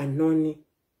anílà nọ́ní.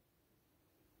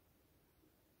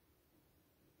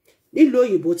 Nílùú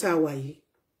òyìnbó tá a wà yìí.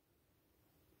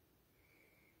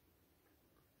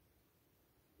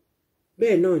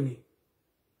 Bẹ́ẹ̀ náà ni.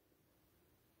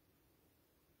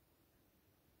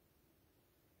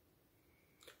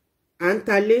 À ń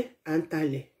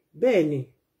talẹ̀. Bẹ́ẹ̀ ni.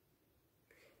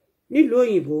 Nílùú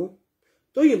òyìnbó,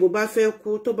 tóyìnbó bá fẹ́ kú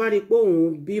tó bá rí pé òun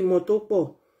bímọ tó pọ̀,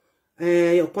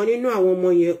 ọ̀kan nínú àwọn ọmọ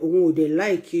yẹn òun ò dẹ̀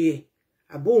láìkí ẹ̀,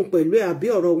 àbóhun pẹ̀lú ẹ̀ àbí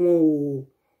ọ̀rọ̀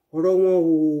wọn ò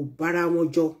bára wọn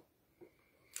jọ.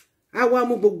 Á wá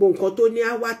mú gbogbo nǹkan tó ní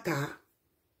á wá tà á.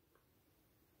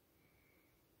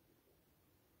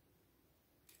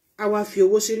 Á wá fi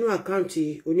owó sínú àkáǹtì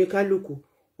oníkálukú,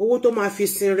 owó tó máa fi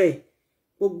sin rẹ̀,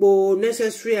 gbogbo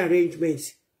necessary arrangements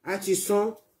á ti san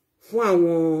fún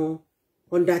àwọn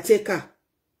undertaker.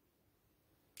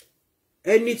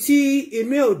 Ẹni tí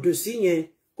inú ẹ̀ ò dùn sí yẹn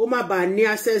kó má bàa ní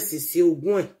access sí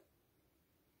ogún ẹ̀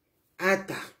á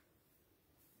tà.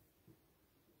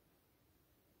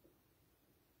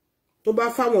 Tó bá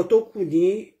fáwọn tó kù ní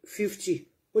 50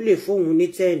 ó lè fóun ní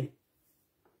 10.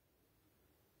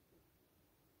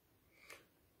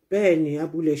 Bẹ́ẹ̀ ni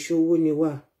abúlé ṣòwò ni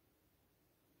wà.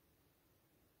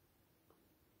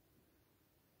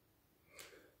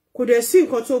 Kò dẹ̀ sí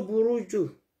nǹkan tó burú jù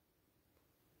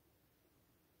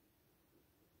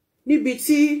níbi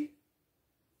tí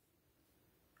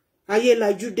ayé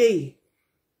lajú dé yìí,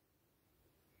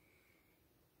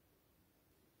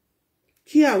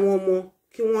 kí àwọn ọmọ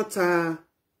kí wọ́n ta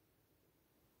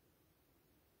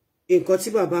nǹkan tí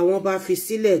bàbá wọn bá fi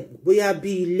sílẹ̀, bóyá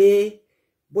bí ilé,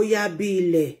 bóyá bí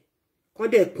ilẹ̀, kán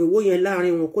dẹ̀ pínwó yẹn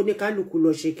láàrin wọn, kó ní kálukú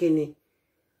lọ ṣe kíni,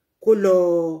 kó lọ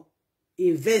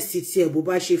invest tí ẹ̀ bó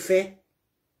bá ṣe fẹ́.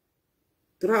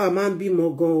 Tọ́ra wa máa ń bímọ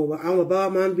gan, àwọn bàbá wa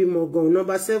máa ń bímọ gan.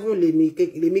 Number 7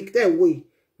 lèmi tẹ̀ wò yìí,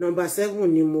 number 7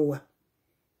 ni mo wà.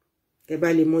 Ẹ bá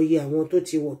lè mọ iye àwọn tó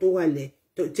ti wọ̀ tó wà lẹ̀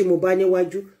tí mo bá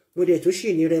níwájú, mo dẹ̀ tó sì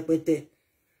ní rẹpẹtẹ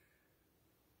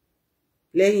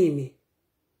lẹ́yìn mi.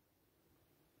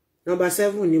 Number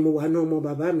 7 ni mo wà náà ọmọ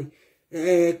bàbá mi.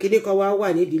 Kíní kan wá wà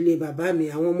nídìílé bàbá mi,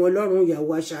 àwọn ọmọ ọlọ́run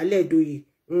ìyàwó aṣálẹ̀ dòye.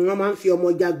 Wọ́n máa ń fi ọmọ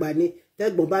jàgbà ni.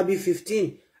 Tẹ́gbọ̀n bá bí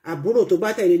 15, àbúrò tó bá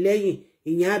tẹ̀lé lẹ́yìn,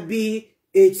 ìyẹn á bí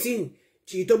 18,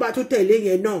 tí tó bá tún tẹ̀lé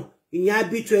yẹn náà, ìyẹn á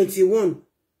bí 21.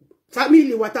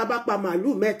 Fámìlì wa tá bá pa màálù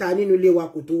 3 nínú ilé wa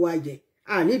kò tó wá jẹ.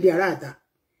 À nídìí ara àta.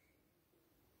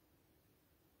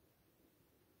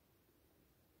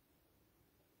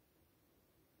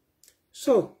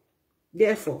 So,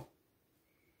 therefore,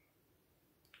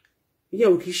 ìyẹn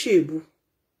ò kìí ṣe èbú.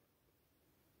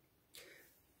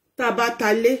 Tá bá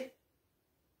talé,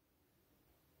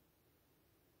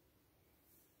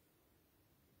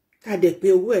 ká dẹ̀ pé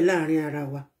owó ẹ̀ láàrin ara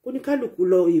wa, oníkálùkù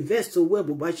lọ invest owó ẹ̀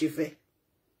bó bá ṣe fẹ́.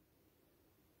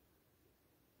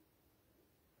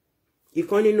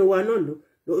 Ìkan nínú wa náà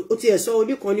ó ti ẹ̀ sọ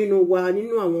oníkan nínú wa,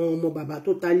 nínú àwọn ọmọ bàbá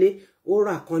tó talé, ó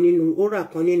rà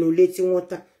kan nínú ilé tí wọ́n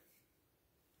tà.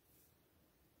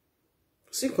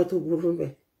 Sí nǹkan tó burú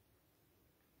bẹ́ẹ̀.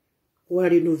 Wá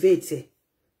renovate ẹ̀.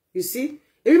 You see,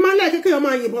 èmi máa like kéèyàn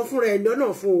máa yìnbọn fúnra ẹ̀ lọ́nà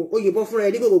fún o yìnbọn fúnra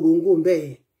ẹ̀ ní gbogbogbò ń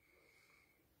bẹ́ẹ̀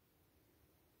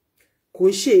kò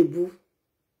ń ṣe èbú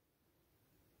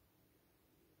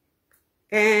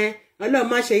Ọlọ́run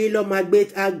má ṣe yín lọ máa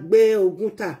gbé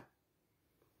ogún tà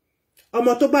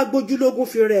ọmọ tó bá gbójúlógún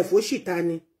fi rẹ̀ fóṣìta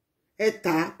ni ẹ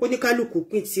tà kóníkálùkù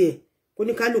pín tiẹ̀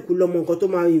kóníkálùkù lọmọ nǹkan tó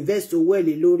máa invest owó ẹ̀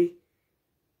lé lórí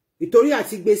ìtorí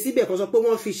àti gbé síbẹ̀ kan sọ pé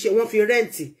wọ́n fi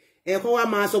rẹ́ǹtì ẹ̀kọ́ wá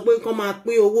máa sọ pé kán máa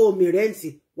pín owó mi rẹ́ǹtì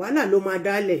wàhálà ló máa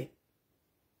dálẹ̀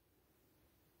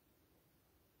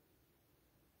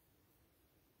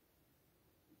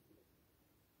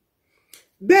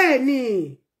bẹ́ẹ̀ ni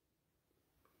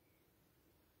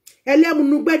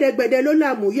ẹlẹ́mùnú gbẹ́dẹgbẹ́dẹ ló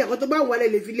láàmú yìí àkọ́ tó bá wà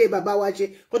lè fi lé bàbá wa ṣe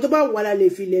kọ́ tó bá wà lè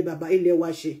fi lé bàbá ilé wa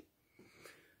ṣe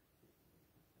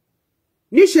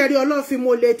níṣẹ́rí ọlọ́fin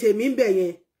mo lè tèmi ń bẹ̀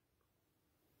yẹn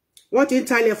wọ́n ti ń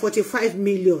talẹ̀ 45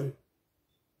 million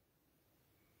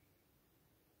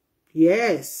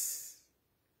yes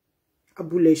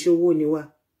abúlé ìṣòwò ni wá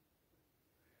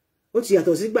ó ti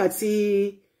yàtọ̀ sígbà tí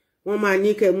wọ́n máa ní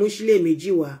kẹ́ mú sílé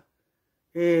méjì wá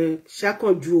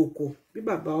ṣàkànjú oko bí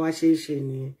bàbá wa ṣe ń ṣe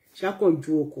nìyẹn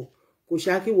ṣàkànjú oko kò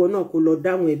ṣàkíwọ náà kó lọ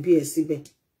dáhùn ẹbí ẹ síbẹ̀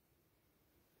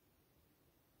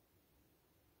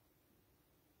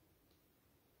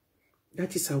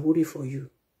that is Awori for you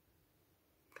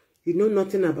you know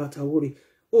nothing about Awori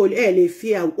o lè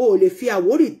fi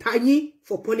Awori tayín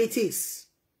for politics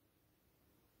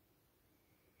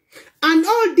and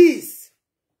all this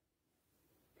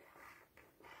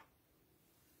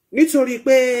nítorí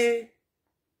pé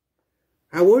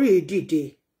Awori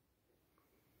dìde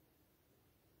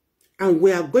and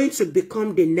we are going to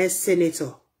become the next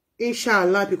senator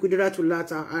inshallah bi kudratillah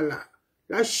ta'ala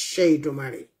láṣẹ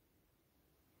Ìdùmarè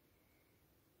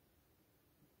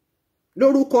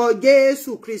lórúkọ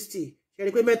Jésù Kristi ṣe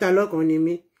rí pé mẹ́ta lọ́kan ni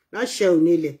mí láṣẹ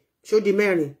ONILE ṣó di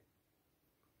mẹ́rin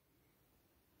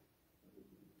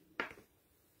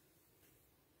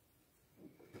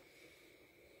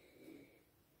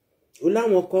ó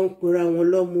láwọn kan pera wọn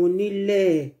lọ́mọ onílẹ̀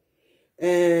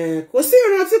kò sí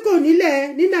ìran tí kò nílẹ̀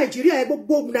ní Nàìjíríà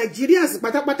gbogbo Nàìjíríà sì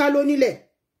pátápátá ló nílẹ̀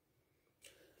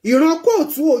ìran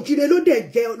kóòtù òjìrè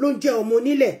ló ń jẹ́ ọmọ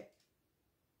onílẹ̀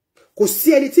kò sí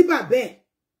ẹni tí bàbá ẹ̀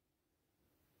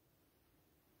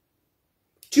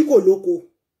tí kò lóko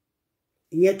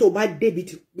ìyẹn tó bá débi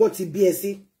wọ́n ti bí ẹ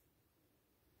sí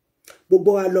gbogbo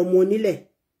wa lọmọ onílẹ̀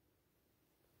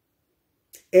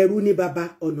ẹrú ní bàbá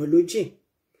ọ̀nà ló jìn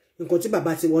nǹkan tí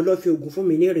bàbá ti wọ́n lọ fi ògùn fún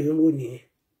mi ní ìrìnrò nìyẹn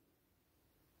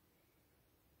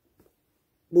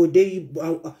bòde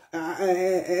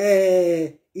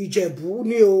Ìjẹ̀bú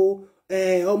ní o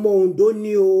ọmọ Oǹdó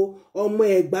ní o ọmọ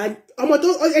Ẹ̀gbá ọmọ tó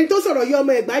ẹni tó sọ̀rọ̀ yìí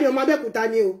ọmọ Ẹ̀gbá ní ọmọ Abẹ́òkúta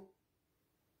ní o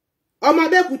ọmọ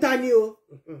Abẹ́òkúta ní o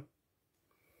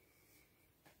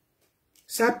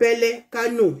Sápẹ́lẹ́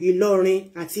Kánò Ìlọrin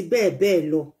àti bẹ́ẹ̀ bẹ́ẹ̀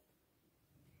lọ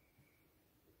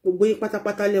gbogbo yín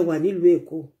pátápátá lẹ wà nílùú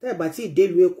Èkó tẹ́ bá tí dé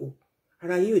ìlú Èkó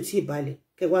ara yín ò tí balẹ̀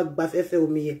kẹ́ wá gba fẹ́fẹ́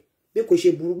omi yẹn bí kò ṣe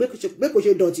burú bí kò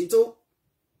ṣe dọ̀tí tó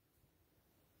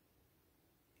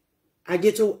ajé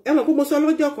tó ẹ mọ̀ pé mo sọ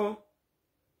lọ́jọ́ kan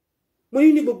mo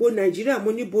ní gbogbo Nàìjíríà mo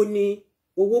níbo ni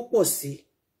owó pọ̀ sí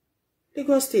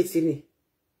Lagos State ni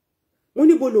mo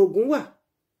níbo lògùn wà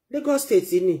Lagos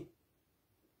State ni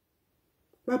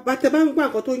bàbá tẹ́ bá ń gbà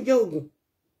nǹkan tó ń jẹ́ ògùn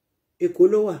Èkó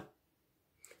ló wà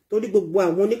torí gbogbo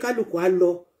àwọn oníkálùkù á lọ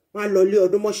wọ́n á lọ lé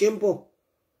ọdún mọ́ ṣe ń bọ̀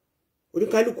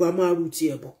oníkálùkù á máa ru ti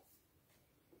ẹ̀bọ̀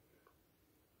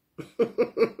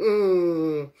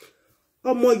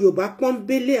ọmọ Yorùbá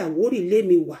pọ́nbélé Àwórì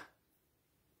lémi wà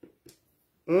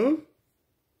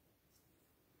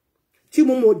tí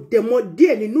mo mọ̀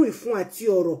díẹ̀ nínú ìfún àti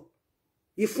ọ̀rọ̀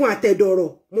ìfún àtẹ̀dọ̀rọ̀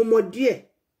mo mọ̀ díẹ̀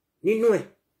nínú ẹ̀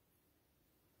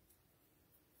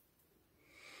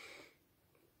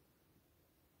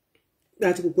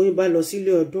láti gbogbo yín bá lọ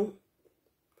sílé ọdún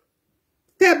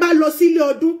tẹ́ bá lọ sílé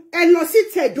ọdún ẹ lọ sí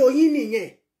tẹ̀dọ̀ yín nìyẹn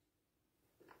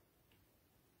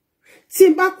tí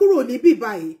n bá kúrò níbí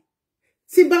báyìí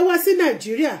tí n bá wá sí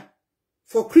Nàìjíríà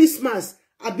for Christmas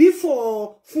àbí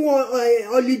fún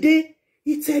holiday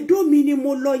ìtẹ̀dọ̀ mi ni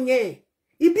mo lọ yẹn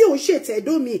ibi ò ṣe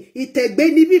tẹ̀dọ̀ mi ìtẹ̀gbé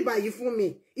níbí báyìí fún mi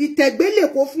ìtẹ̀gbé lè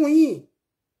kó fún yín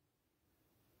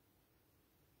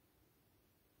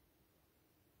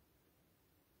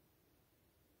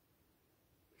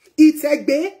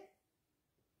ìtẹ̀gbé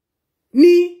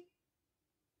ni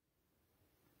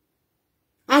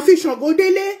àfi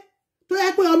Ṣàngódélé tó yẹ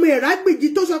pé ọmọ Ìrágbìjí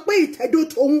tó sọ pé ìtẹ̀dọ̀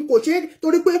tòun kò ṣe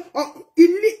torí pé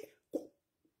ilé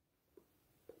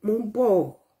mo ń bọ̀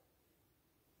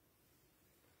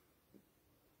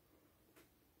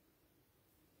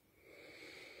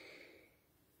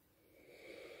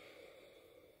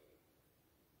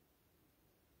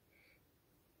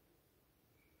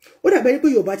Ó dàbí pé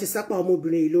Yorùbá ti sápá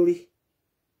ọmọbìnrin yìí lórí.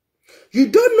 You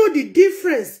don't know the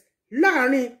difference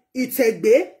láàrin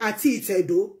Ìtẹ̀gbé àti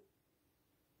Ìtẹ̀dó.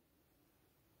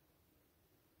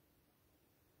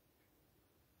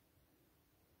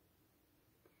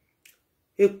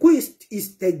 Èkó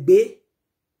Ìtẹ̀gbé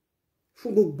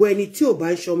fún gbogbo ẹni tí ò bá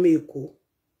ń ṣọmọ Èkó.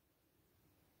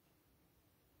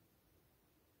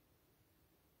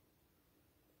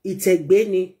 Ìtẹ̀gbé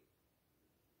ni.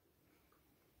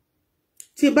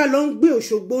 Tí bá lọ ń gbé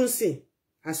Òṣogbo ńsìn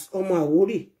ọmọ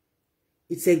Àwórì,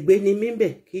 Ìtẹ̀gbé ni mí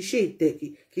ńbẹ̀, kì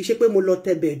í ṣe pé mo lọ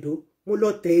tẹ̀bẹ̀dó, mo lọ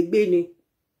tẹ̀ Ẹ̀gbé ni.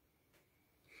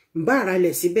 Ǹbá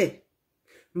àralẹ̀ síbẹ̀,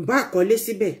 ǹbá àkọ́lé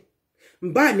síbẹ̀,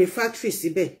 ǹbá ní factory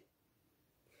síbẹ̀,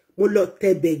 mo lọ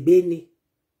tẹ̀bẹ̀gbé ni.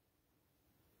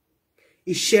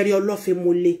 Ìṣẹ̀rí ọlọ́fin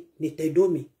mo lé ní tẹ̀dó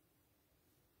mi.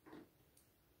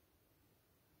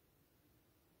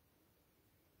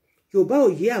 Yorùbá ò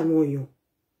yé àwọn èèyàn.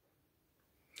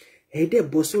 Ẹ dẹ̀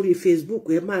bọ́ sórí Facebook,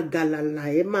 ẹ máa galala,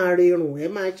 ẹ máa rerùn, ẹ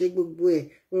máa ṣe gbogbo ẹ̀.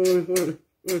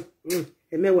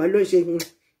 Ẹ̀mẹ́wàá ló ṣe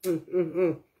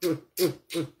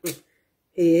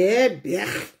bẹ́ẹ̀.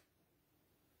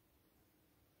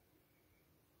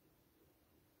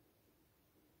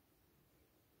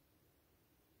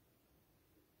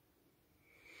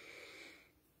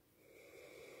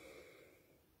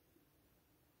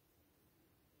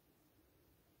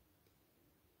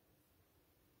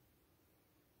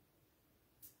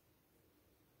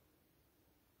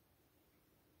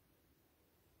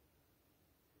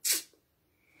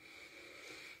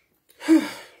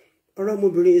 Ọ̀rọ̀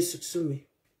ọmọbìnrin yìí sùn sùn mi.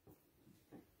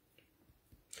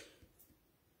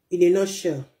 In a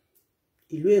nutshell,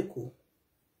 ìlú Èkó,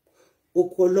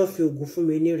 oko ọlọ́fin ògùn fún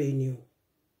mi ní rẹ̀ ni o.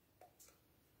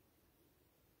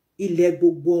 Ilẹ̀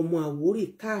gbogbo ọmọ Àwórì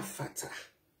káàfàtà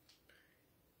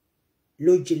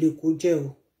ló jìlẹ̀ kó jẹ́ o.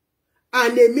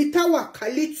 Ànèmí táwà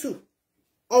kálítù,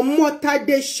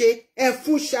 Omotadeshe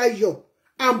Ẹfúnṣayọ̀,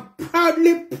 I'm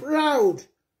proudly proud.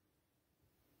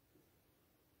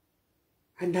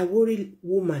 An AWORI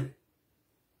woman.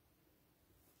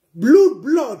 Blue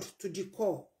blood to the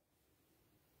core.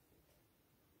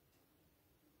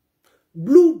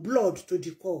 Blue blood to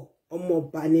the core. Ọmọ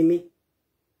ọba ni mí.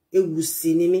 Ewusi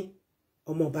ni mí.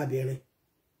 Ọmọ ọbabìnrin.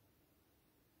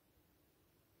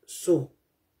 So,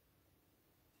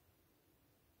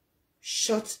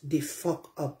 shut the fuck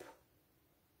up.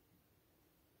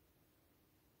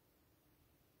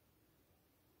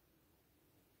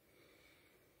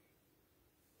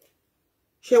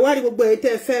 Ṣé wá rí gbogbo èyí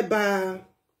tẹ́ fẹ́ bà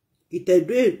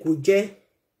Ìtẹ̀dó Èkó jẹ́?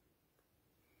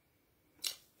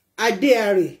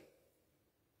 Adéarè,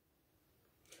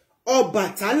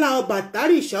 Ọbàtálá,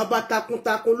 Ọbàtárìṣà, ọba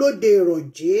takuntakun lóde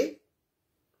ìrọ̀jé,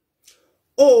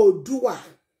 Oòduà,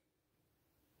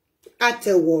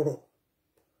 Àtẹ̀wọ̀rọ̀,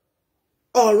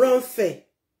 Ọ̀rànfẹ̀,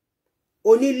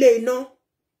 Onílé iná,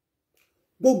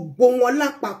 gbogbo wọn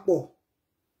lápapọ̀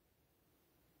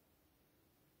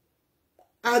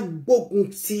agbógun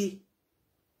ti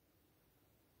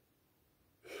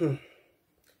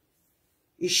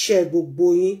iṣẹ́ gbogbo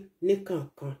yín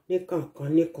níkànkan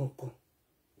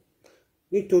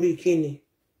nítorí kíni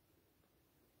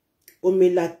omi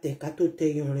la tẹ̀ ká tó tẹ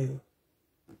yanrìn o.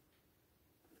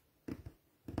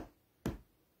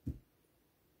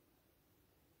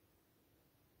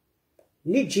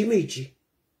 Níjì méjì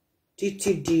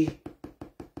títí di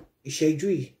ìṣẹ́jú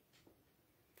yìí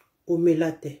omi la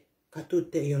tẹ̀ ká tó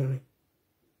tẹ yanrìn.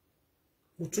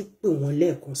 Mo tún pè wọ́n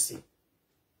lẹ́ẹ̀kan sí.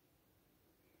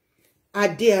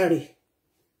 Adéarè,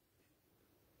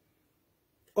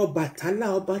 Ọbàtálá,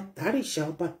 Ọbàtárìṣà,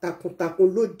 ọba takuntakun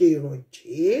lóde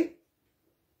ìrọ̀jé,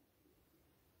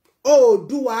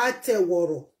 Oòduà,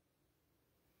 Àtẹ̀wọ̀rọ̀,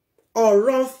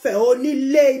 Ọ̀rànfẹ̀,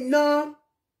 Onílé iná,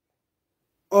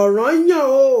 Ọ̀rànyàn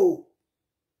o,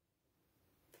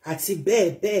 àti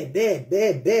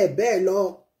bẹ́ẹ̀ lọ.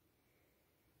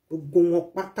 Gbogbo wọn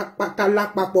pátápátá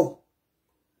lápapọ̀.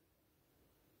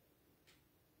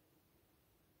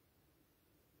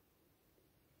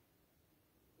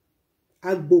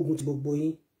 Agbógun ti gbogbo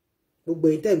yín. Gbogbo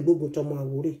yín tẹ́ gbógun tọmọ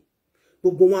Àwórì.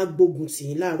 Gbogbo wọn agbógun tì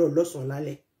yín láàárọ̀ lọ́sàn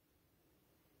lálẹ́.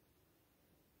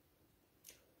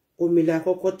 Omi la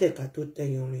kọ́kọ́ tẹ̀ ká tó tẹ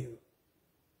yanrìn o.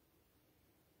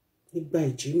 Nígbà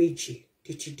ìjì méjì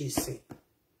títí dé ìsìn.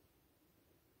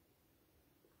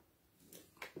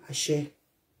 Àṣẹ.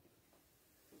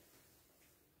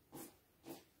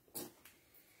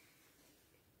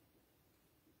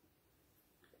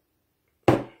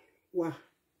 Wà.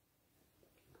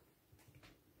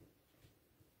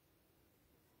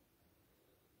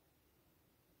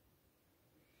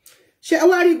 Ṣé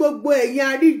wá rí gbogbo ẹ̀yin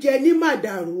àríjẹ ní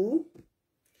màdàrú?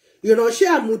 ìránṣẹ́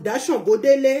àmùdá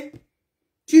Ṣàngódélé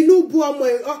Tinubu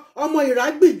ọmọ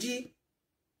Ìrágbìjí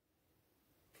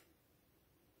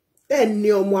ẹni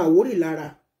ọmọ Àwórì lára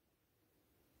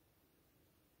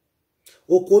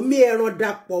òkòmí ẹran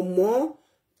dàpọ̀ mọ́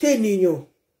tènìyàn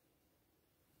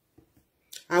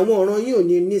àwọn ọ̀ràn yìí ò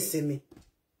ní nísinmi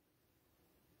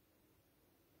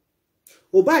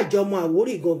ò bá jẹ́ ọmọ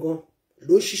Àwórì gangan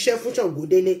ló ṣiṣẹ́ fún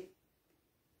Ṣàngódélé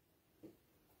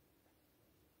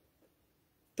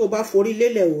tó bá forí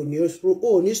lélẹ̀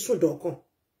ò ní sùn dọ̀kan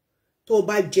tó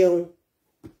bá jẹun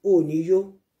ò ní yó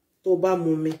tó bá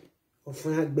mumi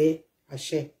ọ̀fun àgbẹ̀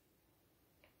àṣẹ.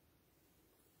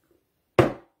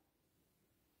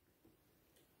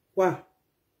 Wà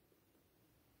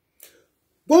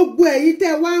gbogbo ẹ̀yin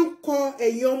tẹ́ wá ń kọ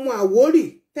ẹ̀yin ọmọ Àwórì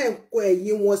tẹ́ ń kọ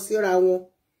ẹ̀yin wọn síra wọn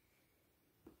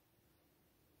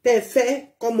tẹ́ fẹ́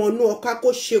kọmọnú ọká kó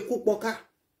ṣekú pọká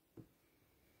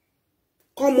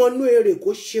kọmọnú èrè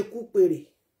kó ṣekú pèrè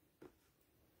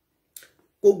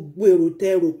gbogbo èrò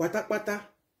tẹ́ rò pátápátá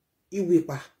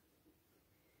ìwìpà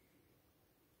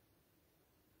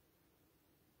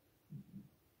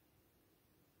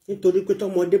nítorí pé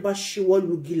tọmọdé bá ṣíwọ́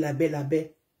lugi lábẹ́lábẹ́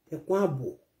ẹkún ààbò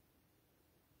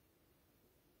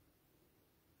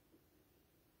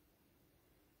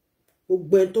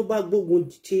gbogbo ẹni tó bá gbógun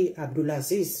ti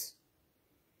Abdulaziz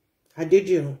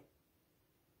Adédìran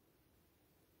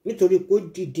nítorí pé ó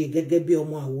dìde gẹ́gẹ́ bí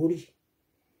ọmọ Àwórì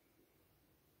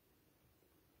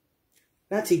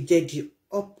láti jẹ́ the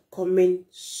upcoming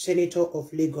Senator of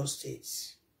Lagos State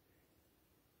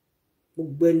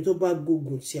gbogbo ẹni tó bá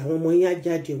gbógun ti àwọn ọmọ yín á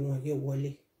jáde wọn ní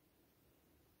wọlé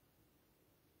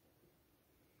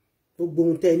gbogbo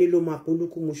ohun tẹ́ ní ló máa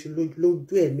polúkú muṣu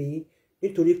lójú ẹ̀mí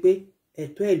nítorí pé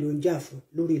ẹ̀tọ́ ẹ̀ ló ń jà fún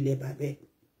lórí ilẹ̀ bàbá ẹ̀.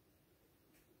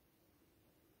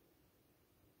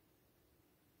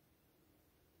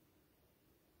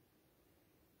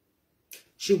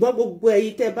 ṣùgbọ́n gbogbo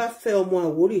ẹ̀yin tẹ́ bá fẹ́ ọmọ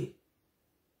Àwórì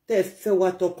tẹ́ fẹ́ wa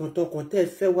tọkàntọkàn tẹ́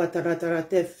fẹ́ wa taratara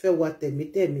tẹ́ fẹ́ wa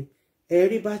tẹ̀mítẹ̀mí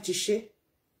ẹ̀rí bá ti ṣe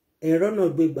ẹ̀rọ náà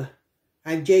gbégbà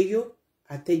àjẹyó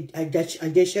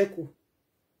àjẹṣẹ́kù.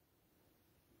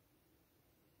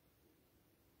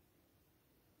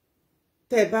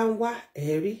 Tẹ́ bá ń wá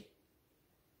ẹ̀rí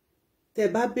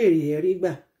tẹ́ bá béèrè ẹ̀rí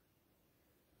gbà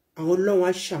àwọn Ọlọ́run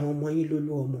á ṣàwọn ọmọ yín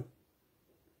lólú ọmọ.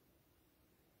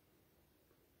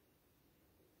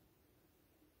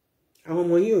 àwọn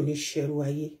ọmọ yín ò ní ṣẹrú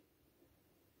ayé.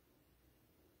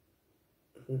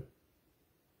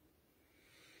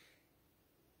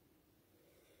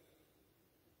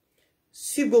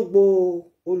 Sí gbogbo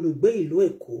olùgbé ìlú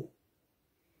Èkó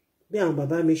bí àwọn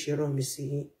bàbá mi ṣe rán mi sí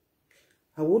yín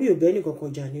Àwórì ò bẹ́ẹ̀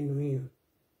nìkankan jà nínú yín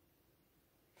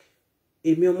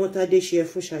èmi Omotadeshe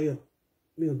Ẹfúnṣayọ̀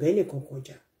mi ò bẹ́ẹ̀ nìkankan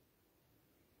jà.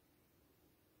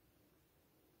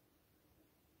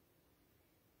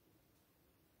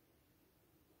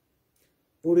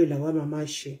 oore làwa máa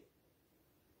ṣe.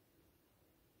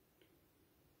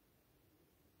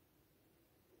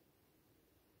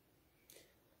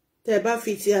 tẹ́ bá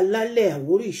fi ti alálẹ̀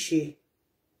Àwórì ṣe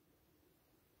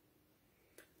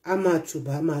a máa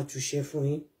tùbà a máa túṣẹ fún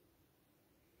yín.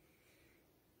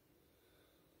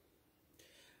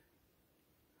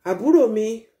 àbúrò mi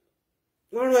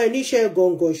wọ́n rán ẹ níṣẹ́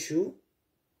gọ̀ǹgọ̀ṣú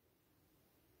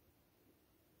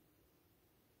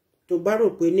tó bá rò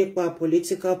pé nípa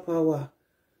political power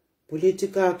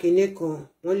political kinní kan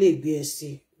wọ́n lè gbé ẹ sí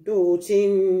though ó ti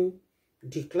ń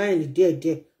decline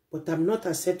díẹ̀díẹ̀ but I'm not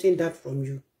accepting that from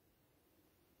you.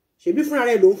 ṣebí fúnra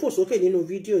rẹ̀ ló ń fò sókè nínú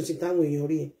fídíò sí táwọn èèyàn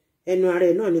rí ẹ ẹnu ara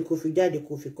ẹ náà ni kò fi jáde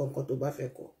kò fi kọ̀ọ̀kan tó bá fẹ́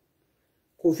kọ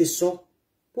kò fi sọ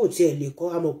bó tiẹ̀ lè kọ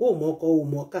àmọ́ pé ò mọ̀ ọkọ ò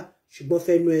mọ̀ ká ṣùgbọ́n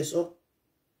fẹ́nu ẹ sọ.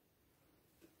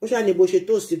 ó ṣáà ní bó ṣe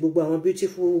tó sí gbogbo àwọn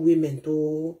beautiful women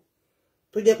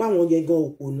tó jẹ́ páwọn yẹn gan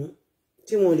òpònú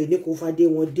tí wọ́n lè ní kó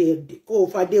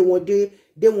fadé wọn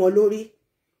dé wọn lórí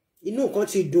inú nǹkan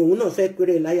ti dùn òun náà fẹ́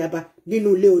péré láyàbá nínú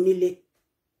ilé onílé.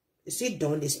 Is it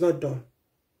done? It's not done.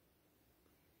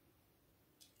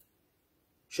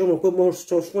 ṣé mo pé mo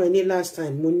sọ fún ẹ ní last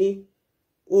time mo ní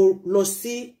o lọ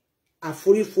sí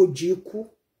àforífojì ikú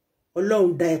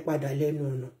Ọlọ́run dá ẹ padà lẹ́nu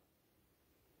ọ̀nà.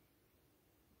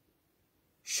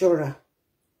 ṣọ́ra.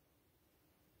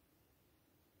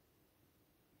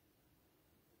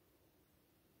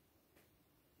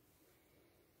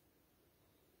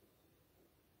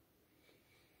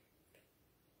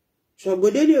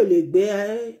 Ṣàngódélé ò lè gbé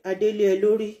adélé ẹ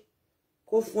lórí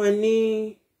kó fún ẹ ní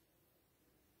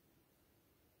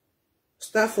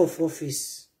staff of office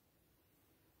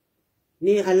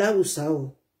ní aláwùsá o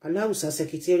aláwùsá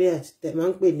secretariat tẹ máa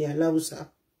ń pè ní aláwùsá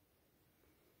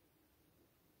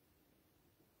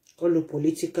kọlu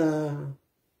political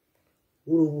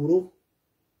wúrúwúrú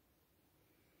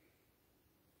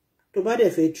tó bá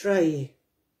dẹ̀ fẹ́ try ẹ̀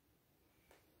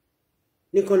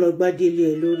ní kó lọ gbádé lé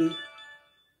ẹ lórí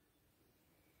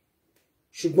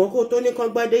ṣùgbọ́n kó tó ní kó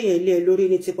gbádé yẹn lé ẹ lórí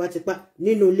ní tipátipá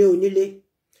nínú ilé onílé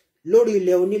lórí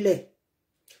ilẹ̀ onílẹ̀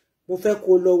mo fẹ́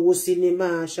kó lọ wo sinimá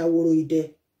Ṣàwòrò Idẹ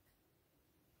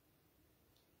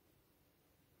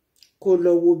kó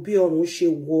lọ wo bí ọ̀run ṣe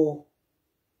wọ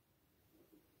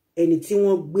ẹni tí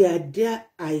wọ́n gbé adé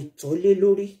àìtọ́ lé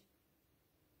lórí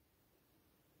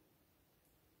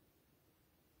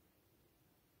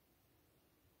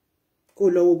kó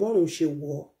lọ wo bọ́run ṣe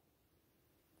wọ̀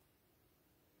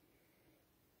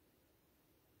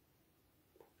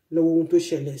lọ wo ohun tó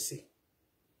ṣẹlẹ̀ sí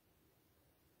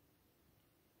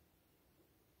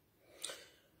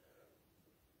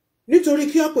nítorí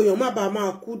kí ọ̀pọ̀ èèyàn má bàa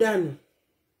máa kú dànù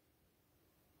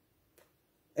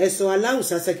ẹ̀sọ́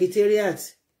aláùsá secretariat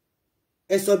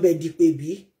ẹ̀sọ́ bẹ̀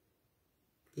dìpèbí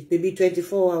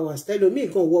 24 hours tẹ́lómi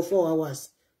nǹkan wọ 4 hours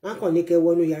wọ́n kàn ní kẹ́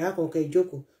wọnú yàrá kan kẹ́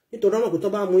jókòó nítorí ọmọ pé tó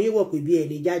bá mú yín wọ̀ pé bí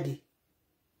ẹni jáde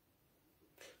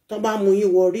tó bá mú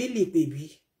yín wọ ríìlì pè bí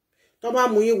tó bá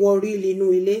mú yín wọ ríìlì inú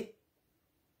ilé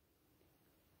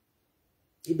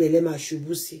ibẹ̀ lẹ máa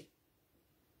ṣubú sí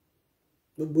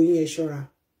gbogbo yín ẹ ṣọ́ra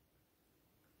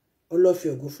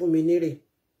ọlọ́fẹ́ ògùn fún mi nírè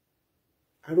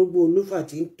arúgbó olúfà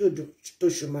tí ń tó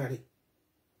ṣùmàrè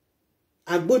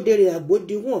àgbódèrè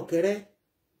àgbódiwọ̀n kẹrẹ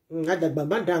àdàgbà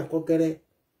má dá nǹkan kẹrẹ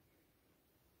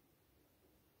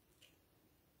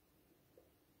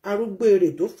arúgbó èrè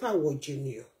tó fàwọ̀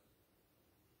jìnnìyàn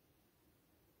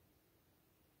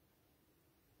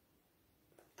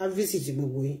á fíṣítì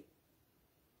gbogbo yín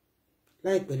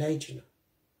láìpẹ́ láì jìnnà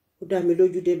ó dá mi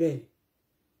lójú débẹ̀ ni.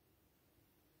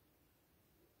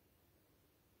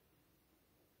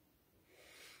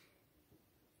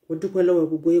 mo dúpẹ́ lọ́wọ́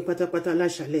gbogbo yín pátápátá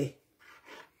láṣálẹ́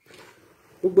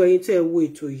gbogbo ẹ̀yin tẹ́ ẹ wo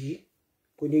ètò yìí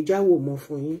kò ní jáwò mọ́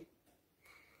fún yín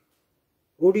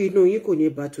orí inú yín kò ní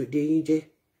bà tòde yín jẹ́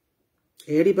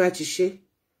ẹ̀rí bá ti ṣe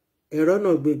ẹ̀rọ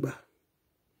náà gbégbà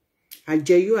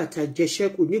àjẹyó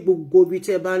àtàjẹṣẹ́kù ní gbogbo ibi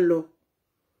tẹ́ bá ń lọ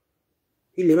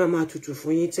ilẹ̀ máa tutù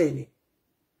fún yín tẹ̀ ni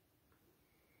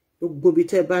gbogbo ibi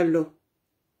tẹ́ bá ń lọ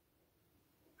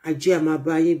ajé a máa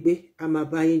bá yín gbé a máa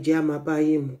bá yín jẹ a máa bá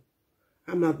yín mu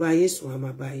a máa bá yín sùn a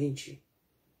máa bá yín jí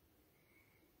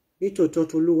nítòótọ́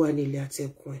t'Olúwa ni ilẹ̀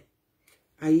àtẹ̀kùn ẹ̀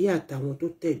ayé àtàwọn tó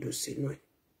tẹ̀dó sínú ẹ̀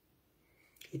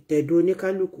ìtẹ̀dó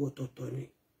oníkálùkù ọ̀tọ̀ọ̀tọ̀ ni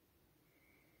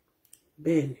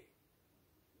bẹ́ẹ̀ ni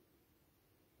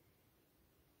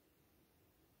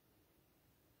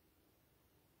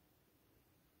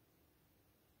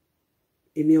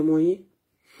èmi ọmọ yín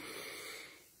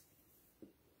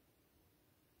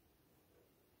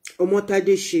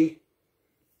Omotadeshe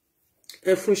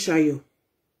Ẹfúnṣayọ̀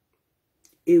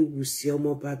Ewusi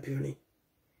ọmọbabìnrin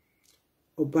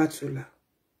Obatula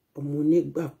ọmọ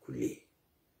onígbàkulé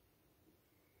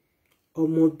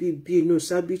ọmọ bíbí inú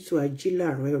sábìtù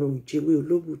ajílàrán ẹran òjèwé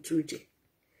olóbùtújẹ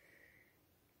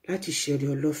láti ṣẹ̀rí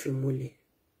ọlọ́fin múlẹ̀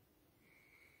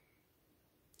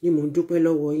ni mò ń dúpẹ́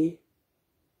lọ́wọ́ yín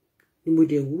ni mo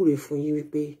dẹ̀ wúre fún yín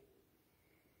wípé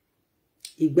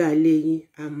ìgbà ilé yín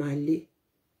a máa lé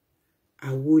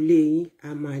àwo ilé yín a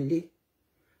máa lé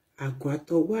àgùn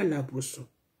àtọwọ́ àlàbòsùn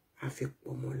àfi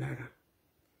pọ̀ mọ́ lára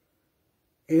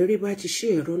ẹ̀rí bá ti ṣe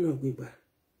ẹ̀rọ náà gbígbà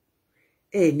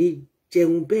ẹ̀ ní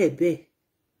jẹun bẹ́ẹ̀ bẹ́ẹ̀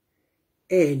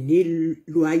ẹ̀ ní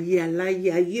lo ayé aláyé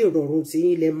ayé ìrọ̀rùn tí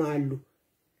yín lẹ máa lò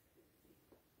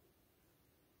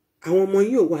àwọn ọmọ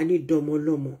yín ò wá ní dọmọ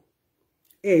lọ́mọ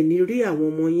ẹ̀ ní rí àwọn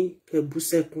ọmọ yín kẹbú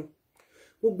sẹ́kún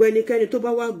gbogbo ẹnikẹ́ni tó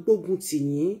bá wá gbógun tì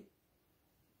yín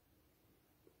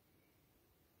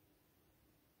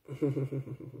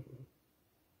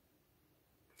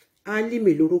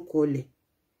Álímì lórúkọ ọlẹ̀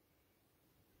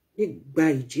nígbà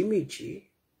ìjímìjí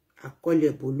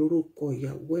àkọlẹ̀bò lórúkọ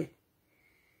ìyàwó ẹ̀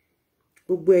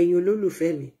gbogbo ẹ̀yin olólùfẹ́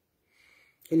mi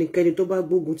ẹnikẹ́ni tó bá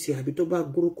gbógun ti àbí tó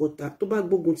bá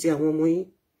gbógun ti àwọn ọmọ yín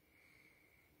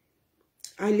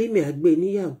Álímì àgbé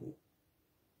níyàwó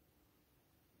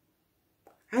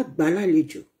àgbà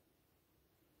lálejò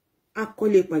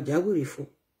akọ́lé pàjáwìrì fún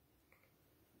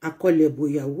akọ́lẹ̀bò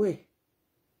ìyàwó ẹ̀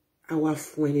àwa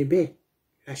fún ẹni bẹ́ẹ̀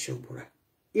láṣọ búra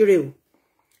ire o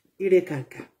ire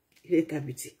kàǹkà ire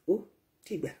kàbìtì ó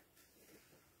dìgbà.